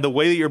 and the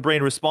way that your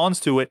brain responds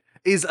to it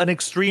is an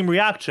extreme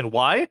reaction.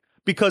 Why?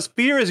 Because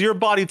fear is your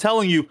body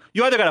telling you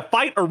either got to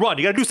fight or run.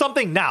 You got to do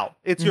something now.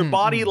 It's your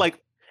body like.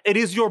 It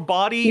is your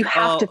body you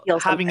have to feel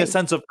having something. A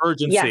sense of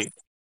urgency. Yes.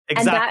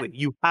 Exactly. And that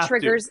you have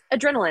triggers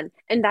adrenaline,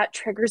 and that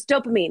triggers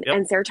dopamine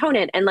and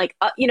serotonin. And like,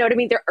 you know what I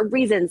mean? There are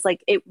reasons,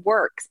 like it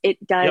works.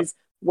 It does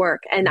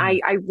work. And I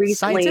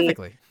recently,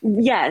 scientifically.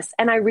 Yes.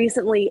 And I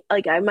recently,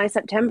 like in my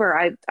September,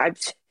 I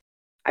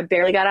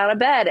barely got out of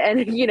bed,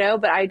 and you know,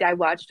 but I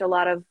watched a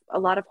lot of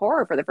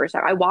horror for the first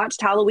time. I watched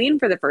Halloween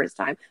for the first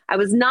time. It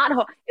was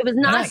not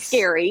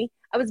scary.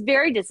 I was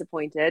very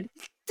disappointed.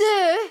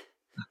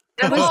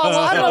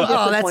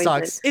 That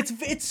sucks.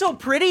 It's so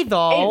pretty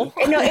though.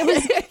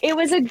 It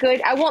was a good.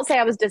 I won't say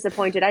I was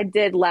disappointed. I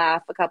did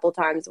laugh a couple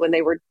times when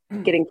they were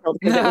getting killed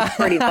because it was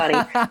pretty funny.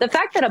 The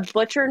fact that a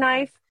butcher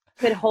knife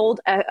could hold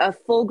a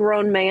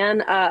full-grown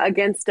man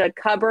against a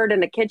cupboard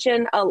in a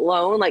kitchen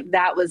alone, like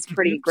that was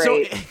pretty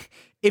great. So,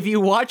 if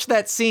you watch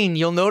that scene,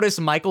 you'll notice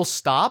Michael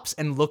stops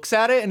and looks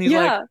at it, and he's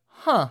like,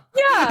 huh.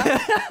 Yeah.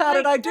 How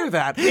did I do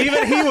that?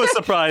 Even he was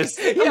surprised.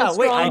 Yeah,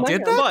 wait, I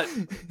did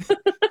that?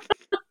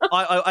 But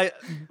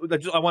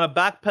I want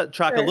to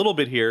backtrack a little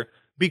bit here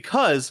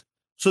because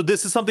so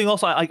this is something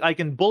else I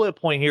can bullet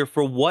point here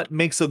for what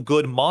makes a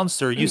good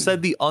monster. You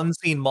said the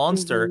unseen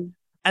monster,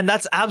 and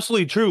that's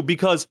absolutely true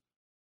because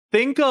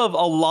think of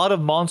a lot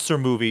of monster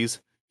movies.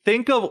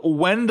 Think of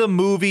when the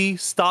movie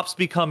stops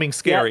becoming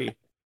scary. Yep.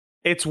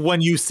 It's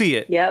when you see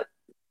it. Yep.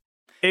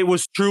 It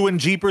was true in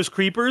Jeepers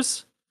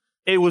Creepers.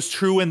 It was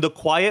true in The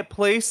Quiet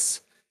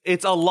Place.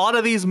 It's a lot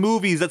of these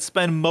movies that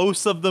spend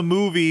most of the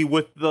movie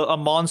with a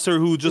monster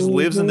who just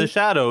lives in the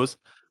shadows.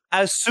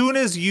 As soon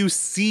as you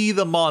see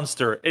the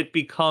monster, it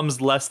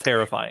becomes less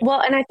terrifying.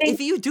 Well, and I think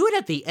if you do it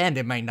at the end,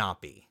 it might not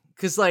be.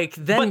 Because like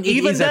then it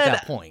is at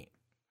that point.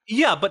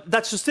 Yeah, but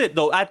that's just it,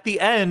 though. At the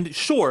end,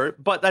 sure,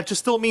 but that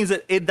just still means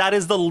that that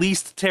is the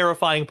least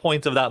terrifying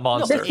point of that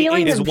monster. The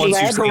feeling of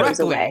dread goes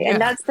away, Yeah.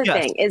 and that's the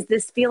thing, is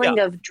this feeling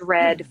of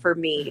dread for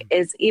me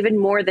is even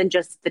more than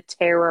just the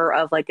terror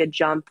of like a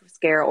jump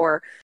scare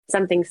or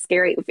something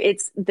scary.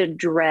 It's the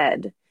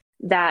dread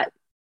that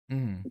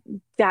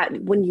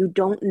when you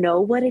don't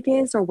know what it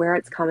is or where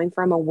it's coming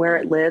from or where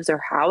it lives or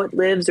how it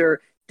lives or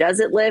does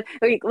it live,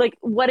 like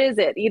what is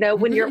it? You know,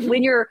 when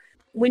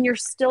you're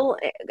still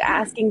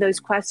asking those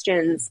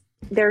questions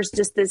there's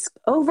just this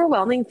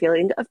overwhelming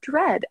feeling of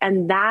dread.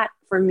 And that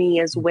for me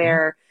is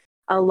where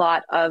a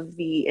lot of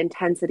the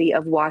intensity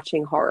of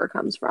watching horror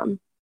comes from.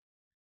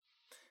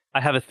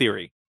 I have a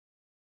theory.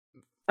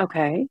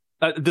 Okay.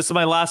 This is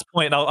my last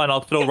point, and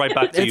I'll throw right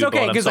back to It's you.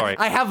 okay, because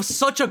I have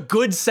such a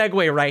good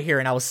segue right here,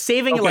 and I was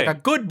saving it like a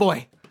good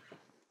boy.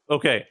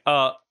 Okay.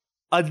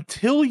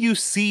 Until you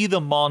see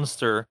the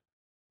monster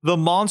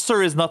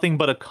is nothing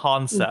but a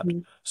concept.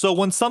 So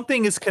when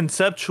something is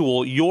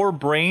conceptual, your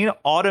brain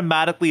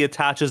automatically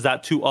attaches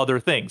that to other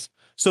things.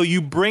 So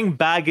you bring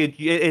baggage,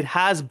 it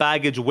has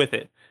baggage with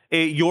it.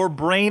 Your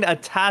brain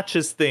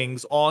attaches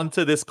things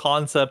onto this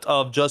concept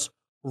of just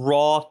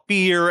raw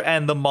fear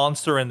and the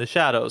monster in the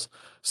shadows.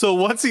 So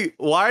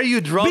why are you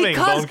drumming,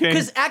 Bone King?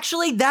 Because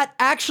actually, that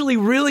actually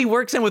really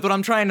works in with what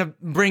I'm trying to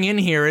bring in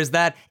here is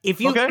that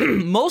if you,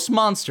 most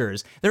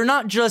monsters, they're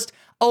not just,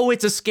 oh,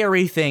 it's a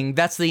scary thing,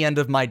 that's the end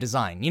of my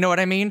design. You know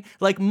what I mean?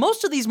 Like,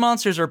 most of these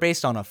monsters are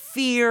based on a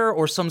fear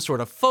or some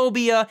sort of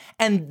phobia,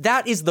 and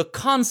that is the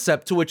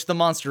concept to which the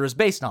monster is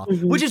based on,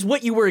 which is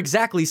what you were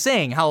exactly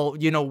saying, how,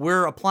 you know,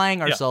 we're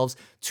applying ourselves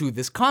to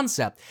this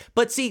concept.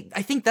 But see,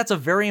 I think that's a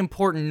very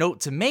important note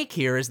to make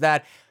here is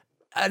that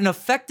an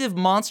effective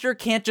monster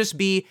can't just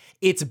be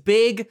it's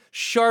big,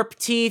 sharp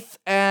teeth,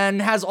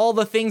 and has all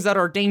the things that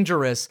are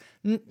dangerous.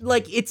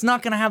 Like, it's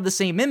not gonna have the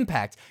same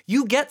impact.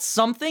 You get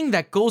something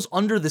that goes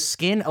under the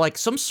skin, like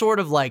some sort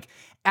of like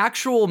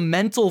actual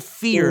mental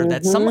fear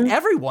that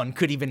everyone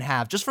could even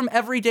have just from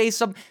everyday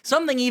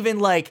something even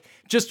like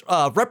just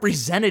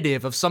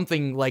representative of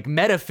something like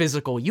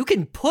metaphysical. You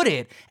can put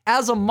it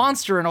as a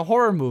monster in a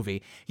horror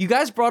movie. You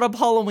guys brought up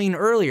Halloween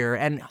earlier,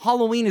 and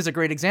Halloween is a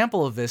great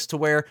example of this, to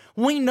where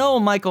we know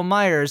Michael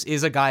Myers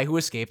is a guy who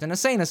escaped an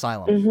insane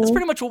asylum. That's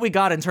pretty much what we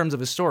got in terms of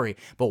his story.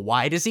 But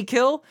why does he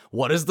kill?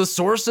 What is the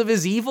source of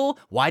his evil?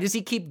 Why does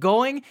he keep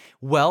going?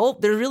 Well,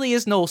 there really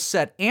is no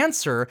set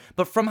answer,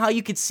 but from how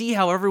you could see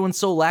how everyone's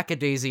so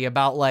lackadaisy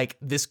about like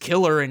this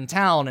killer in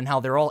town and how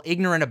they're all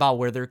ignorant about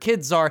where their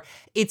kids are,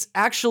 it's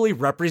actually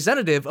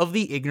representative of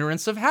the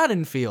ignorance of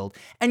Haddonfield.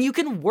 And you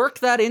can work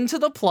that into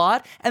the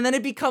plot, and then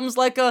it becomes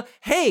like a,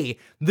 hey,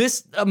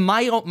 this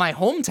my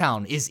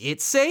hometown, is it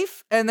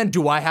safe? And then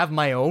do I have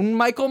my own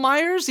Michael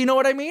Myers? You know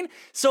what I mean?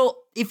 So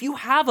if you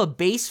have a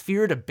base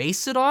fear to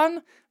base it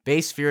on,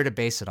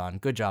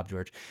 good job,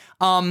 George.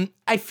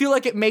 I feel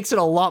like it makes it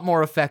a lot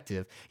more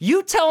effective.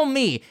 You tell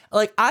me,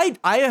 like, I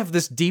have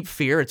this deep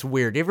fear. It's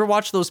weird. You ever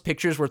watch those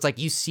pictures where it's like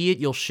you see it,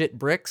 you'll shit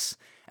bricks?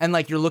 And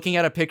like you're looking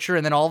at a picture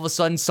and then all of a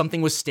sudden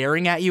something was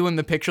staring at you in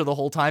the picture the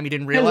whole time, you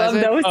didn't realize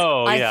it? Those.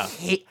 Oh, I yeah.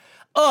 hate,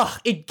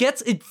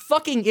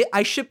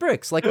 I shit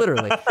bricks, like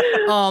literally.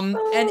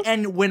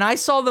 And when I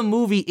saw the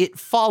movie It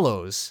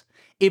Follows,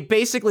 it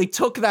basically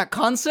took that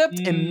concept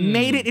and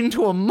made it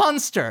into a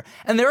monster.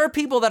 And there are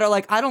people that are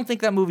like, I don't think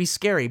that movie's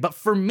scary. But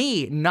for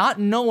me, not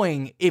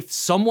knowing if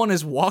someone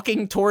is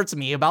walking towards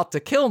me about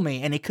to kill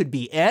me, and it could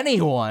be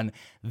anyone,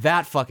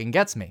 that fucking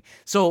gets me.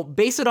 So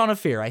base it on a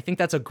fear. I think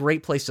that's a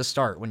great place to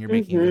start when you're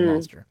making a good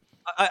monster.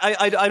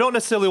 I don't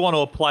necessarily want to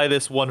apply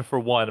this one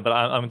for one, but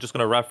I'm just going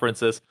to reference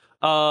this.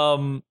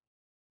 Cracked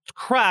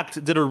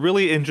did a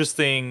really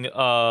interesting,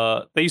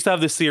 they used to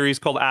have this series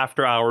called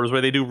After Hours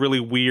where they do really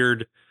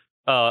weird,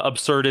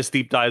 absurdist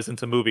deep dives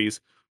into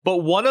movies. But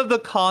one of the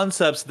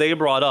concepts they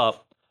brought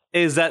up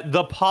is that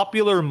the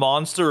popular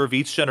monster of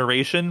each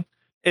generation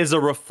is a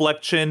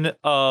reflection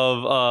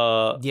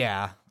of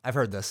yeah, I've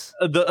heard this.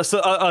 The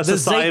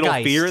societal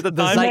fear at the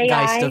time. The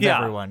zeitgeist of Yeah.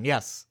 everyone.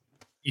 Yes,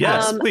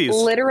 please.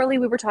 Literally,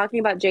 we were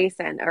talking about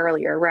Jason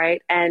earlier, right?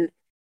 And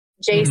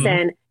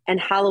Jason and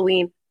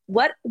Halloween.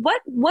 What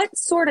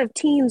sort of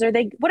teens are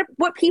they?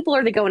 What people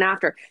are they going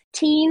after?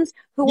 Teens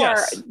who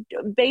are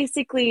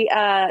basically.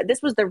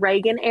 This was the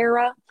Reagan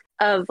era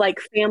of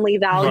like family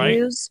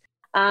values.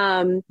 Right.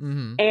 And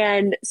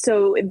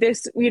so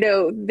this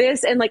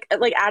and like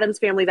Adam's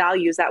Family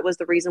Values, that was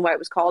the reason why it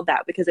was called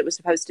that, because it was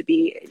supposed to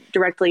be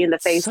directly in the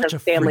face Such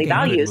of a family freaking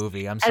values. good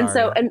movie. I'm sorry. And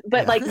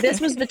so like this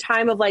was the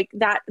time of like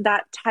that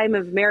time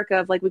of America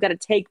of like we got to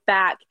take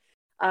back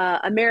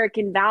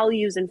American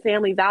values and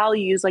family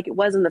values like it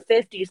was in the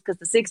 50s, because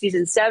the 60s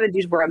and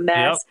 70s were a mess.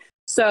 Yep.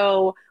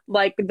 So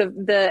like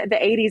the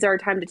 80s are a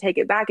time to take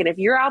it back. And if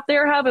you're out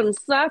there having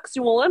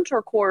sexual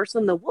intercourse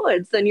in the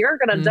woods, then you're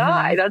going to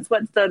die. That's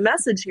what's the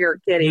message here,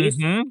 kiddies.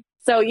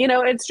 So,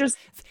 it's just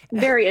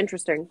very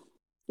interesting.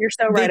 You're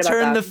so right about that. They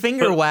turned the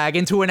finger wag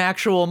into an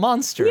actual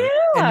monster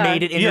and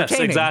made it entertaining. Yes,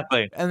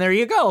 exactly. And there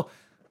you go.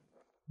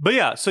 But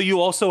yeah, so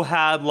you also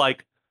had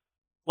like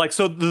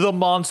so the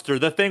monster,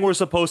 the thing we're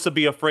supposed to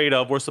be afraid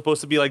of, we're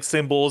supposed to be like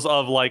symbols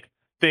of like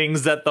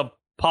things that the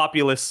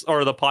populace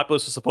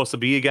was supposed to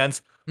be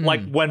against.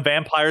 Like when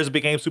vampires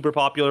became super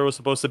popular, it was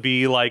supposed to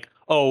be like,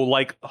 oh,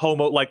 like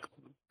homo, like,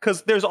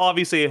 because there's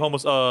obviously a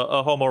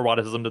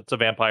homoeroticism to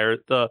vampire,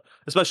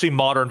 especially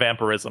modern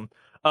vampirism.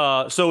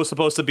 So it's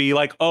supposed to be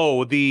like,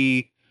 oh,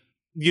 the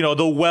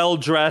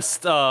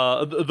well-dressed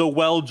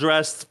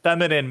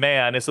feminine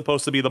man is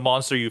supposed to be the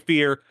monster you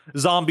fear.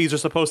 Zombies are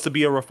supposed to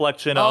be a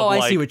reflection of. Oh,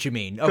 I see what you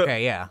mean.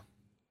 Okay, yeah.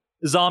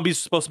 zombies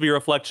are supposed to be a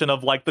reflection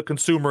of like the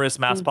consumerist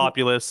mass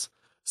populace,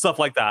 stuff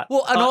like that.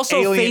 Well, and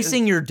also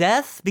facing your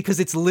death because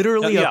it's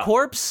literally a yeah.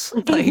 corpse.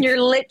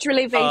 You're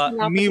literally facing off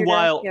with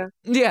meanwhile, your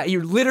death. Yeah,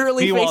 you're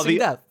literally facing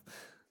death.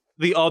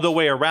 The other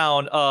way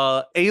around,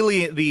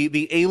 Alien,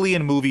 the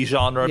Alien movie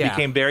genre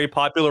became very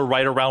popular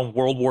right around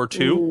World War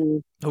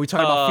II. Are we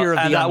talking about fear of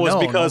the and that unknown?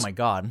 was because, oh my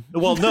god!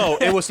 Well, no,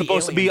 it was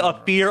supposed to be a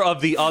fear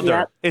of the other.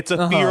 Yep. It's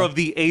a fear of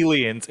the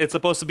aliens. It's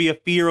supposed to be a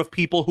fear of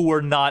people who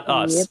are not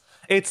us. Yep.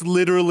 It's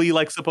literally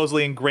like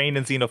supposedly ingrained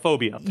in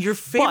xenophobia. Your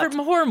favorite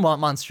horror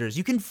monsters,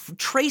 you can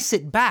trace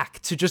it back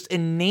to just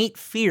innate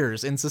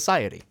fears in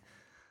society.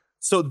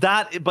 So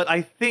that, but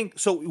I think,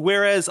 so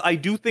whereas I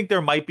do think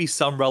there might be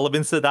some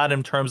relevance to that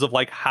in terms of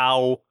like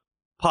how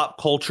pop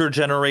culture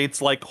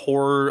generates like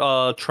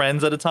horror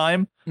trends at a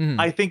time,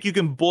 I think you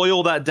can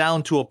boil that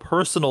down to a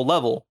personal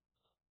level.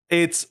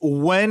 It's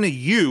when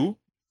you,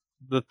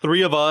 the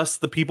three of us,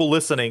 the people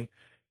listening,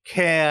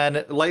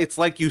 can, like, it's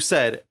like you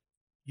said,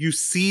 you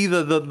see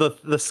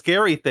the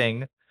scary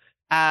thing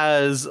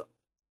as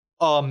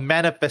a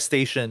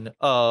manifestation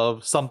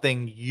of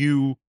something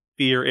you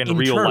fear in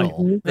real life.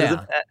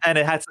 Yeah. And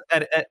it has,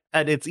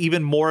 and it's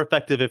even more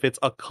effective if it's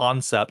a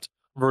concept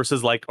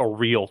versus like a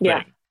real thing.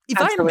 Yeah. If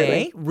Absolutely. I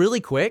may,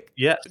 really quick.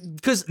 Yeah.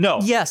 Because, No.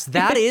 yes,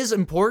 that is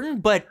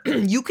important, but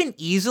you can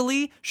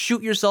easily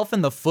shoot yourself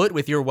in the foot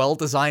with your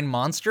well-designed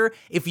monster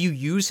if you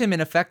use him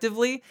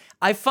ineffectively.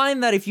 I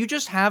find that if you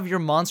just have your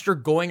monster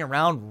going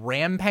around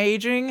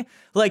rampaging,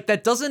 like,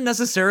 that doesn't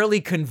necessarily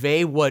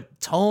convey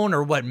what tone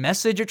or what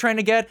message you're trying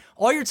to get.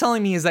 All you're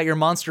telling me is that your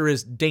monster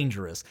is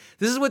dangerous.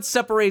 This is what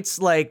separates,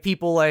 like,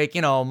 people like,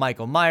 you know,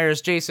 Michael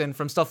Myers, Jason,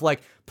 from stuff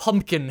like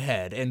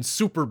Pumpkinhead and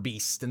Super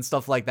Beast and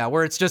stuff like that,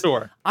 where it's just,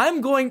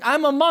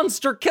 I'm a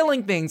monster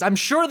killing things. I'm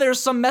sure there's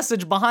some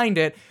message behind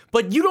it,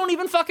 but you don't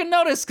even fucking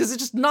notice because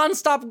it's just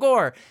nonstop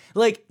gore.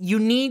 Like, you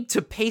need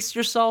to pace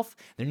yourself.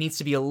 There needs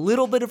to be a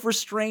little bit of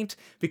restraint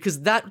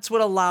because that's what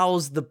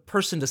allows the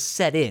person to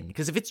set in.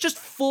 Because if it's just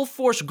full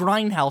force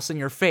grindhouse in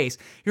your face,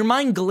 your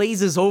mind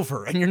glazes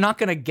over and you're not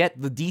going to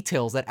get the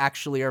details that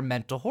actually are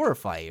meant to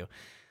horrify you.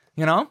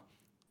 You know?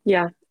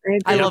 Yeah.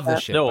 I love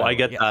this shit. No, I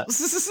get that.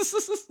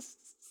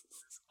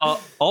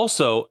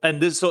 Also,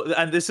 and this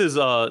is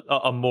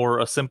a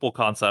more simple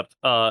concept.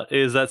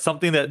 Is that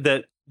something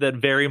that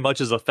very much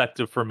is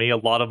effective for me? A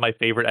lot of my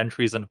favorite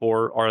entries in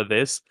horror are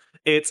this.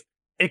 It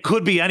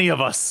could be any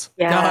of us.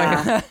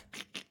 Yeah.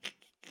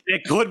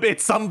 It could be.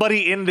 It's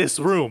somebody in this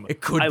room. It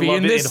could be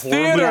in this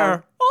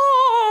theater.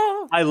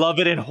 I love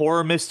it in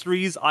horror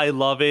mysteries. I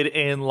love it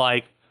in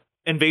like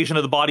Invasion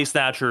of the Body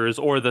Snatchers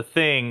or The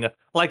Thing.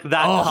 Like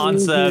that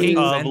concept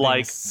of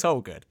like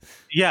so good.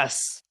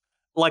 Yes.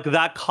 Like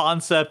that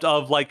concept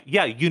of like,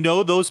 yeah, you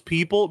know, those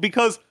people,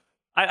 because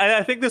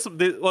I think this,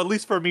 well, at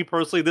least for me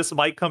personally, this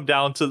might come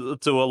down to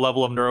a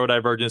level of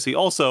neurodivergency.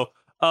 Also,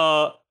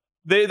 I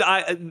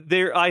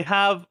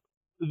have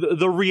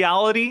the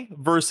reality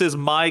versus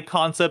my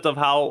concept of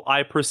how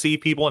I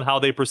perceive people and how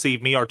they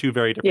perceive me are two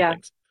very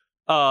different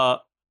things.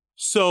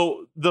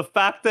 So the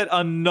fact that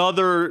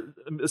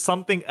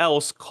something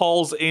else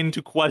calls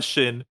into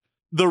question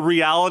the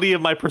reality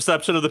of my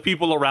perception of the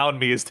people around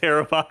me is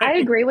terrifying. I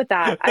agree with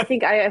that. I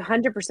think I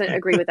 100%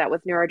 agree with that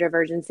with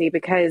neurodivergency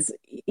because,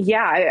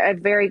 yeah,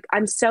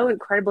 I'm so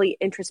incredibly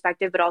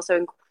introspective, but also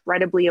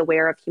incredibly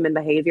aware of human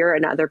behavior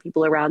and other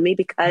people around me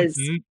because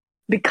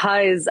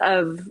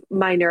of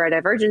my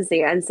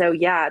neurodivergency. And so,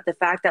 yeah, the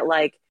fact that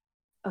like,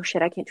 oh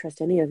shit, I can't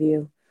trust any of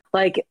you.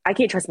 Like, I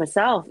can't trust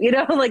myself, you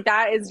know, like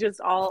that is just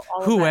all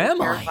Who of that am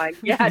terrifying. I?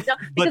 Yeah, no,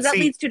 because that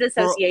leads to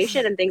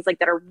dissociation and things like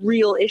that are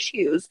real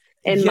issues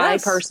in my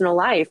personal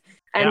life.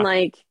 And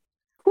like,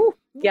 whew,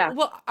 yeah.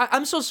 Well,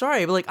 I'm so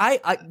sorry, but like,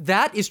 I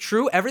that is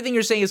true. Everything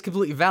you're saying is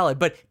completely valid.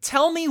 But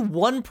tell me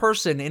one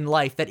person in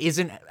life that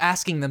isn't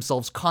asking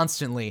themselves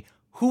constantly,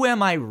 who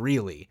am I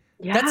really?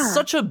 Yeah. That's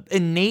such an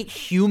innate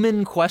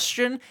human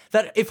question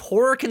that if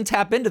horror can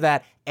tap into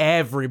that,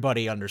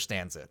 everybody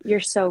understands it. You're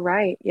so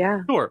right.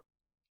 Yeah. Sure.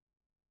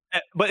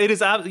 But it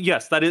is,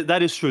 yes, that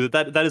is true.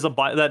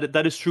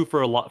 That is true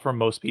for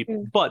most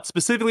people. But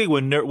specifically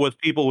with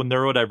people with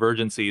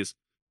neurodivergencies,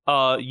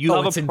 you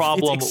have a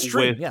problem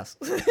with yes.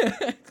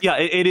 Yeah,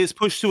 it is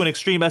pushed to an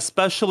extreme,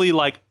 especially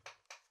like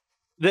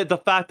the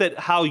fact that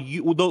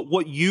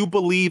what you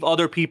believe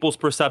other people's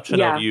perception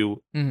of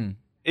you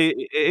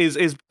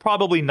is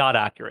probably not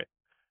accurate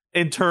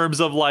in terms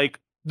of like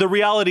the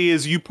reality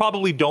is you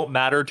probably don't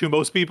matter to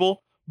most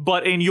people.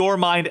 But in your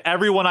mind,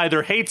 everyone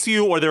either hates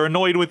you or they're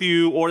annoyed with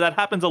you, or that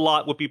happens a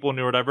lot with people with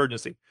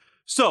neurodivergency.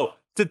 So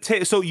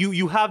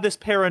you have this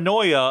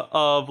paranoia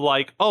of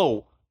like,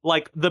 oh,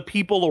 like the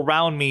people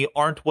around me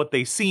aren't what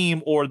they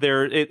seem, or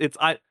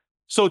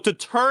so to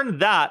turn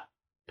that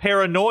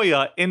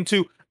paranoia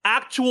into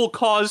actual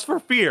cause for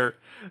fear,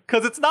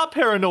 because it's not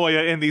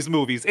paranoia in these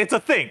movies, it's a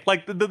thing.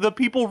 Like the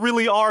people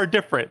really are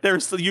different.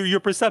 Your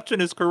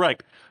perception is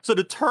correct. So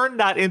to turn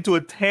that into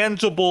a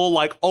tangible,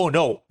 like, oh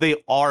no, they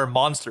are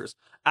monsters.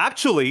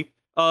 Actually,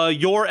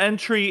 your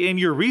entry in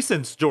your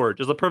recents, George,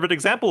 is a perfect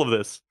example of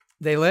this.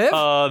 They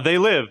live? They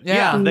live.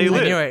 Yeah, they I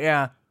live. knew it,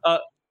 yeah. Uh,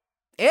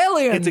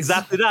 Aliens! It's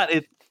exactly that.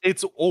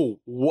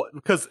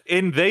 Because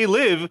in They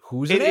Live,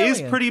 Who's an it is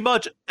alien? pretty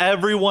much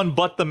everyone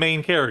but the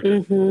main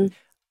character.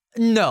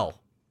 No.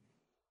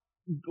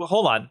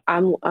 Hold on.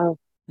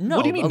 No.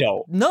 What do you mean,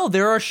 no? No,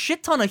 there are a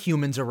shit ton of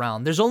humans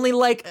around. There's only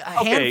like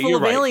a handful you're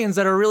of right. aliens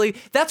that are really...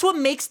 That's what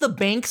makes the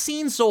bank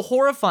scene so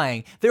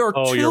horrifying. There are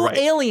Oh, two you're right.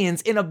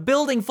 aliens in a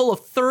building full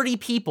of 30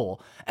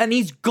 people, and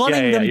he's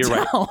gunning them you're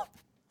down. right.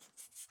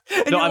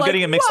 And No, you're I'm like,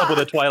 getting it mixed up with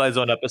a "What?" Twilight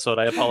Zone episode.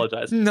 I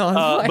apologize. No, it's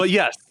fine. but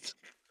yes.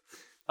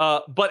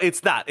 But it's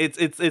that. It's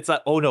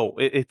that. Oh no!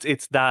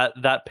 It's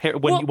that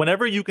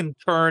whenever you can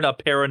turn a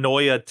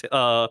paranoia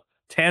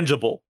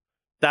tangible,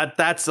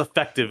 that's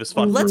effective as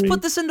fuck. Let's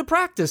put this into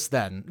practice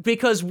then,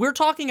 because we're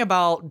talking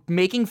about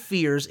making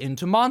fears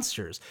into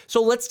monsters.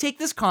 So let's take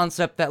this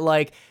concept that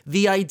like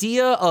the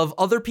idea of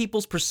other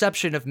people's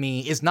perception of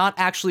me is not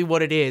actually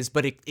what it is,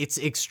 but it's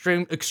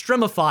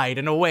extremified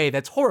in a way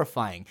that's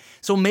horrifying.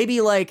 So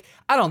maybe like,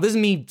 I don't know, this is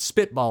me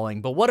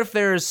spitballing, but what if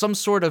there's some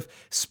sort of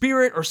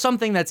spirit or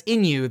something that's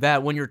in you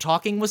that when you're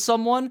talking with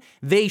someone,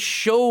 they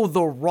show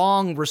the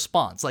wrong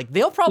response? Like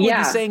they'll probably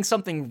be saying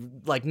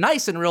something like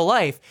nice in real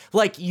life,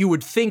 like you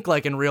would think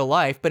like in real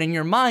life, but in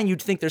your mind,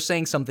 you'd think they're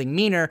saying something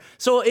meaner.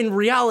 So in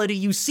reality,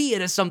 you see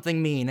it as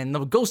something mean and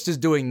the ghost is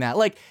doing that.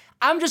 Like,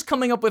 I'm just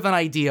coming up with an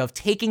idea of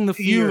taking the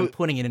fear and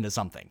putting it into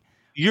something.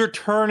 You're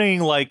turning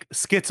like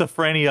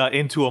schizophrenia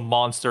into a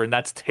monster, and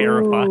that's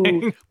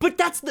terrifying. Ooh. But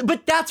that's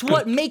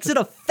what makes it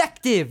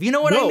effective. You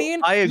know what I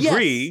mean? I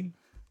agree. Yes.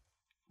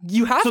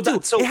 You have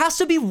to. It has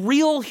to be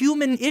real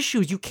human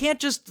issues. You can't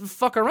just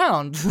fuck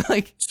around.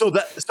 Like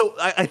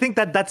I think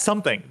that's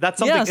something. That's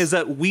something is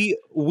that we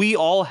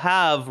all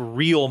have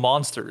real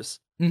monsters.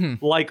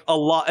 Like a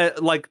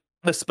lot, like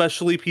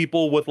especially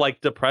people with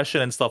like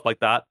depression and stuff like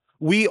that.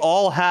 We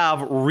all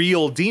have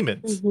real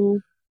demons.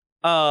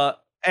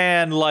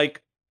 And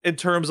like in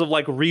terms of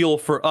like real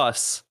for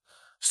us.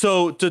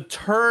 So to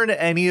turn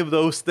any of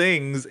those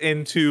things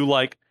into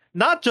like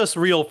not just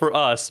real for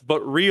us,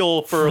 but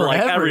real for like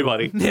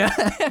everybody. Yeah.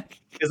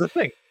 Is a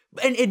thing.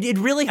 And it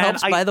really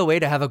helps, by the way,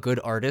 to have a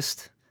good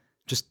artist.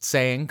 Just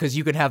saying, because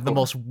you could have the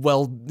most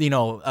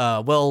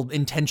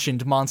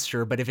well-intentioned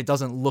monster, but if it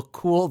doesn't look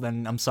cool,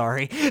 then I'm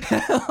sorry.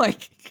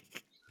 Like,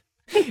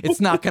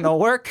 it's not gonna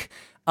work.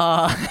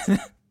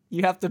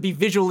 You have to be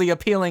visually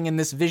appealing in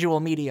this visual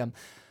medium.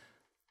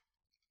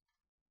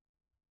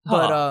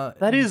 But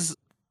that is...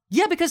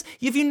 Yeah, because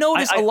if you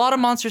notice, a lot of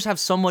monsters have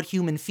somewhat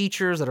human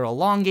features that are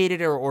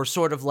elongated or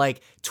sort of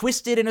like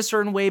twisted in a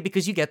certain way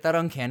because you get that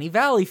uncanny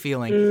valley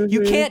feeling.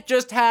 You can't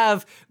just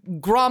have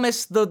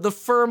Gromus, the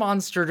fur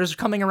monster, just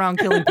coming around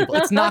killing people.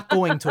 It's not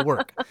going to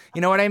work.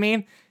 You know what I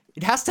mean?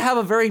 It has to have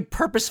a very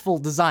purposeful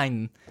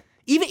design.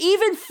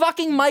 Even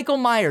fucking Michael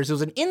Myers, it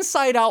was an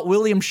inside-out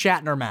William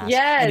Shatner mask.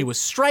 Yes. And it was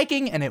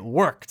striking and it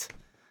worked.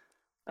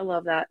 I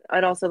love that.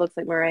 It also looks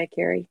like Mariah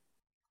Carey.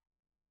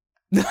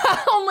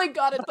 Oh my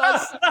god, it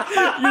does.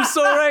 You're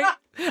so right.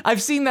 I've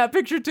seen that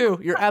picture too.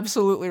 You're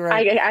absolutely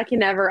right. I can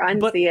never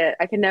unsee it.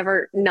 I can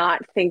never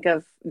not think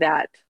of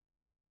that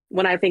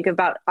when I think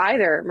about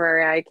either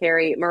Mariah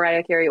Carey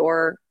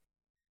or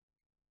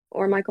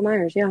Michael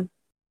Myers. Yeah.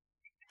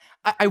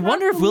 I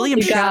wonder if William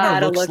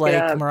Shatner looks like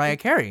up. Mariah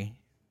Carey.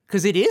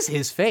 Because it is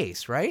his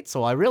face, right?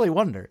 So I really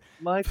wonder.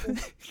 Michael?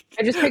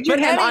 I just pictured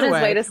him on his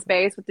way to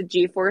space with the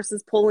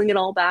G-forces pulling it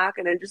all back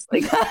and then just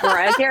like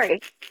Mariah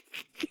Carey.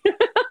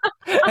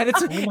 And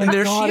it's and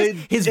there she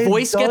is. His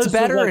voice gets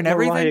better and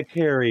everything. Mariah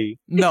Carey.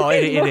 No,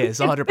 it is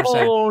 100%.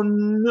 Oh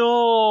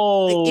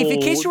no! If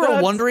in case you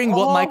were wondering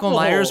what Michael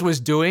Myers was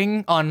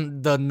doing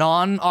on the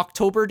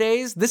non-October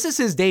days, this is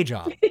his day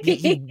job.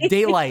 He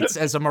daylights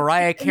as a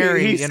Mariah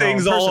Carey. He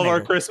sings all of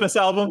our Christmas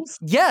albums.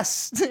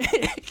 Yes.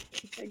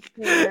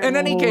 In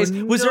any case,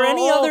 was there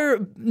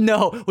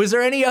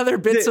any other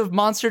bits of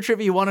monster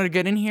trivia you wanted to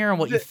get in here and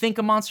what you think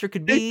a monster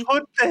could be? They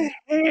put the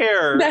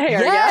hair.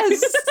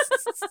 Yes.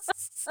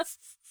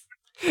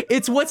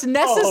 It's what's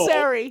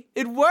necessary.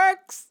 It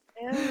works.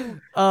 Yeah.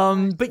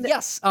 But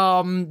yes.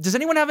 Does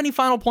anyone have any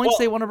final points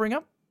they want to bring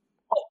up?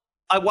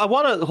 I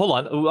want to hold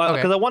on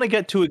because I want to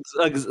get to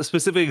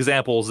specific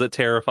examples that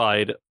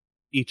terrified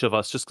each of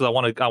us. Just because I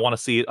want to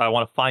see it. I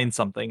want to find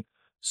something.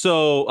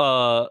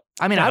 So,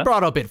 I mean, I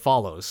brought up It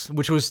Follows,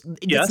 which was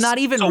it's not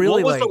even so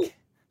really like.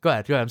 Go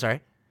ahead. I'm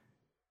sorry.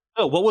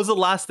 Oh, what was the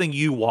last thing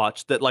you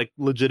watched that like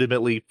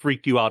legitimately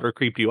freaked you out or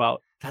creeped you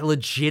out? That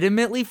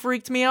legitimately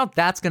freaked me out.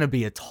 That's gonna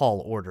be a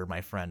tall order,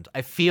 my friend.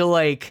 I feel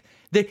like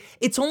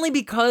it's only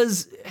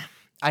because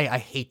I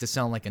hate to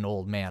sound like an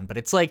old man, but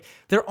it's like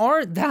there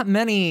aren't that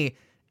many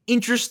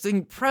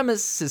interesting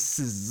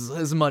premises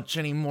as much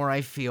anymore,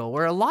 I feel,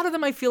 where a lot of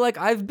them I feel like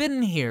I've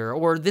been here,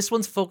 or this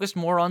one's focused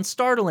more on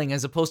startling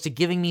as opposed to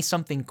giving me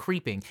something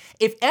creeping.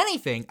 If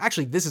anything,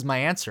 actually, this is my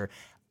answer.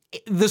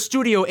 The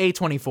Studio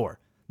A24.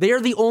 They are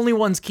the only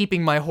ones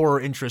keeping my horror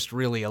interest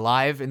really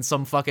alive in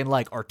some fucking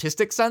like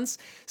artistic sense.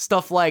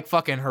 Stuff like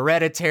fucking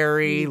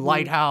Hereditary,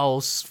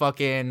 Lighthouse,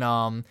 fucking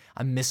I'm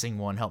missing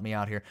one, help me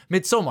out here.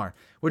 Midsommar,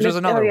 which is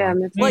another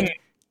one.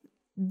 Like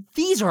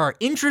these are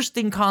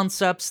interesting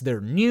concepts.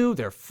 They're new,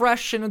 they're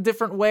fresh in a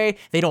different way.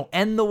 They don't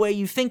end the way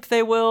you think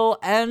they will.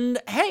 And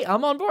hey,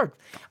 I'm on board.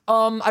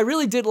 I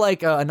really did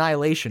like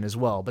Annihilation as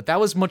well, but that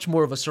was much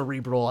more of a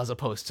cerebral as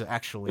opposed to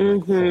actually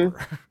like,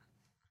 horror.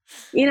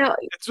 You know,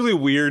 It's really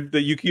weird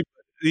that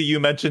you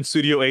mentioned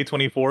Studio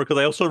A24 because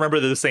I also remember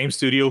they're the same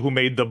studio who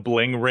made the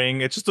Bling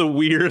Ring. It's just a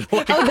weird.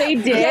 Like, oh, they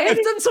did. Yeah,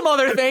 they've done some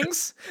other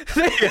things.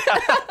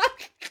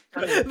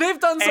 They've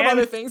done some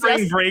other things.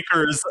 Spring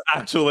Breakers,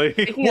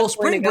 actually. Well,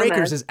 Spring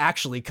Breakers is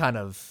actually kind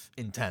of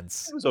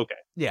intense. It was okay.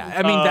 Yeah,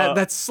 I mean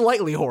that's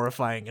slightly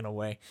horrifying in a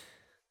way.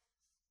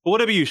 But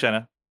what about you,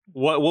 Shanna?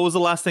 What was the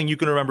last thing you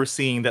can remember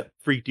seeing that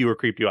freaked you or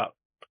creeped you out?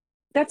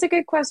 That's a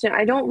good question.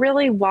 I don't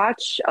really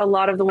watch a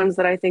lot of the ones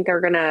that I think are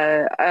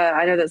gonna.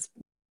 I know that's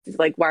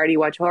like, why do you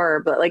watch horror?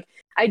 But like,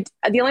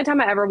 the only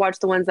time I ever watch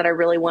the ones that I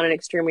really want an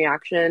extreme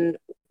reaction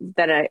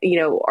that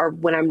are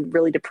when I'm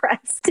really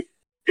depressed.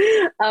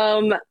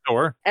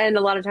 Sure. And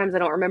a lot of times I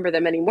don't remember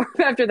them anymore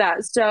after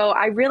that. So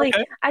I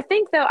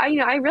think though,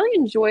 I really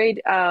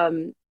enjoyed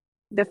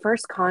the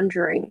first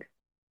Conjuring.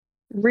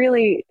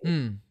 Really,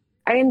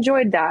 I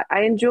enjoyed that.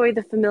 I enjoyed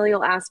the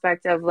familial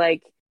aspect of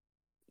like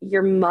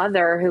your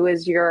mother, who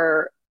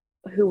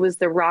was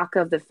the rock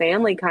of the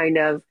family, kind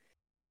of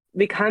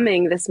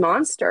becoming this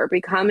monster,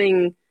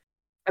 becoming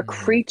a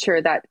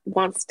creature that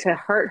wants to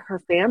hurt her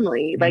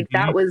family. Like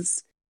that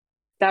was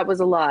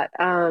a lot.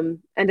 And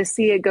to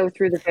see it go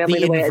through the family,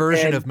 the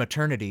inversion of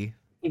maternity.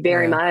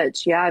 Very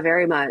much. Yeah,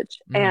 very much.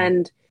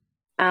 And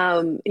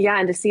and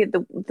to see it,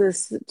 to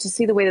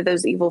see the way that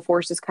those evil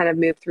forces kind of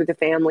move through the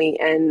family.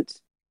 And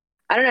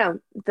I don't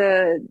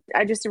know,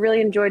 I just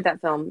really enjoyed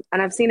that film,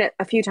 and I've seen it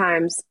a few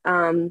times.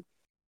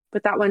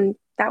 But that one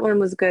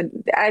was good.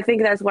 I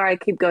think that's why I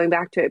keep going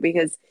back to it,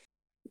 because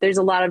there's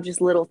a lot of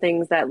just little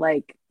things that,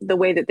 like, the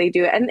way that they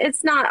do it. And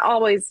it's not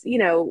always,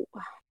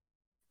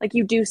 like,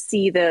 you do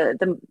see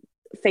the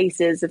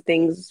faces of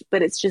things,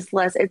 but it's just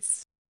less. I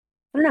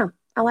don't know.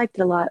 I liked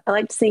it a lot. I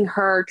liked seeing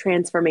her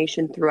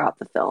transformation throughout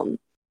the film.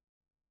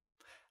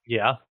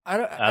 Yeah,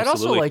 I'd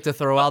also like to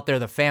throw out there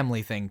the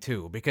family thing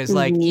too, because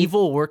like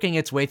evil working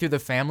its way through the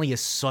family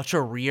is such a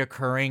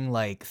reoccurring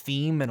like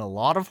theme in a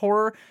lot of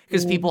horror,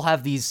 because people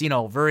have these,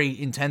 very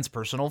intense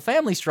personal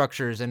family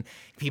structures, and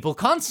people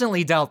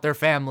constantly doubt their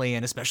family,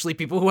 and especially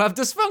people who have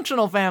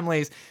dysfunctional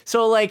families.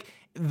 So like,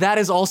 that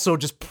is also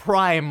just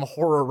prime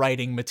horror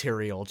writing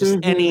material. Just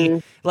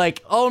any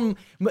like,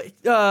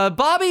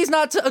 Bobby's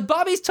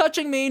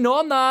touching me. No,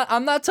 I'm not.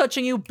 I'm not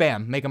touching you.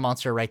 Bam, make a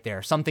monster right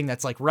there. Something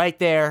that's like right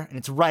there and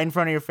it's right in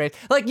front of your face.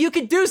 Like, you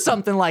could do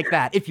something like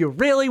that if you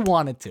really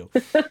wanted to.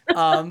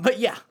 But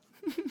yeah.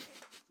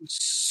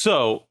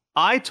 So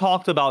I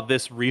talked about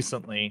this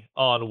recently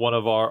on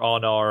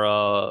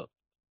our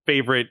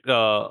favorite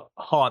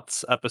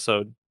haunts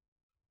episode.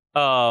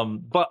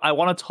 But I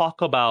want to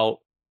talk about,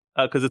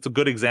 because it's a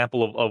good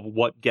example of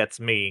what gets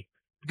me.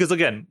 Because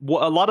again,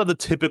 a lot of the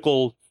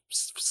typical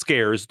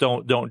scares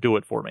don't do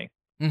it for me.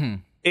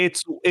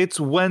 It's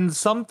when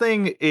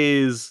something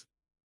is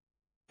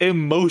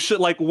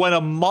like when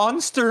a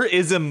monster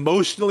is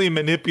emotionally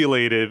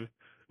manipulating,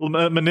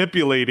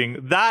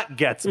 that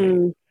gets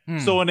me.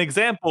 So an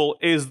example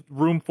is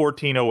Room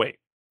 1408.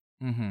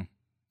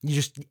 You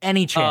just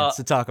any chance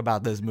to talk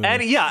about this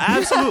movie. Yeah,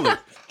 absolutely.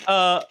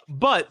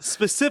 But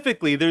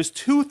specifically, there's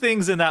two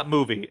things in that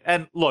movie.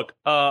 And look,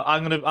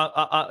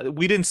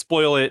 we didn't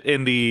spoil it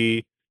in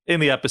the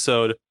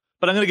episode,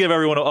 but I'm gonna give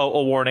everyone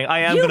a warning. I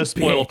am gonna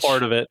spoil a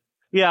part of it.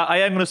 Yeah, I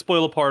am gonna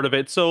spoil a part of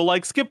it. So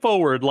like, skip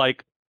forward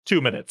like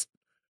 2 minutes.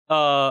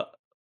 But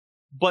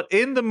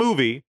in the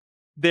movie,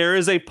 there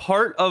is a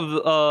part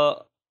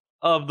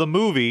of the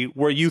movie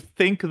where you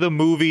think the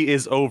movie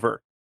is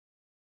over.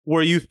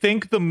 Where you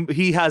think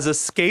he has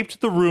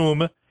escaped the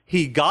room,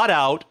 he got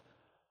out,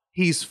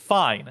 he's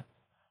fine.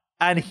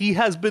 And he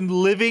has been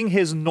living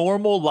his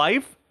normal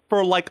life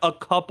for like a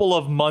couple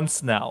of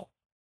months now.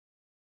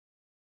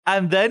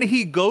 And then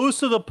he goes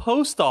to the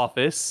post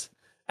office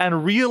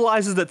and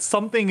realizes that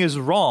something is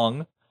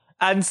wrong.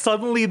 And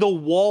suddenly the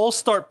walls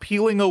start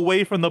peeling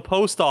away from the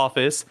post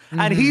office.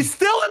 And he's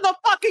still in the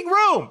fucking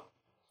room.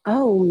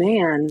 Oh,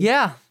 man.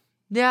 Yeah.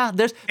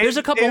 There's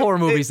a couple horror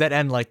movies that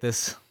end like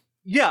this.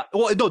 Yeah,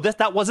 well, no,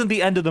 that wasn't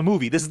the end of the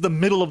movie. This is the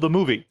middle of the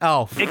movie.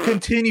 Oh. It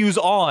continues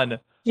on.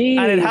 Jeez.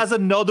 And it has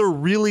another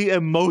really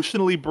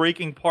emotionally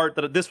breaking part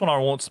that this one I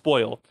won't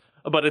spoil,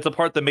 but it's a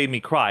part that made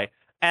me cry.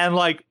 And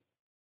like,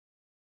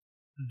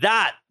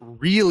 that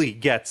really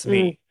gets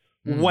me.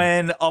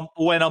 When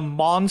a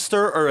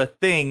monster or a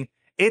thing,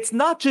 it's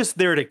not just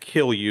there to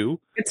kill you.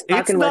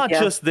 It's not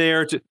just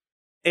there to...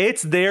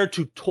 It's there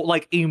to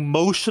like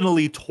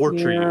emotionally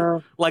torture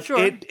you. Like,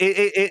 sure.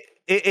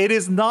 It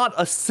is not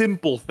a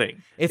simple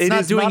thing. It's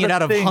not doing it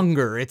out of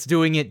hunger. It's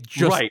doing it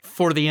just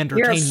for the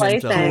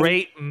entertainment.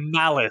 Great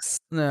malice.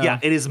 No. Yeah,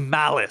 it is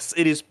malice.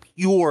 It is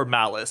pure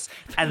malice.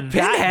 And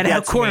Pinhead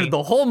outcornered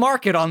the whole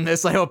market on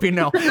this, I hope you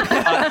know.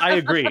 I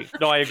agree.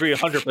 No, I agree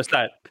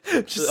 100%.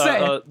 Just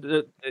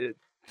saying.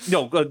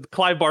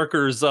 Clive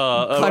Barker's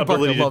Clive Barker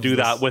ability to loves do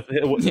this. that with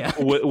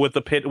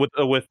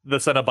the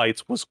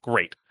Cenobites was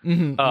great.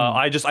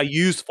 I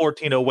used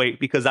 1408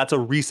 because that's a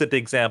recent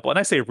example, and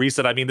I say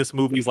recent, I mean this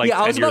movie's like 10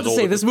 I was about years to old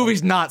say at this point.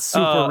 movie's not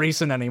super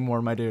recent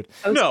anymore, my dude.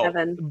 No,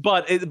 07.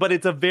 but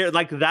it's a very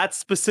like that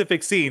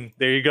specific scene.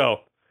 There you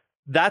go.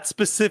 That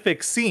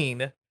specific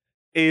scene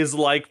is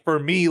like for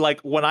me,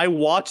 like when I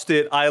watched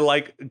it, I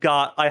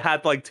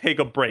had to like take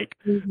a break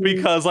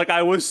because like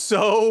I was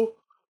so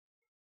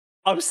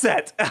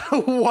upset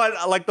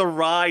what like the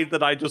ride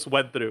that I just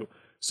went through.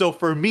 So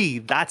for me,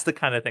 that's the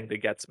kind of thing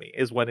that gets me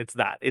is when it's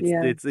that.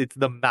 It's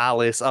the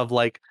malice of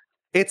like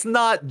it's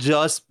not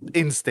just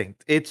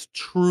instinct. It's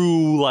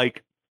true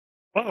like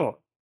fuck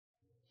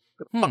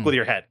with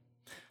your head.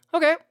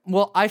 Okay,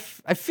 well, I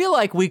feel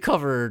like we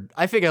covered.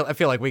 I feel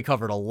like we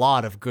covered a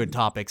lot of good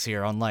topics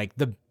here on like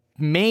the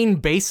main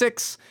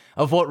basics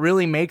of what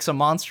really makes a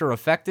monster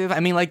effective. I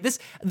mean, like this,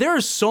 there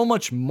is so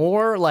much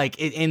more. Like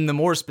in the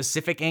more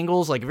specific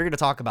angles. Like if you're going to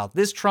talk about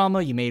this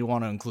trauma, you may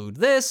want to include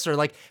this, or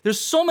like there's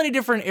so many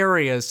different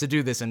areas to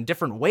do this and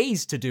different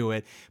ways to do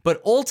it.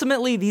 But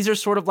ultimately, these are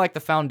sort of like the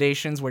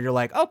foundations where you're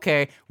like,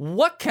 okay,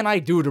 what can I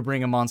do to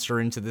bring a monster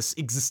into this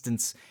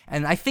existence?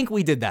 And I think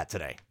we did that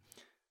today.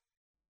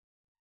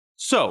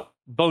 So,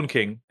 Bone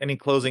King, any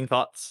closing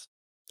thoughts?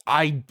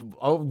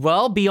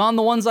 Well, beyond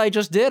the ones I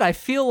just did, I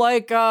feel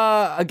like,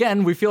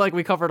 again, we feel like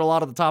we covered a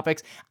lot of the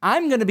topics.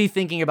 I'm going to be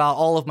thinking about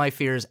all of my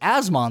fears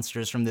as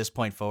monsters from this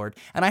point forward,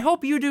 and I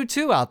hope you do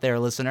too out there,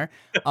 listener.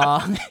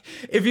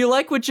 If you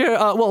like what you're,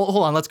 well,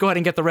 hold on, let's go ahead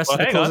and get the rest of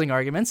the closing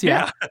arguments.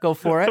 Yeah, go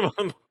for it.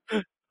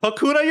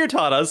 Hakuna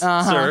Yurtadas,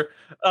 sir.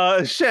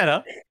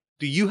 Shanna,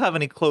 do you have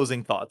any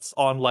closing thoughts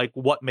on like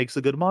what makes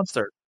a good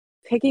monster?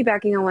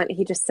 Piggybacking on what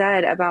he just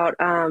said about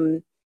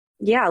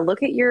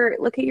look at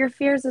your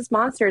fears as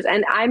monsters,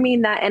 and I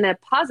mean that in a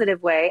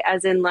positive way,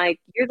 as in like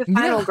you're the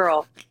final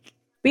girl.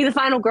 Be the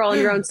final girl in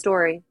your own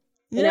story.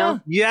 You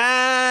know?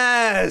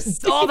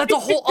 Yes. Oh, that's a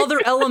whole other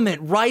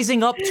element.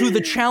 Rising up to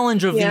the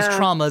challenge of these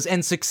traumas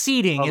and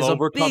succeeding is a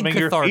big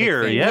cathartic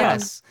thing.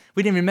 Yes.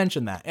 We didn't even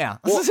mention that. Yeah.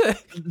 Well,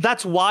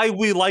 that's why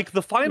we like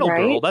the final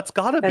girl. That's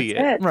gotta be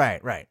it.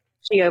 Right.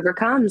 She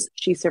overcomes.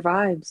 She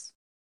survives.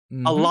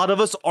 A lot of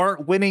us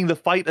aren't winning the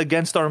fight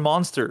against our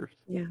monster.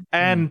 Yeah.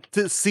 And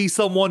to see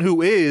someone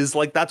who is,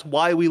 like, that's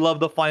why we love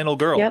the final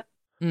girl. Yep.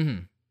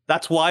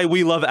 That's why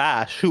we love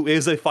Ash, who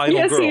is a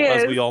final girl,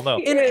 as we all know.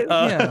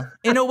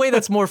 In a way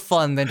that's more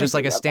fun than just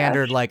like a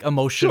standard Ash. Like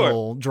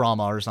emotional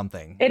drama or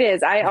something. It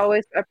is. I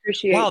always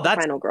appreciate the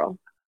final girl.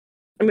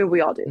 I mean, we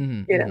all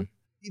do. You know.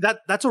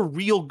 That's a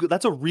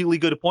really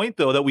good point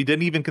though that we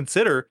didn't even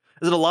consider.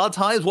 Is that a lot of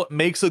times what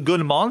makes a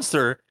good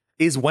monster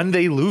is when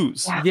they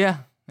lose. Yeah.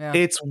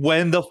 It's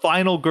when the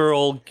final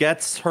girl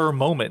gets her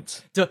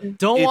moment.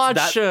 Don't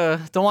watch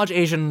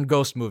Asian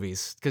ghost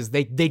movies because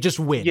they just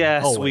win.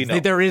 Yes, always. we know.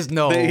 There is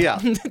no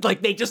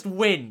like they just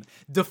win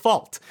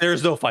default.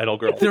 There's no final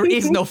girl. There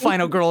is no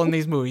final girl in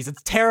these movies.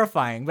 It's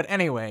terrifying. But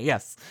anyway,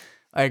 yes,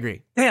 I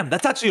agree. Damn,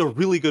 that's actually a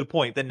really good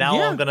point. That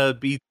now I'm gonna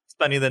be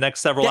spending the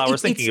next several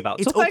hours thinking about.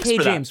 It's so okay,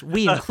 James.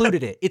 We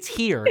included it. It's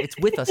here. It's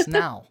with us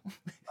now.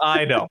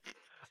 I know.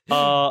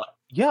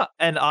 Yeah,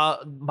 and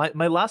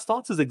my last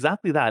thoughts is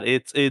exactly that.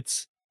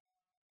 It's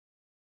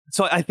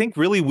so I think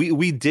really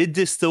we did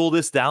distill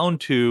this down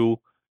to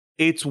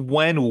it's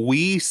when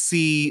we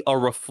see a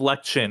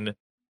reflection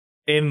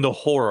in the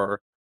horror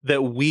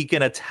that we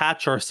can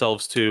attach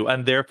ourselves to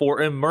and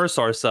therefore immerse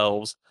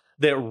ourselves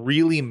that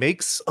really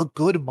makes a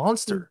good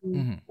monster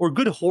or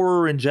good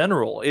horror in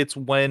general. It's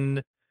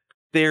when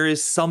there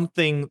is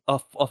something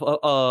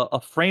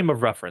a frame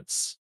of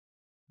reference.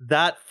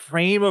 That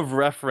frame of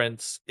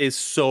reference is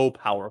so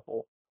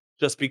powerful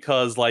just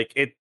because like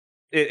it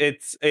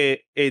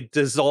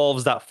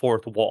dissolves that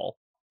fourth wall.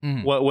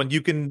 When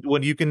you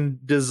can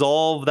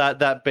dissolve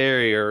that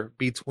barrier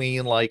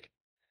between like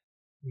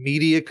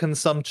media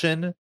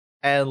consumption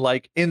and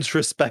like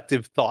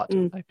introspective thought,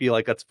 I feel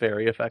like that's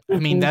very effective. I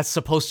mean, that's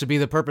supposed to be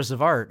the purpose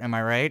of art. Am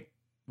I right?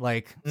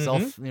 Like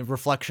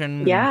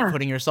self-reflection,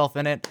 putting yourself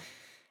in it.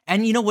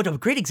 And you know what a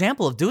great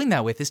example of doing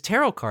that with is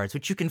tarot cards,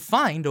 which you can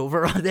find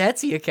over on the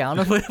Etsy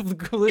account of the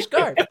Ghoulish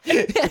Card.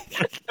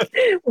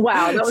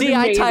 Wow. That was See,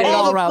 amazing. I tied it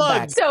all around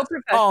back. So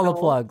professional. All the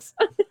plugs.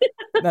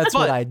 That's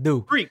what I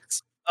do.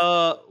 Freaks,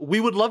 we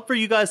would love for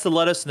you guys to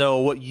let us know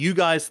what you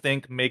guys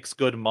think makes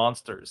good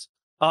monsters.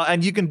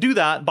 And you can do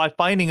that by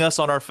finding us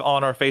on our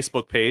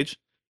Facebook page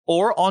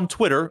or on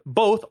Twitter.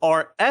 Both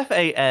are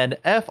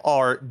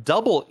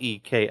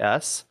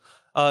FANFREEKS.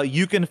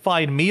 You can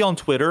find me on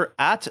Twitter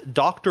at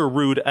Dr.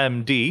 Rude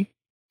MD,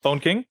 Bone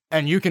King.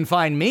 And you can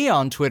find me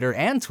on Twitter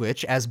and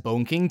Twitch as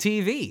Bone King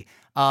TV.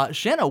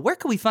 Shanna, where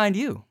can we find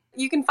you?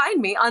 You can find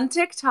me on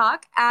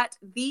TikTok at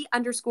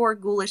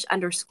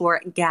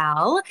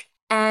 _ghoulish_gal.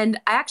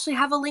 And I actually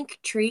have a link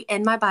tree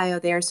in my bio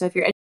there. So if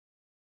you're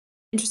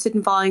interested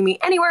in following me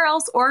anywhere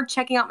else or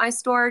checking out my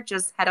store,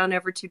 just head on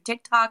over to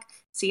TikTok,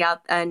 check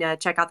out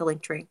the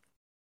link tree.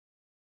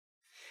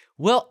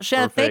 Well,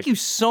 Shannon, thank Perfect. you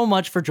so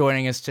much for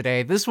joining us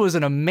today. This was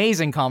an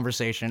amazing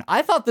conversation.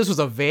 I thought this was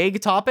a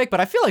vague topic, but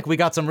I feel like we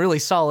got some really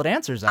solid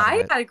answers out of I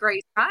it. had a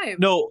great time.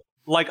 No,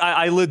 like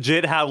I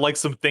legit have like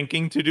some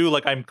thinking to do.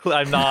 Like I'm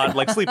not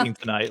like sleeping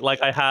tonight.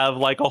 Like I have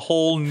like a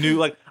whole new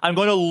like I'm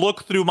going to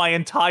look through my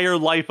entire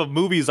life of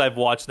movies I've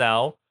watched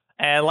now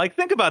and like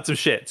think about some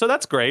shit. So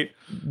that's great.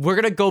 We're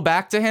going to go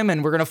back to him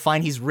and we're going to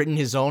find he's written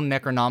his own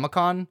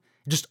Necronomicon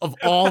just of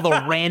all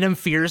the random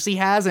fears he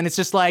has. And it's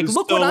just like,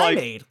 look So, what I like,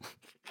 made.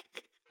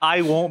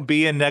 I won't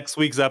be in next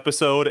week's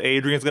episode.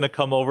 Adrian's going to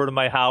come over to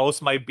my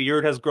house. My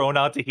beard has grown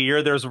out to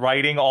here. There's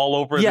writing all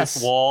over Yes.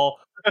 this wall.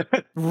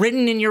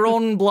 Written in your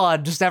own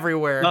blood, just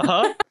everywhere.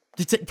 Uh-huh.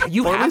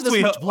 You Or at have least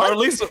this much blood?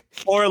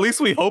 or at least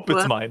we hope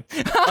it's mine.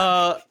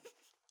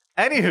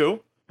 Anywho,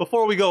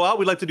 before we go out,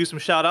 we'd like to do some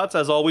shout outs.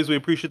 As always, we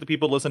appreciate the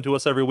people who listen to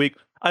us every week.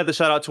 I have to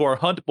shout out to our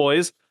Hunt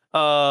boys.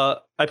 I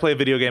play a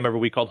video game every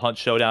week called Hunt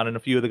Showdown, and a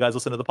few of the guys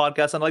listen to the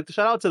podcast, and I'd like to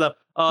shout out to them.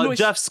 Nice.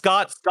 Jeff,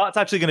 Scott's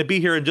actually going to be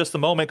here in just a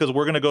moment because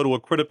we're going to go to a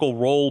Critical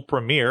Role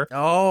premiere.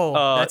 Oh,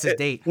 that's his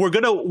date. We're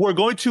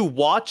going to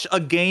watch a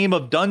game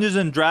of Dungeons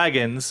and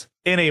Dragons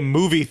in a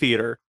movie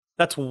theater.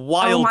 That's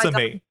wild to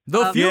me.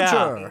 The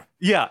future.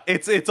 Yeah,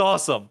 it's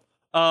awesome.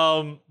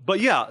 But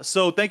yeah,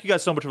 so thank you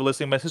guys so much for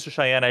listening. My sister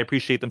Cheyenne, I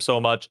appreciate them so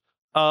much.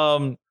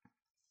 Well,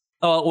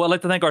 I'd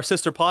like to thank our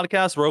sister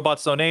podcast,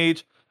 Robots Don't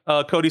Age.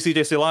 Cody,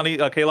 CJ,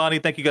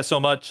 Kaylani, thank you guys so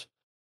much.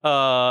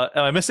 Am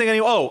I missing any?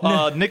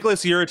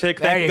 Nicholas Uritic,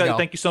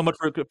 thank you so much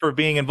for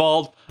being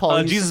involved.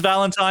 Jesus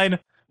Valentine,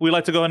 we'd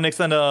like to go ahead and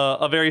extend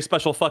a very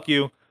special fuck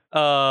you.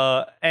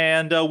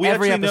 And we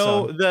Every actually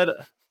know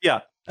episode.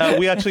 that,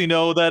 we actually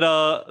know that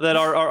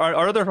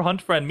our other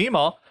Hunt friend,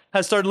 Mima,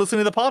 has started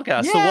listening to the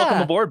podcast. So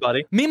welcome aboard,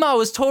 buddy. Mima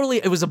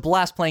it was a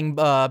blast playing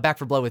Back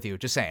for Blood with you,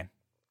 just saying.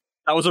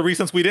 That was a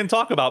recent we didn't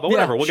talk about, but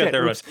whatever, we'll get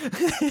there.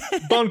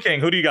 Bone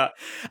King, who do you got?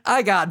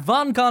 I got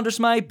Von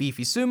Condersmite,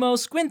 Beefy Sumo,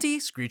 Squinty,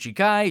 Screechy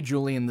Kai,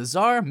 Julian the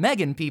Czar,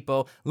 Megan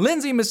Peepo,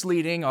 Lindsay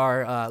Misleading,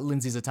 our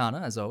Lindsay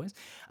Zatanna, as always,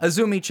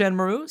 Azumi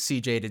Chenmaru,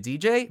 CJ to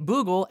DJ,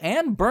 Boogle,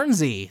 and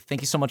Burnsy. Thank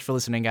you so much for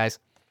listening, guys.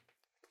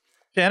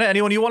 Shanna,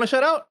 anyone you want to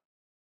shout out?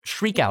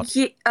 Shriek out.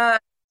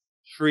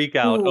 Shriek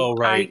out. Ooh,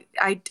 right.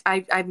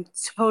 I'm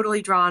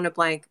totally drawing a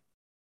blank.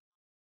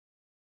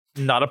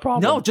 Not a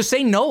problem. No, just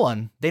say no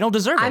one. They don't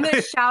deserve it. I'm going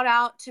to shout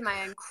out to my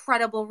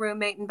incredible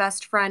roommate and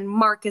best friend,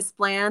 Marcus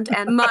Bland,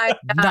 and my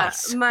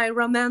Nice. my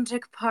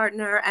romantic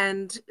partner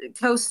and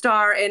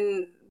co-star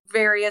in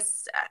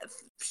various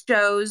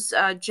shows,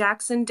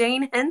 Jackson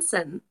Dane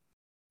Henson.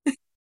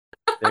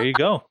 There you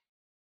go.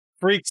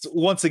 Freaks,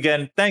 once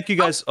again, thank you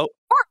guys. For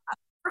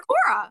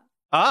Cora.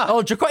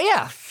 Oh,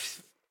 yeah.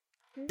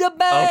 The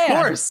band. Of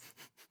course.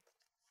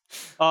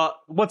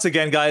 Once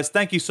again, guys,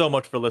 thank you so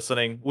much for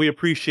listening. We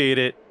appreciate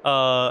it.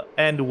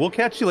 And we'll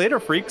catch you later,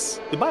 freaks.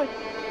 Goodbye.